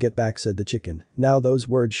others when we get back, said the chicken. Now those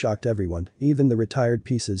words shocked everyone, even the retired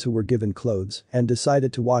pieces who were given clothes and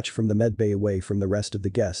decided to watch from the medbay away from the rest of the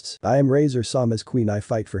guests. I am Razor Sama's queen, I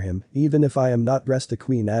fight for him, even if I am not. Rest, the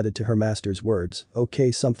queen added to her master's words.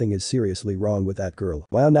 Okay, something is seriously wrong with that girl.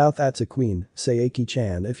 Wow, now that's a queen, say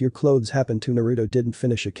Aki-chan, if your clothes happen to. Naruto didn't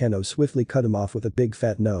finish. Akeno swiftly cut him off with a big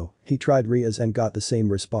fat no. He tried Riaz and got the same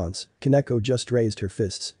response. Kaneko just raised her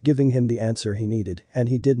fists, giving him the answer he needed, and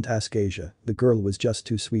he didn't ask Asia. The girl was just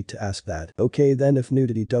too sweet to ask that. Okay then, if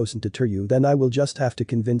nudity doesn't doesn't deter you then I will just have to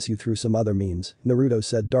convince you through some other means, Naruto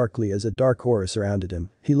said darkly as a dark aura surrounded him.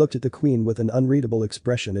 He looked at the queen with an unreadable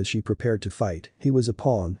expression as she prepared to fight. He was a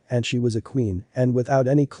pawn, and she was a queen, and without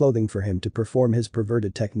any clothing for him to perform his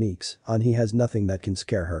perverted techniques, he has nothing that can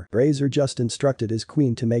scare her. Razor just instructed his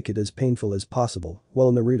queen to make it as painful as possible,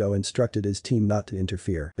 while Naruto instructed his team not to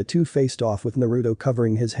interfere. The two faced off with Naruto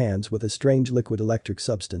covering his hands with a strange liquid electric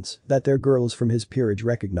substance that their girls from his peerage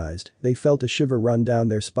recognized. They felt a shiver run down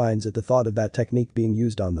their spines at the thought of that technique being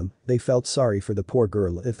used on them. They felt sorry for the poor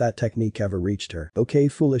girl if that technique ever reached her. Okay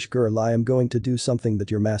foolish girl, I am going to do something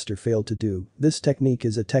that your master failed to do. This technique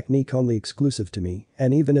is a technique only exclusive to me,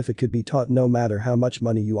 and even if it could be taught no matter how much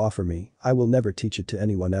money you offer me, I will never teach it to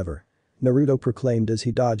anyone ever. Naruto proclaimed as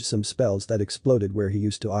he dodged some spells that exploded where he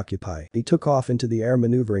used to occupy. He took off into the air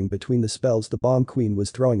maneuvering between the spells the bomb queen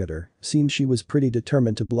was throwing at her. Seemed she was pretty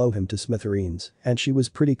determined to blow him to smithereens, and she was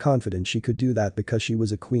pretty confident she could do that because she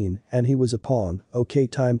was a queen and he was a pawn. Okay,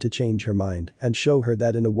 time to change her mind and show her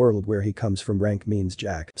that in a world where he comes from rank means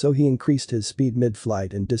jack. So he increased his speed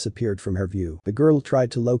mid-flight and disappeared from her view. The girl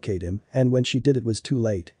tried to locate him, and when she did it was too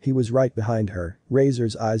late. He was right behind her.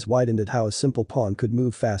 Razor's eyes widened at how a simple pawn could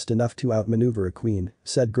move fast enough to outmaneuver a queen.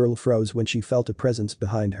 Said girl froze when she felt a presence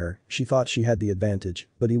behind her. She thought she had the advantage,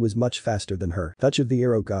 but he was much faster than her. Touch of the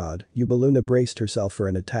hero god. Yubuluna braced herself for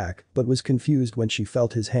an attack, but was confused when she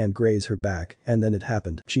felt his hand graze her back, and then it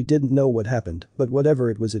happened. She didn't know what happened, but whatever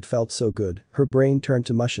it was it felt so good. Her brain turned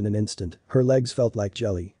to mush in an instant. Her legs felt like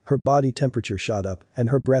jelly. Her body temperature shot up, and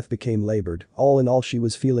her breath became labored. All in all she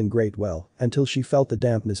was feeling great until she felt the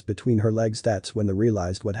dampness between her legs. That's when they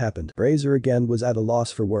realized what happened. Razor again was at a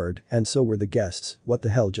loss for word, and so were the guests. What the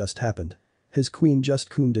hell just happened? His queen just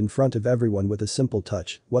coomed in front of everyone with a simple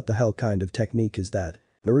touch. What the hell kind of technique is that?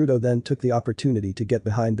 Naruto then took the opportunity to get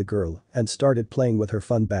behind the girl and started playing with her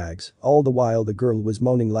fun bags. All the while the girl was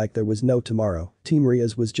moaning like there was no tomorrow. Team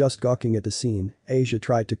Rias was just gawking at the scene. Asia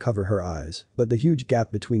tried to cover her eyes, but the huge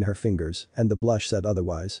gap between her fingers and the blush said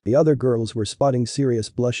otherwise. The other girls were spotting serious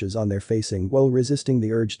blushes on their facing while resisting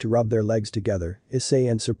the urge to rub their legs together. Issei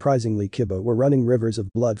and surprisingly Kiba were running rivers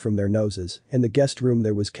of blood from their noses. In the guest room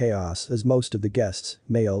there was chaos as most of the guests,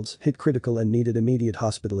 males, hit critical and needed immediate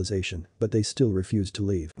hospitalization, but they still refused to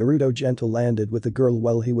leave. Naruto gentle landed with the girl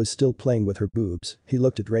while he was still playing with her boobs. He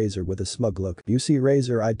looked at Razor with a smug look. You see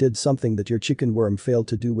Razor, I did something that your chicken worm failed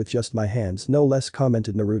to do with just my hands, no less,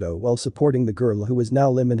 commented Naruto while supporting the girl who was now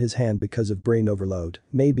limb in his hand because of brain overload.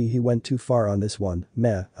 Maybe he went too far on this one,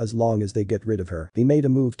 meh, as long as they get rid of her. He made a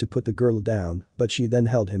move to put the girl down, but she then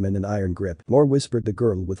held him in an iron grip. More, whispered the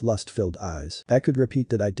girl with lust-filled eyes. I could repeat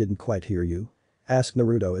that, I didn't quite hear you? Asked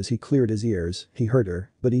Naruto as he cleared his ears. He heard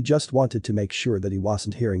her, but he just wanted to make sure that he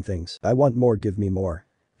wasn't hearing things. I want more, give me more.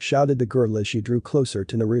 Shouted the girl as she drew closer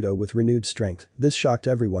to Naruto with renewed strength. This shocked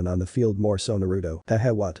everyone on the field, more so Naruto.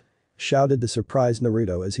 Haha, what? Shouted the surprised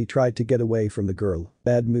Naruto as he tried to get away from the girl.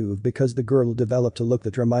 Bad move, because the girl developed a look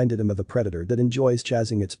that reminded him of a predator that enjoys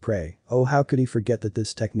chasing its prey. Oh, how could he forget that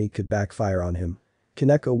this technique could backfire on him?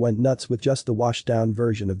 Kaneko went nuts with just the washed-down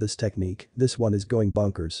version of this technique. This one is going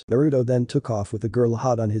bonkers. Naruto then took off with the girl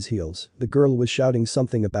hot on his heels. The girl was shouting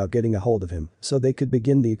something about getting a hold of him so they could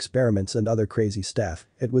begin the experiments and other crazy stuff.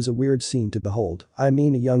 It was a weird scene to behold. I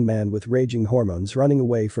mean, a young man with raging hormones running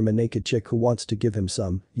away from a naked chick who wants to give him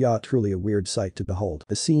some. Yeah, truly a weird sight to behold.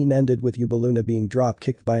 The scene ended with Yubuluna being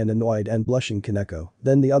drop-kicked by an annoyed and blushing Kaneko.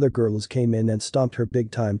 Then the other girls came in and stomped her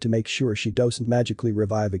big time to make sure she doesn't magically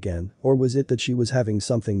revive again. Or was it that she was having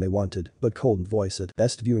something they wanted but couldn't voice it?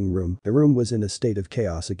 Best viewing room. The room was in a state of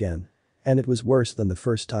chaos again. And it was worse than the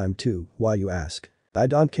first time too, why you ask? I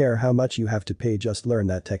don't care how much you have to pay, just learn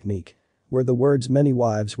that technique. Were the words many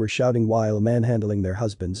wives were shouting while manhandling their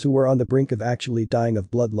husbands who were on the brink of actually dying of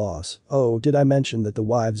blood loss. Oh, did I mention that the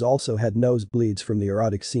wives also had nosebleeds from the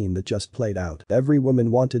erotic scene that just played out? Every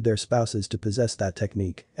woman wanted their spouses to possess that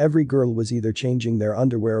technique. Every girl was either changing their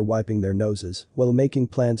underwear or wiping their noses while making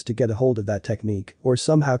plans to get a hold of that technique or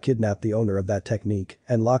somehow kidnap the owner of that technique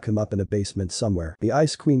and lock him up in a basement somewhere. The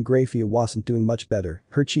Ice Queen Grafia wasn't doing much better.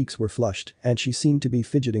 Her cheeks were flushed and she seemed to be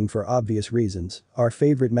fidgeting for obvious reasons. Our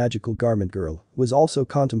favorite magical garment girl was also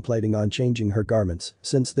contemplating on changing her garments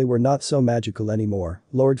since they were not so magical anymore.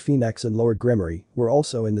 Lord Phoenix and Lord Gremory were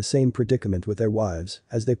also in the same predicament with their wives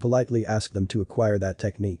as they politely asked them to acquire that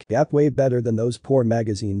technique. Yep, way better than those poor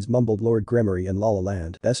magazines, mumbled Lord Gremory in La La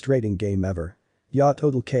Land. Best rating game ever. Yeah,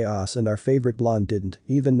 total chaos, and our favorite blonde didn't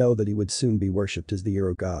even know that he would soon be worshipped as the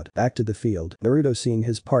hero god. Back to the field. Naruto, seeing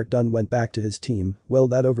his part done, went back to his team. Well,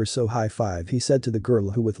 that over, so high five, he said to the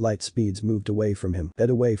girl who with light speeds moved away from him. Get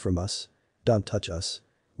away from us. Don't touch us.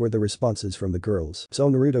 were the responses from the girls. So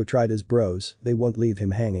Naruto tried his bros, they won't leave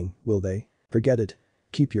him hanging, will they? Forget it.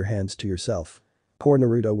 Keep your hands to yourself. Poor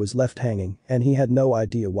Naruto was left hanging, and he had no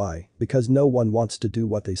idea why, because no one wants to do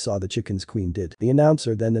what they saw the chicken's queen did. The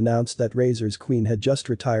announcer then announced that Razor's queen had just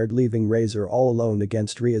retired, leaving Razor all alone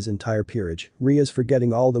against Ria's entire peerage. Ria's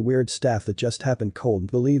forgetting all the weird stuff that just happened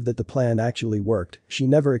cold believed that the plan actually worked. She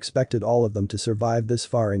never expected all of them to survive this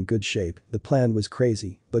far in good shape. The plan was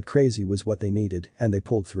crazy, but crazy was what they needed, and they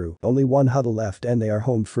pulled through. Only one huddle left and they are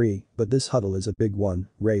home free, but this huddle is a big one,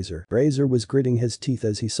 Razor. Razor was gritting his teeth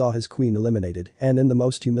as he saw his queen eliminated, and in the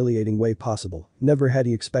most humiliating way possible. Never had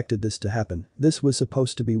he expected this to happen. This was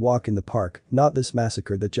supposed to be walk in the park, not this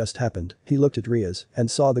massacre that just happened. He looked at Ria's and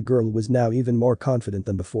saw the girl was now even more confident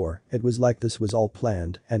than before. It was like this was all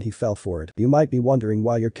planned, and he fell for it. You might be wondering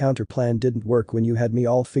why your counter plan didn't work when you had me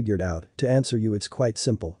all figured out. To answer you, it's quite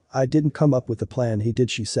simple. I didn't come up with the plan, he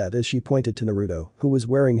did, she said as she pointed to Naruto, who was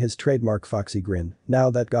wearing his trademark foxy grin. Now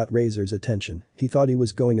that got Razor's attention. He thought he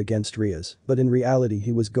was going against Ria's, but in reality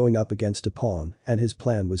he was going up against a pawn, and his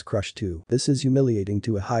plan was crushed too. This is humiliating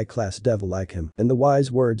to a high-class devil like him. In the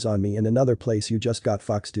wise words on me in another place, you just got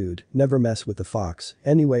fox, dude. Never mess with the fox.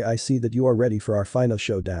 Anyway, I see that you are ready for our final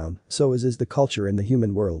showdown. So is the culture in the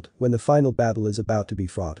human world. When the final battle is about to be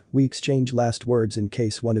fought, we exchange last words in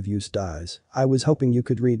case one of you dies. I was hoping you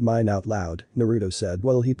could read mine out loud, Naruto said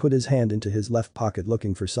while he put his hand into his left pocket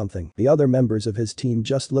looking for something. The other members of his team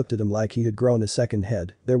just looked at him like he had grown a second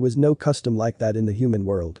head. There was no custom like that in the human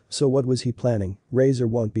world, so what was he planning? Razor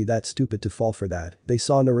won't be that stupid to fall for that. They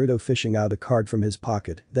saw Naruto fishing out a card from his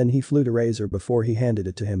pocket, then he flew to Razor before he handed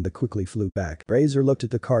it to him but quickly flew back. Razor looked at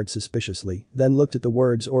the card suspiciously, then looked at the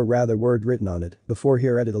words, or rather word written on it, before he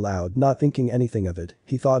read it aloud, not thinking anything of it.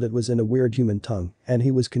 He thought it was in a weird human tongue, and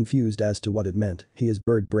he was confused as to what it meant. He is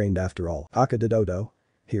bird-brained after all. Akadadodo?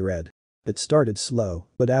 He read. It started slow,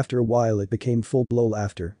 but after a while it became full-blown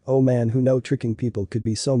laughter. Oh man, who knew tricking people could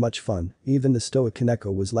be so much fun. Even the stoic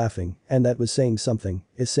Kaneko was laughing, and that was saying something,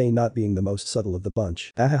 Issei not being the most subtle of the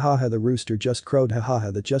bunch. Ahahaha, the rooster just crowed,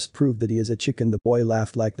 hahaha, that just proved that he is a chicken. The boy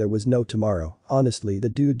laughed like there was no tomorrow. Honestly, the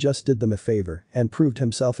dude just did them a favor and proved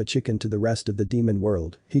himself a chicken to the rest of the demon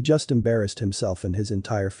world. He just embarrassed himself and his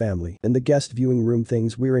entire family. In the guest viewing room,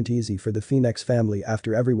 things weren't easy for the Phoenix family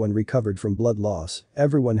after everyone recovered from blood loss.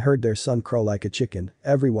 Everyone heard their son crow like a chicken,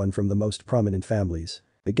 everyone from the most prominent families.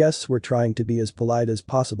 The guests were trying to be as polite as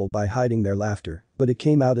possible by hiding their laughter, but it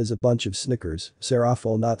came out as a bunch of snickers.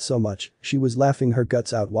 Seraphil not so much, she was laughing her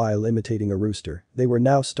guts out while imitating a rooster. They were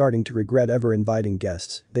now starting to regret ever inviting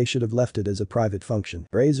guests, they should have left it as a private function.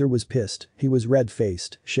 Razor was pissed, he was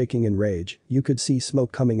red-faced, shaking in rage, you could see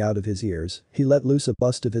smoke coming out of his ears. He let loose a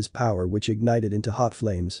burst of his power which ignited into hot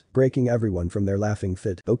flames, breaking everyone from their laughing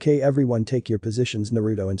fit. Okay everyone, take your positions,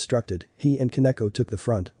 Naruto instructed. He and Kaneko took the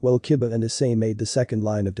front, while Kiba and Issei made the second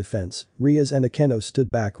line of defense. Rias and Akeno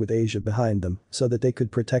stood back with Asia behind them, so that they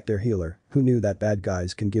could protect their healer. Who knew that bad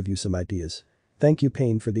guys can give you some ideas? Thank you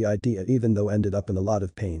Pain for the idea, even though ended up in a lot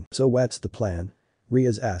of pain. So what's the plan?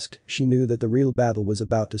 Rias asked. She knew that the real battle was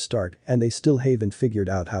about to start and they still haven't figured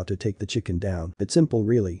out how to take the chicken down. It's simple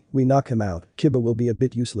really, we knock him out. Kiba will be a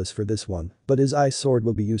bit useless for this one, but his ice sword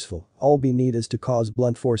will be useful. All we need is to cause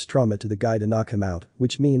blunt force trauma to the guy to knock him out,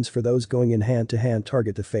 which means for those going in hand-to-hand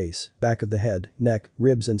target the face, back of the head, neck,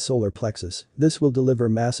 ribs and solar plexus. This will deliver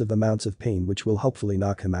massive amounts of pain which will hopefully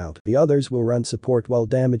knock him out. The others will run support while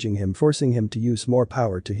damaging him, forcing him to use more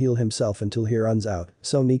power to heal himself until he runs out.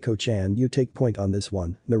 So Nico-chan, you take point on this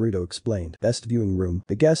one, Naruto explained. Best viewing room.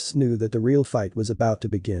 The guests knew that the real fight was about to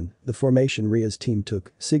begin. The formation Ria's team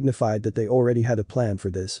took signified that they already had a plan for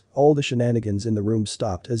this. All the shenanigans in the room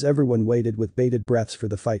stopped as everyone waited with bated breaths for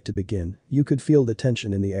the fight to begin. You could feel the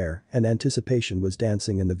tension in the air, and anticipation was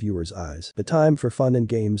dancing in the viewers' eyes. The time for fun and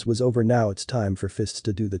games was over, now it's time for fists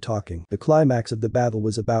to do the talking. The climax of the battle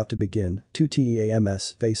was about to begin. 2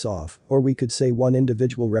 teams face off, or we could say one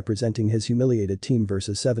individual representing his humiliated team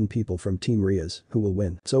versus 7 people from Team Rias. Who will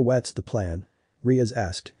win? So what's the plan? Rias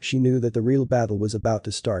asked. She knew that the real battle was about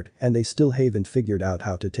to start and they still haven't figured out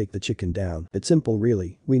how to take the chicken down. It's simple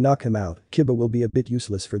really, we knock him out. Kiba will be a bit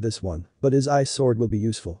useless for this one, but his ice sword will be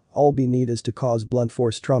useful. All we need is to cause blunt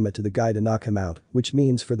force trauma to the guy to knock him out, which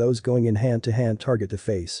means for those going in hand-to-hand target the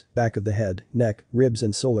face, back of the head, neck, ribs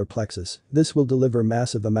and solar plexus. This will deliver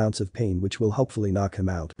massive amounts of pain which will hopefully knock him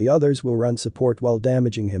out. The others will run support while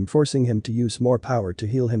damaging him, forcing him to use more power to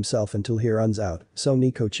heal himself until he runs out. So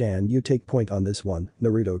Nico-chan, you take point on this one,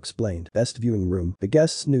 Naruto explained. Best viewing room. The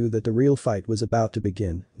guests knew that the real fight was about to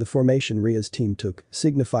begin. The formation Ria's team took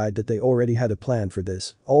signified that they already had a plan for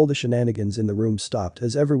this. All the shenanigans shenanigans in the room stopped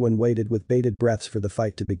as everyone waited with bated breaths for the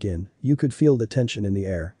fight to begin. You could feel the tension in the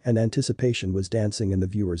air, and anticipation was dancing in the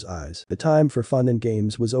viewers' eyes. The time for fun and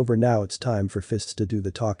games was over. Now it's time for fists to do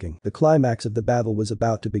the talking. The climax of the battle was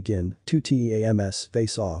about to begin. Two teams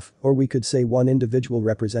face off, or we could say one individual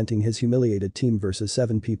representing his humiliated team versus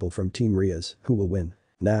 7 people from Team Ria's. Who will win?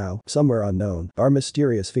 Now, somewhere unknown, our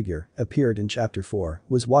mysterious figure, appeared in Chapter 4,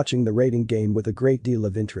 was watching the rating game with a great deal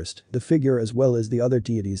of interest. The figure as well as the other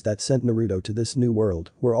deities that sent Naruto to this new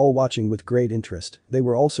world were all watching with great interest. They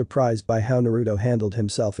were all surprised by how Naruto handled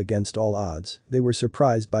himself against all odds. They were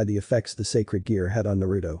surprised by the effects the sacred gear had on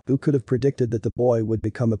Naruto. Who could have predicted that the boy would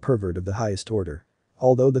become a pervert of the highest order?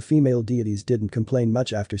 Although the female deities didn't complain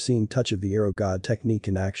much after seeing Touch of the Arrow God technique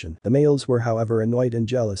in action, the males were however annoyed and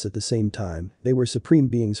jealous at the same time. They were supreme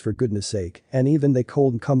beings for goodness sake, and even they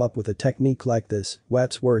couldn't come up with a technique like this.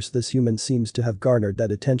 What's worse, this human seems to have garnered that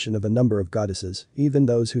attention of a number of goddesses, even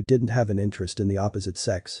those who didn't have an interest in the opposite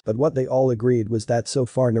sex. But what they all agreed was that so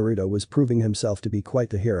far Naruto was proving himself to be quite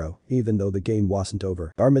the hero, even though the game wasn't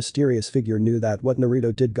over. Our mysterious figure knew that what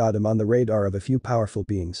Naruto did got him on the radar of a few powerful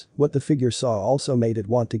beings. What the figure saw also made it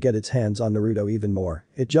want to get its hands on Naruto even more.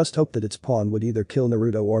 It just hoped that its pawn would either kill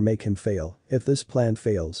Naruto or make him fail. If this plan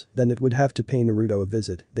fails, then it would have to pay Naruto a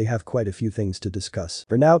visit. They have quite a few things to discuss.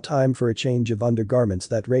 For now, time for a change of undergarments.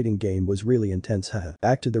 That rating game was really intense. Haha.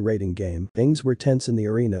 Back to the rating game. Things were tense in the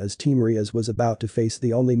arena as Team Ria's was about to face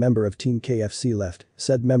the only member of Team KFC left.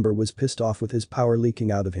 Said member was pissed off with his power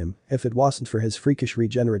leaking out of him. If it wasn't for his freakish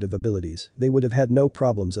regenerative abilities, they would have had no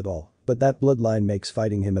problems at all. But that bloodline makes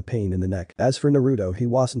fighting him a pain in the neck. As for Naruto, he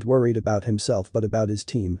wasn't worried about himself but about his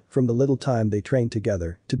team. From the little time they trained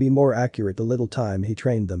together, to be more accurate, the little time he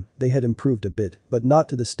trained them, they had improved a bit, but not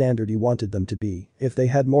to the standard he wanted them to be. If they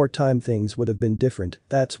had more time, things would have been different.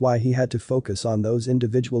 That's why he had to focus on those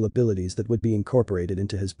individual abilities that would be incorporated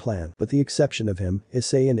into his plan. With the exception of him,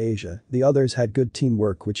 Issei and Asia, the others had good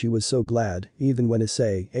teamwork, which he was so glad. Even when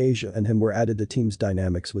Issei, Asia and him were added, the team's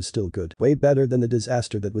dynamics was still good. Way better than the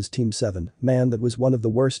disaster that was Team 7. Man, that was one of the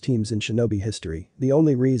worst teams in Shinobi history. The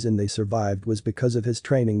only reason they survived was because of his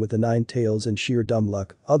training with the 9 tails and sheer dumb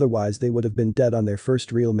luck, otherwise they would have been dead on their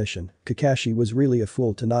first real mission. Kakashi was really a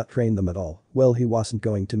fool to not train them at all. Well, he wasn't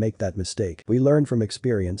going to make that mistake. We learn from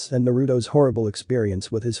experience, and Naruto's horrible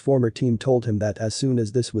experience with his former team told him that as soon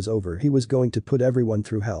as this was over he was going to put everyone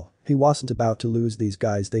through hell. He wasn't about to lose these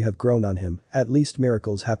guys, they have grown on him. At least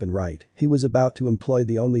miracles happen, right? He was about to employ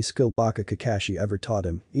the only skill Baka Kakashi ever taught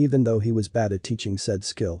him, even though he was bad at teaching said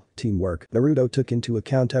skill, teamwork. Naruto took into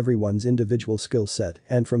account everyone's individual skill set,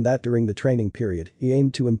 and from that during the training period, he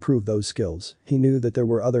aimed to improve those skills. He knew that there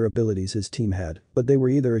were other abilities his team had, but they were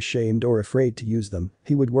either ashamed or afraid to use them.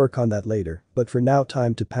 He would work on that later, but for now,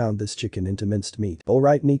 time to pound this chicken into minced meat.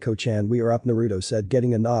 Alright Nico-chan, we are up, Naruto said,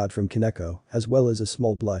 getting a nod from Kaneko, as well as a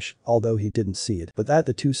small blush, although he didn't see it. But that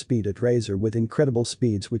the two speed at Razor with incredible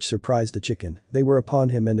speeds which surprised the chicken. They were upon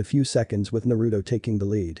him in a few seconds with Naruto taking the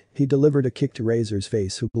lead. He delivered a kick to Razor's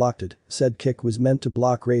face, who blocked it. Said kick was meant to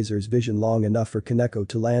block Razor's vision long enough for Kaneko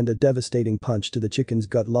to land a devastating punch to the chicken's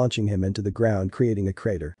gut, launching him into the ground, creating a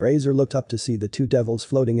crater. Razor looked up to see the two devils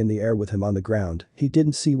floating in the air with him on the ground. He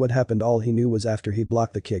didn't see what happened. All he knew was after he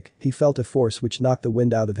blocked the kick, he felt a force which knocked the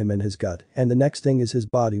wind out of him and his gut, and the next thing is his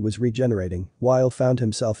body was regenerating, while found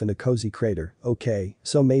himself in a cozy crater. Okay,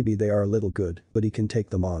 so maybe they are a little good, but he can take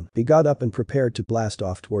them on. He got up and prepared to blast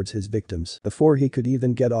off towards his victims. Before he could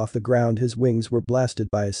even get off the ground, his wings were blasted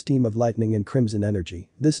by a stream of lightning and crimson energy.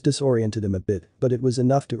 This disoriented him a bit, but it was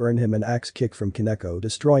enough to earn him an axe kick from Kaneko,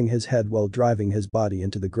 destroying his head while driving his body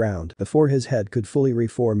into the ground. Before his head could fully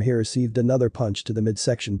reform, he received another punch to the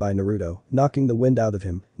midsection by Naruto, knocking the wind out of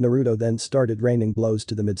him. Naruto then started raining blows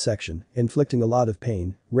to the midsection, inflicting a lot of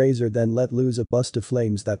pain. Razor then let loose a burst of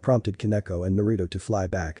flames that prompted Kaneko and Naruto to fly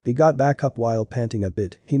back. He got back up while panting a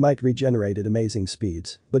bit. He might regenerate at amazing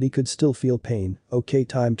speeds, but he could still feel pain. Okay,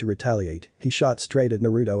 time to retaliate. He shot straight at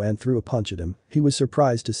Naruto and threw a punch at him. He was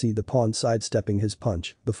surprised to see the pawn sidestepping his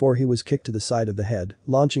punch before he was kicked to the side of the head,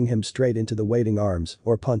 launching him straight into the waiting arms,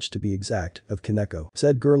 or punch to be exact, of Kaneko.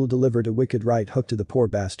 Said girl delivered a wicked right hook to the poor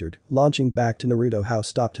bastard, launching back to Naruto, who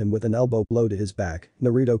stopped him with an elbow blow to his back.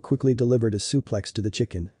 Naruto quickly delivered a suplex to the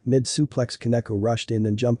chicken. Mid-suplex, Kaneko rushed in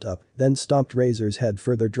and jumped up, then stomped Razor's head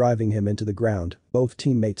further, driving him into the ground. Both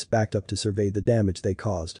teammates backed up to survey the damage they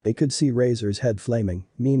caused. They could see Razor's head flaming,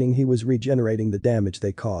 meaning he was regenerating the damage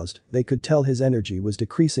they caused. They could tell his energy was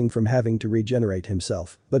decreasing from having to regenerate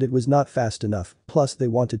himself, but it was not fast enough, plus they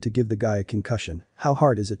wanted to give the guy a concussion. How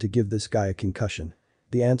hard is it to give this guy a concussion?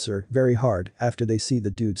 The answer, very hard, after they see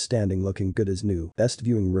the dude standing looking good as new. Best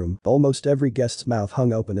viewing room. Almost every guest's mouth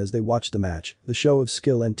hung open as they watched the match. The show of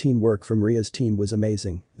skill and teamwork from Rhea's team was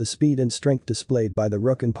amazing. The speed and strength displayed by the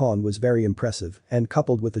rook and pawn was very impressive, and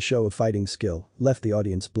coupled with the show of fighting skill, left the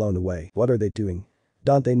audience blown away. What are they doing?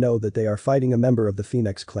 Don't they know that they are fighting a member of the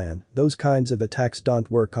Phoenix clan? Those kinds of attacks don't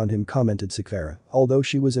work on him, commented Sakura. Although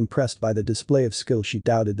she was impressed by the display of skill, she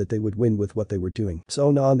doubted that they would win with what they were doing.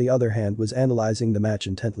 Sona on the other hand was analyzing the match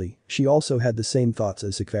intently. She also had the same thoughts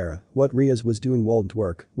as Sakura. What Rhea's was doing won't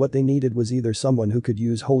work. What they needed was either someone who could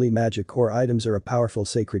use holy magic or items or a powerful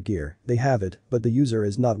sacred gear. They have it, but the user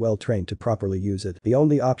is not well trained to properly use it. The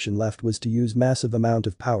only option left was to use massive amount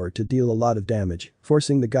of power to deal a lot of damage,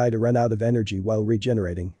 forcing the guy to run out of energy while regenerating.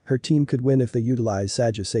 Her team could win if they utilized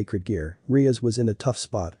Saja's sacred gear. Rhea's was in a tough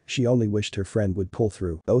spot. She only wished her friend would pull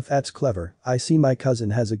through. "Oh, that's clever. I see my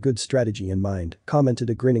cousin has a good strategy in mind," commented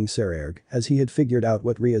a grinning Sarerg, as he had figured out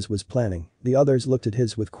what Rhea's was planning. The others looked at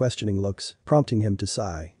his with questioning looks, prompting him to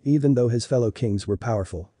sigh. Even though his fellow kings were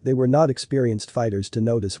powerful, they were not experienced fighters to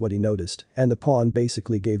notice what he noticed, and the pawn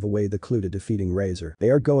basically gave away the clue to defeating Razor. They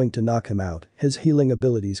are going to knock him out. His healing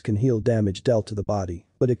abilities can heal damage dealt to the body,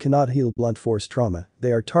 but it cannot heal blunt force trauma.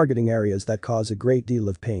 They are targeting areas that cause a great deal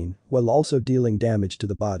of pain, while also dealing damage to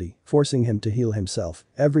the body, forcing him to heal himself.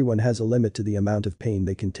 Everyone has a limit to the amount of pain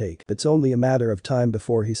they can take. It's only a matter of time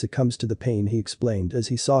before he succumbs to the pain, he explained as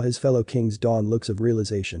he saw his fellow king's dawn looks of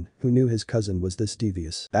realization, who knew his cousin was this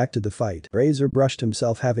devious. Back to the fight. Razor brushed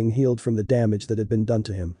himself, having healed from the damage that had been done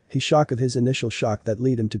to him. He shocked of his initial shock that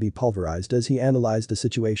led him to be pulverized as he analyzed the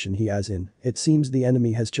situation he has in. It seems the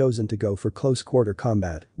enemy has chosen to go for close quarter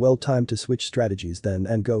combat. Well, time to switch strategies then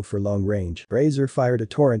and go for long range. Razor fired a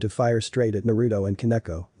torrent of fire straight at Naruto and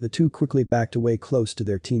Kaneko. The two quickly backed away close to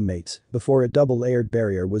their teammates before a double-layered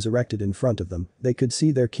barrier was erected in front of them. They could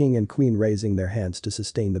see their king and queen raising their hands to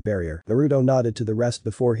sustain the barrier. Naruto nodded to the rest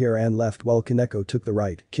before he ran left while Kaneko took the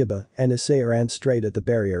right. Kiba and Issei ran straight at the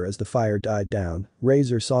barrier as the fire died down.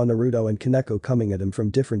 Razor saw Naruto and Kaneko coming at him from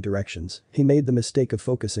different directions. He made the mistake of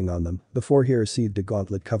focusing on them before he received a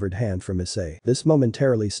gauntlet-covered hand from Issei. This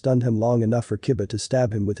momentarily stunned him long enough for Kiba to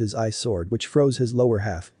stab him with his ice sword, which froze his lower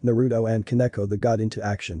half. Naruto and Kaneko got into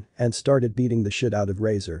action and started beating the shit out of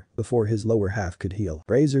Razor before his lower half could heal.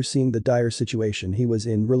 Razor, seeing the dire situation he was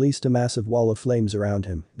in, released a massive wall of flames around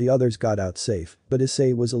him. The others got out safe, but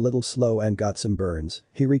Issei was a little slow and got some burns.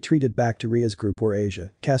 He retreated back to Rhea's group where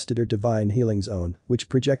Asia casted her divine healing zone, which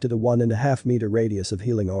projected a 1.5 meter radius of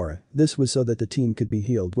healing aura. This was so that the team could be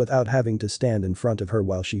healed without having to stand in front of her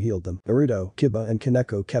while she healed them. Naruto, Kiba and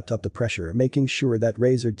Kaneko kept up the pressure, making sure that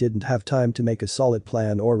Razor didn't have time to make a solid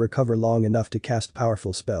plan or recover long enough to cast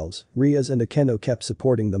powerful spells. Rhea's and Akeno kept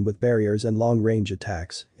supporting them with barriers and long-range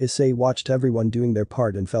attacks. Issei watched everyone doing their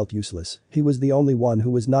part and felt useless. He was the only one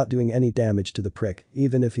who was not doing any damage to the prick,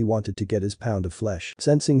 even if he wanted to get his pound of flesh.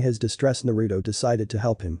 Sensing his distress, Naruto decided to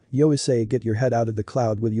help him. "Yo Issei, get your head out of the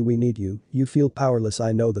cloud, will you? We need you. You feel powerless,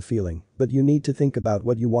 I know the feeling. But you need to think about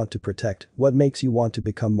what you want to protect, what makes you want to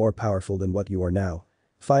become more powerful than what you are now.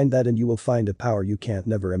 Find that and you will find a power you can't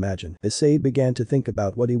never imagine." Issei began to think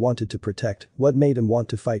about what he wanted to protect, what made him want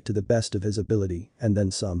to fight to the best of his ability, and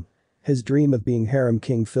then some. His dream of being harem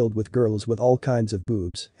king filled with girls with all kinds of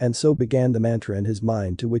boobs, and so began the mantra in his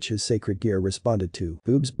mind, to which his sacred gear responded to.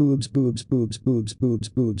 "Boobs, boobs, boobs, boobs, boobs, boobs,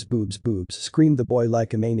 boobs, boobs, boobs," screamed the boy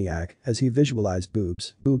like a maniac as he visualized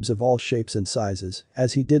boobs, boobs of all shapes and sizes.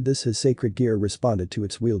 As he did this, his sacred gear responded to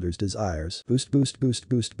its wielder's desires. "Boost, boost, boost,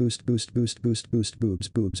 boost, boost, boost, boost, boost, boost, boobs,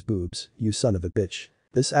 boobs, boobs, you son of a bitch."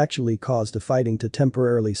 This actually caused the fighting to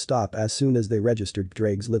temporarily stop as soon as they registered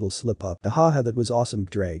Drake's little slip-up. "Ahaha, that was awesome,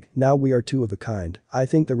 Drake. Now we are two of a kind. I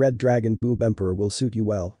think the Red Dragon Boob Emperor will suit you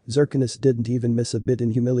well." Zirconus didn't even miss a bit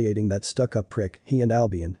in humiliating that stuck-up prick. He and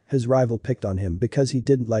Albion, his rival, picked on him because he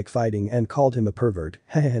didn't like fighting and called him a pervert.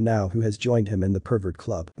 Hehehe, now who has joined him in the pervert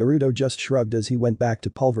club? Naruto just shrugged as he went back to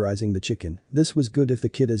pulverizing the chicken. This was good. If the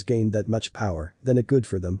kid has gained that much power, then it good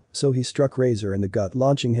for them. So he struck Razor in the gut,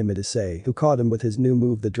 launching him at Issei, who caught him with his new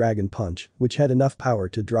move, the Dragon Punch, which had enough power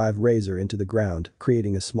to drive Razor into the ground,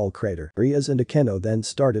 creating a small crater. Rhea's and Akeno then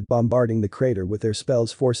started bombarding the crater with their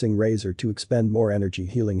spells, forcing Razor to expend more energy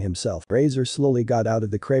healing himself. Razor slowly got out of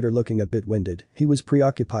the crater looking a bit winded. He was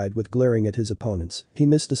preoccupied with glaring at his opponents. He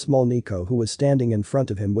missed a small Nico who was standing in front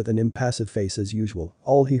of him with an impassive face as usual.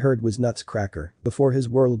 All he heard was nuts cracker before his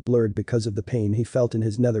world blurred because of the pain he felt in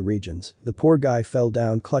his nether regions. The poor guy fell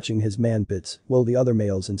down clutching his man bits while the other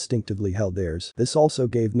males instinctively held theirs. This also also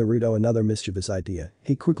gave Naruto another mischievous idea.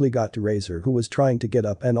 He quickly got to Razor, who was trying to get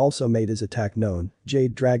up, and also made his attack known.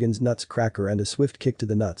 Jade Dragon's nuts cracker and a swift kick to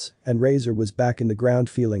the nuts, and Razor was back in the ground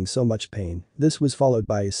feeling so much pain. This was followed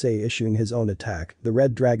by Issei issuing his own attack, the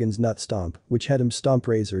Red Dragon's nut stomp, which had him stomp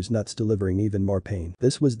Razor's nuts, delivering even more pain.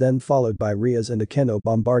 This was then followed by Rias and Akeno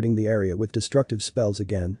bombarding the area with destructive spells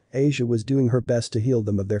again. Asia was doing her best to heal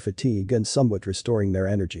them of their fatigue and somewhat restoring their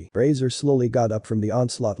energy. Razor slowly got up from the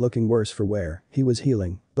onslaught, looking worse for wear. He was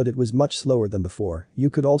healing, but it was much slower than before. You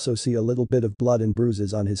could also see a little bit of blood and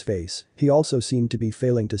bruises on his face. He also seemed to be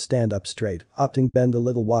failing to stand up straight, opting bend a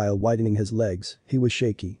little while widening his legs. He was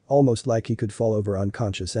shaky, almost like he could fall over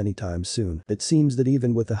unconscious anytime soon. It seems that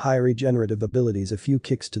even with the high regenerative abilities, a few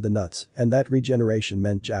kicks to the nuts, and that regeneration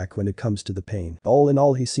meant jack when it comes to the pain. All in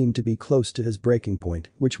all, he seemed to be close to his breaking point,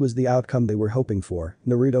 which was the outcome they were hoping for.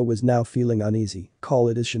 Naruto was now feeling uneasy. Call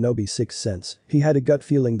it his shinobi sixth sense. He had a gut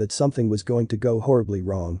feeling that something was going to go horribly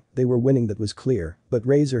wrong. They were winning, that was clear, but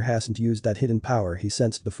Razor hasn't used that hidden power he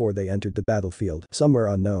sensed before they entered the battlefield. Somewhere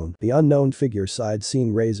unknown. The unknown figure sighed,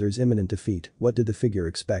 seeing Razor's imminent defeat. What did the figure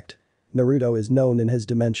expect? Naruto is known in his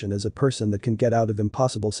dimension as a person that can get out of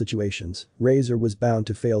impossible situations. Razor was bound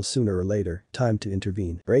to fail sooner or later. Time to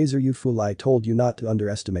intervene. Razor, you fool, I told you not to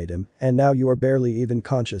underestimate him, and now you are barely even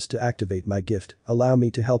conscious to activate my gift. Allow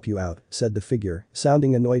me to help you out, said the figure,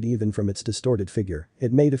 sounding annoyed even from its distorted figure.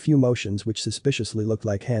 It made a few motions which suspiciously looked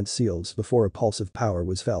like hand seals before a pulse of power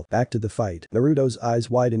was felt. Back to the fight. Naruto's eyes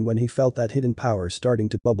widened when he felt that hidden power starting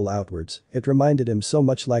to bubble outwards. It reminded him so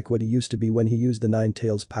much like what he used to be when he used the Nine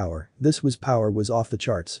Tails power. This power was off the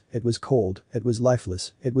charts. It was cold, it was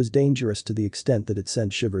lifeless, it was dangerous to the extent that it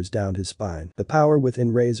sent shivers down his spine. The power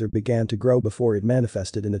within Razor began to grow before it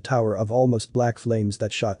manifested in a tower of almost black flames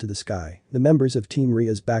that shot to the sky. The members of Team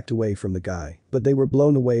Rias backed away from the guy, but they were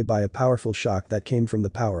blown away by a powerful shock that came from the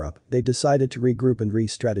power-up. They decided to regroup and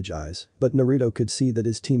re-strategize, but Naruto could see that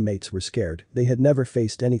his teammates were scared. They had never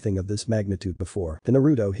faced anything of this magnitude before. To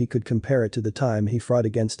Naruto, he could compare it to the time he fought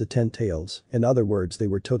against the 10 Tails. In other words, they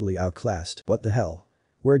were totally outclassed. What the hell?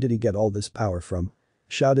 Where did he get all this power from?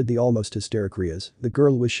 Shouted the almost hysteric Rias. The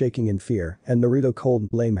girl was shaking in fear, and Naruto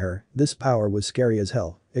couldn't blame her. This power was scary as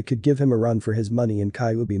hell. It could give him a run for his money in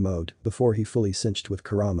Kyuubi mode before he fully cinched with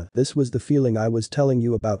Kurama. This was the feeling I was telling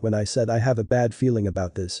you about when I said I have a bad feeling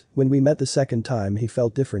about this. When we met the second time, he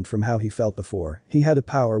felt different from how he felt before. He had a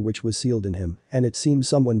power which was sealed in him, and it seemed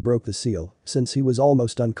someone broke the seal, since he was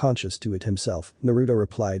almost unconscious to it himself. Naruto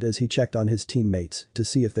replied as he checked on his teammates to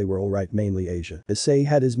see if they were alright, mainly Asia. Issei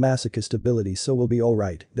had his masochist ability, so we'll be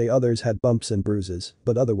alright. The others had bumps and bruises,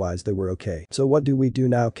 but otherwise they were okay. So what do we do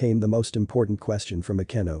now, came the most important question from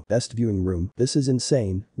Akeno. Best viewing room. This is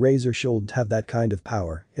insane. Razor shouldn't have that kind of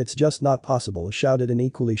power. It's just not possible, shouted an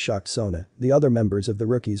equally shocked Sona. The other members of the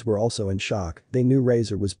rookies were also in shock. They knew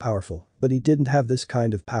Razor was powerful, but he didn't have this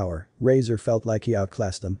kind of power. Razor felt like he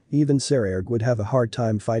outclassed them. Even Saraerg would have a hard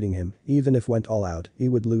time fighting him. Even if went all out, he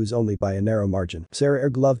would lose only by a narrow margin.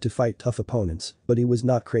 Saraerg loved to fight tough opponents, but he was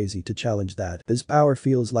not crazy to challenge that. His power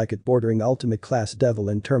feels like it bordering ultimate class devil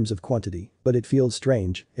in terms of quantity, but it feels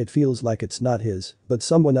strange. It feels like it's not his, but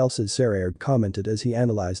someone else's, Saraerg commented as he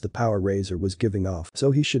analyzed the power Razor was giving off. So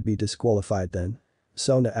he should be disqualified then?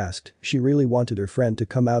 Sona asked. She really wanted her friend to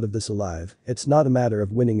come out of this alive. It's not a matter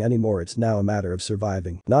of winning anymore, it's now a matter of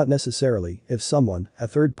surviving. Not necessarily. If someone, a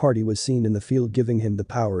third party, was seen in the field giving him the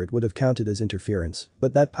power, it would have counted as interference.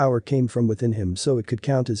 But that power came from within him, so it could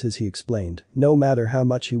count as his, he explained. No matter how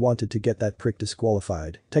much he wanted to get that prick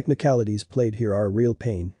disqualified, technicalities played here are a real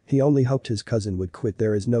pain. He only hoped his cousin would quit.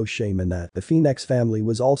 There is no shame in that. The Phoenix family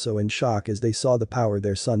was also in shock as they saw the power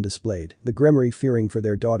their son displayed. The Grimoire, fearing for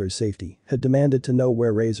their daughter's safety, had demanded to know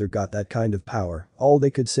where Razor got that kind of power. All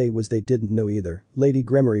they could say was they didn't know either. Lady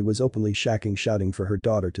Grimoire was openly shouting for her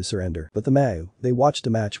daughter to surrender. But the Mau, they watched a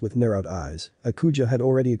match with narrowed eyes. Akuja had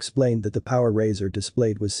already explained that the power Razor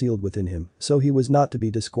displayed was sealed within him, so he was not to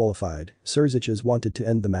be disqualified. Surziches wanted to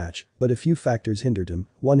end the match, but a few factors hindered him.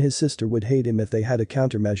 1. His sister would hate him if they had a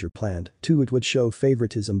countermeasure planned. 2. It would show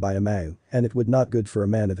favoritism by a Mau, and it would not good for a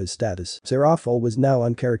man of his status. Serafal was now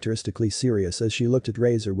uncharacteristically serious as she looked at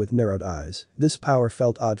Razor with narrowed eyes. This power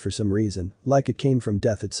felt odd for some reason, like it came from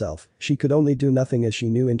death itself. She could only do nothing as she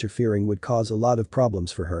knew interfering would cause a lot of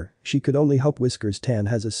problems for her. She could only hope Whiskers Tan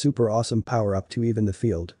has a super awesome power up to even the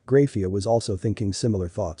field. Grafia was also thinking similar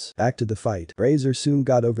thoughts. Back to the fight. Razor soon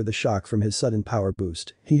got over the shock from his sudden power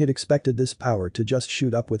boost. He had expected this power to just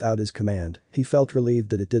shoot up without his command. He felt relieved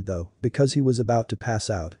that it did though, because he was about to pass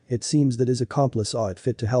out. It seems that his accomplice saw it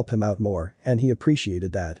fit to help him out more, and he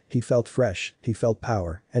appreciated that. He felt fresh, he felt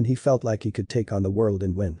power, and he felt like he could take on the world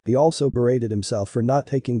and win. He also berated himself for not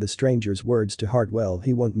taking the stranger's words to heart. Well,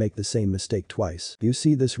 he won't make the same mistake twice. You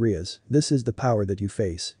see this, Riaz? This is the power that you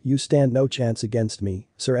face. You stand no chance against me.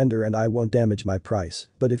 Surrender and I won't damage my price.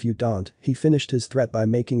 But if you don't, he finished his threat by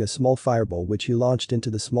making a small fireball which he launched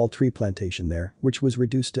into the small tree plantation there, which was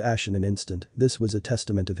reduced to ash in an instant. This was a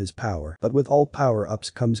testament of his power. But with all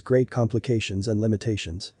power-ups comes great complications and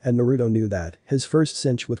limitations, and Naruto knew that. His first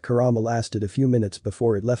cinch with Kurama lasted a few minutes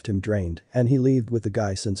before it left him drained, and he lived with the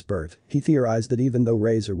guy since birth. He theorized that even though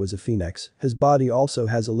Razor was a phoenix, his body also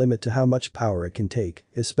has a limit to how much power it can take,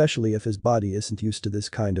 especially if his body isn't used to this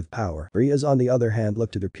kind of power. Riaz on the other hand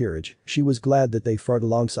looked at her peerage. She was glad that they fought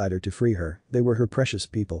alongside her to free her. They were her precious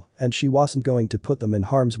people, and she wasn't going to put them in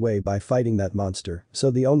harm's way by fighting that monster,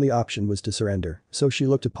 so the only option was to surrender. So she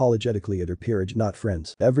looked apologetically at her peerage. Not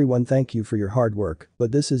friends. Everyone, thank you for your hard work,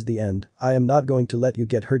 but this is the end. I am not going to let you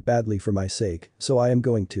get hurt badly for my sake, so I am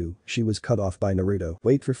going to. She was cut off by Naruto.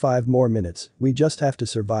 Wait for 5 more minutes. We just have to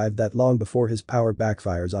survive that long before his power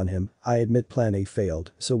backfires on him. I admit plan A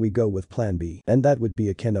failed, so we go with plan B. And that would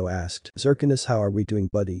be Akeno asked. Zirkinus, how are we doing,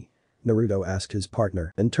 buddy? Naruto asked his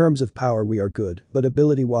partner. In terms of power we are good, but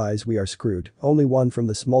ability-wise we are screwed. Only one from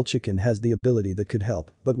the small chicken has the ability that could help,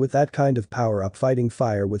 but with that kind of power-up fighting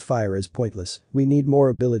fire with fire is pointless. We need more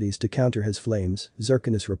abilities to counter his flames,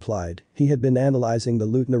 Zirkinus replied. He had been analyzing the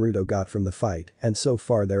loot Naruto got from the fight, and so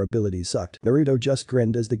far their abilities sucked. Naruto just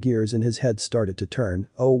grinned as the gears in his head started to turn.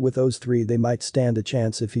 Oh, with those 3 they might stand a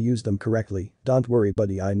chance if he used them correctly. Don't worry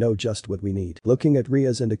buddy, I know just what we need. Looking at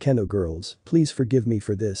Riaz and Akeno, girls, please forgive me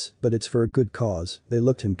for this, but it's for a good cause. They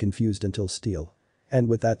looked him confused until steel. And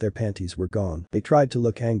with that their panties were gone. They tried to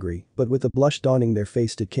look angry, but with a blush dawning their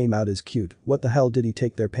face it came out as cute. What the hell did he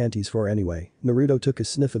take their panties for anyway? Naruto took a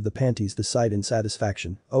sniff of the panties to sighed in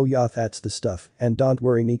satisfaction. Oh yeah, that's the stuff. And don't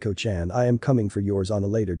worry Nico-chan, I am coming for yours on a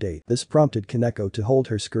later date. This prompted Kaneko to hold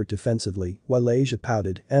her skirt defensively, while Asia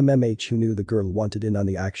pouted. MMH, who knew the girl wanted in on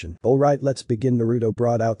the action. Alright, let's begin. Naruto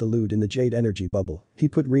brought out the loot in the jade energy bubble. He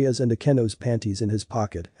put Riaz and Akeno's panties in his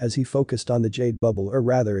pocket as he focused on the jade bubble, or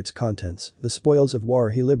rather its contents. The spoils of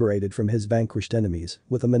war he liberated from his vanquished enemies.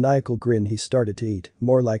 With a maniacal grin he started to eat,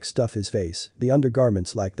 more like stuff his face, the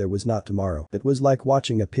undergarments like there was not tomorrow. It was like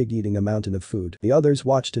watching a pig eating a mountain of food. The others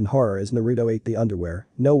watched in horror as Naruto ate the underwear.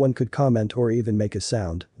 No one could comment or even make a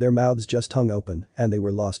sound, their mouths just hung open, and they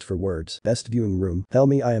were lost for words. Best viewing room. Tell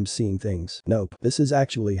me I am seeing things. Nope, this is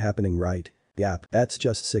actually happening, right? Yap, that's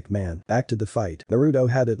just sick, man. Back to the fight. Naruto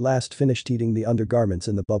had at last finished eating the undergarments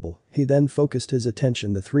in the bubble. He then focused his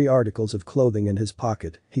attention the 3 articles of clothing in his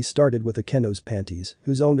pocket. He started with Akeno's panties,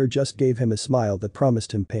 whose owner just gave him a smile that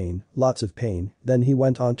promised him pain, lots of pain. Then he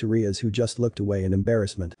went on to Riaz, who just looked away in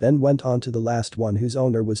embarrassment. Then went on to the last one, whose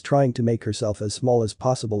owner was trying to make herself as small as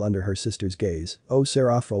possible under her sister's gaze. Oh,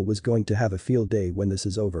 Seraphil was going to have a field day when this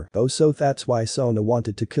is over. Oh, so that's why Sona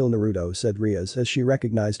wanted to kill Naruto, said Riaz as she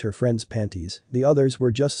recognized her friend's panties. The others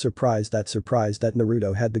were just surprised that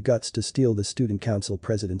Naruto had the guts to steal the student council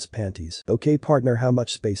president's panties. Okay partner, how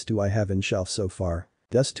much space do I have in shelf so far?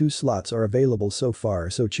 Just 2 slots are available so far,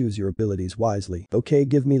 so choose your abilities wisely. Okay,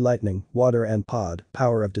 give me lightning, water and pod,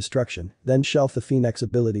 power of destruction, then shelf the phoenix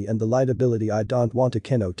ability and the light ability. I don't want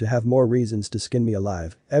Akeno to have more reasons to skin me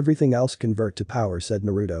alive. Everything else convert to power, said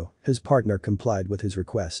Naruto. His partner complied with his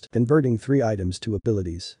request, converting 3 items to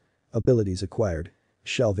abilities. Abilities acquired.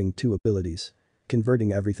 Shelving 2 abilities.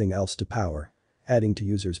 Converting everything else to power. Adding to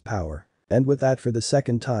user's power. And with that, for the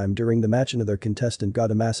second time during the match, another contestant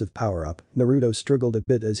got a massive power up. Naruto struggled a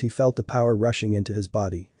bit as he felt the power rushing into his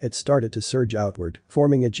body. It started to surge outward,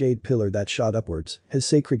 forming a jade pillar that shot upwards. His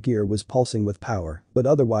sacred gear was pulsing with power, but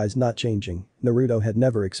otherwise not changing. Naruto had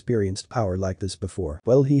never experienced power like this before.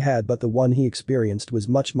 Well, he had, but the one he experienced was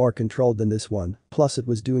much more controlled than this one, plus it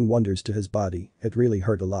was doing wonders to his body. It really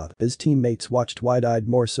hurt a lot. His teammates watched wide-eyed,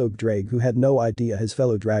 more so Drake, who had no idea his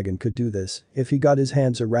fellow dragon could do this. If he got his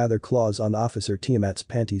hands, or rather claws, on Officer Tiamat's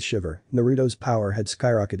panties shiver. Naruto's power had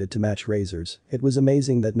skyrocketed to match Razor's. It was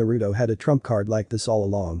amazing that Naruto had a trump card like this all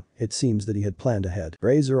along. It seems that he had planned ahead.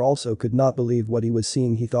 Razor also could not believe what he was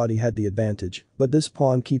seeing. He thought he had the advantage, but this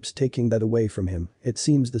pawn keeps taking that away from him. It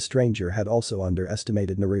seems the stranger had also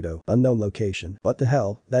underestimated Naruto. Unknown location. What the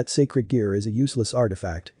hell? That sacred gear is a useless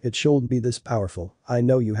artifact. It shouldn't be this powerful. I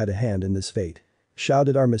know you had a hand in this fate.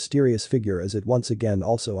 shouted our mysterious figure as it once again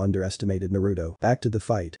also underestimated Naruto. Back to the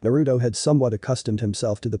fight. Naruto had somewhat accustomed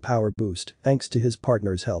himself to the power boost, thanks to his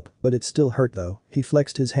partner's help, but it still hurt though. He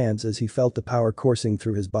flexed his hands as he felt the power coursing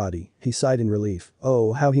through his body. He sighed in relief.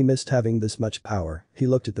 Oh, how he missed having this much power. He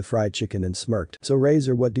looked at the fried chicken and smirked. So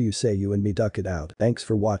Razor, what do you say you and me duck it out? Thanks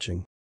for watching.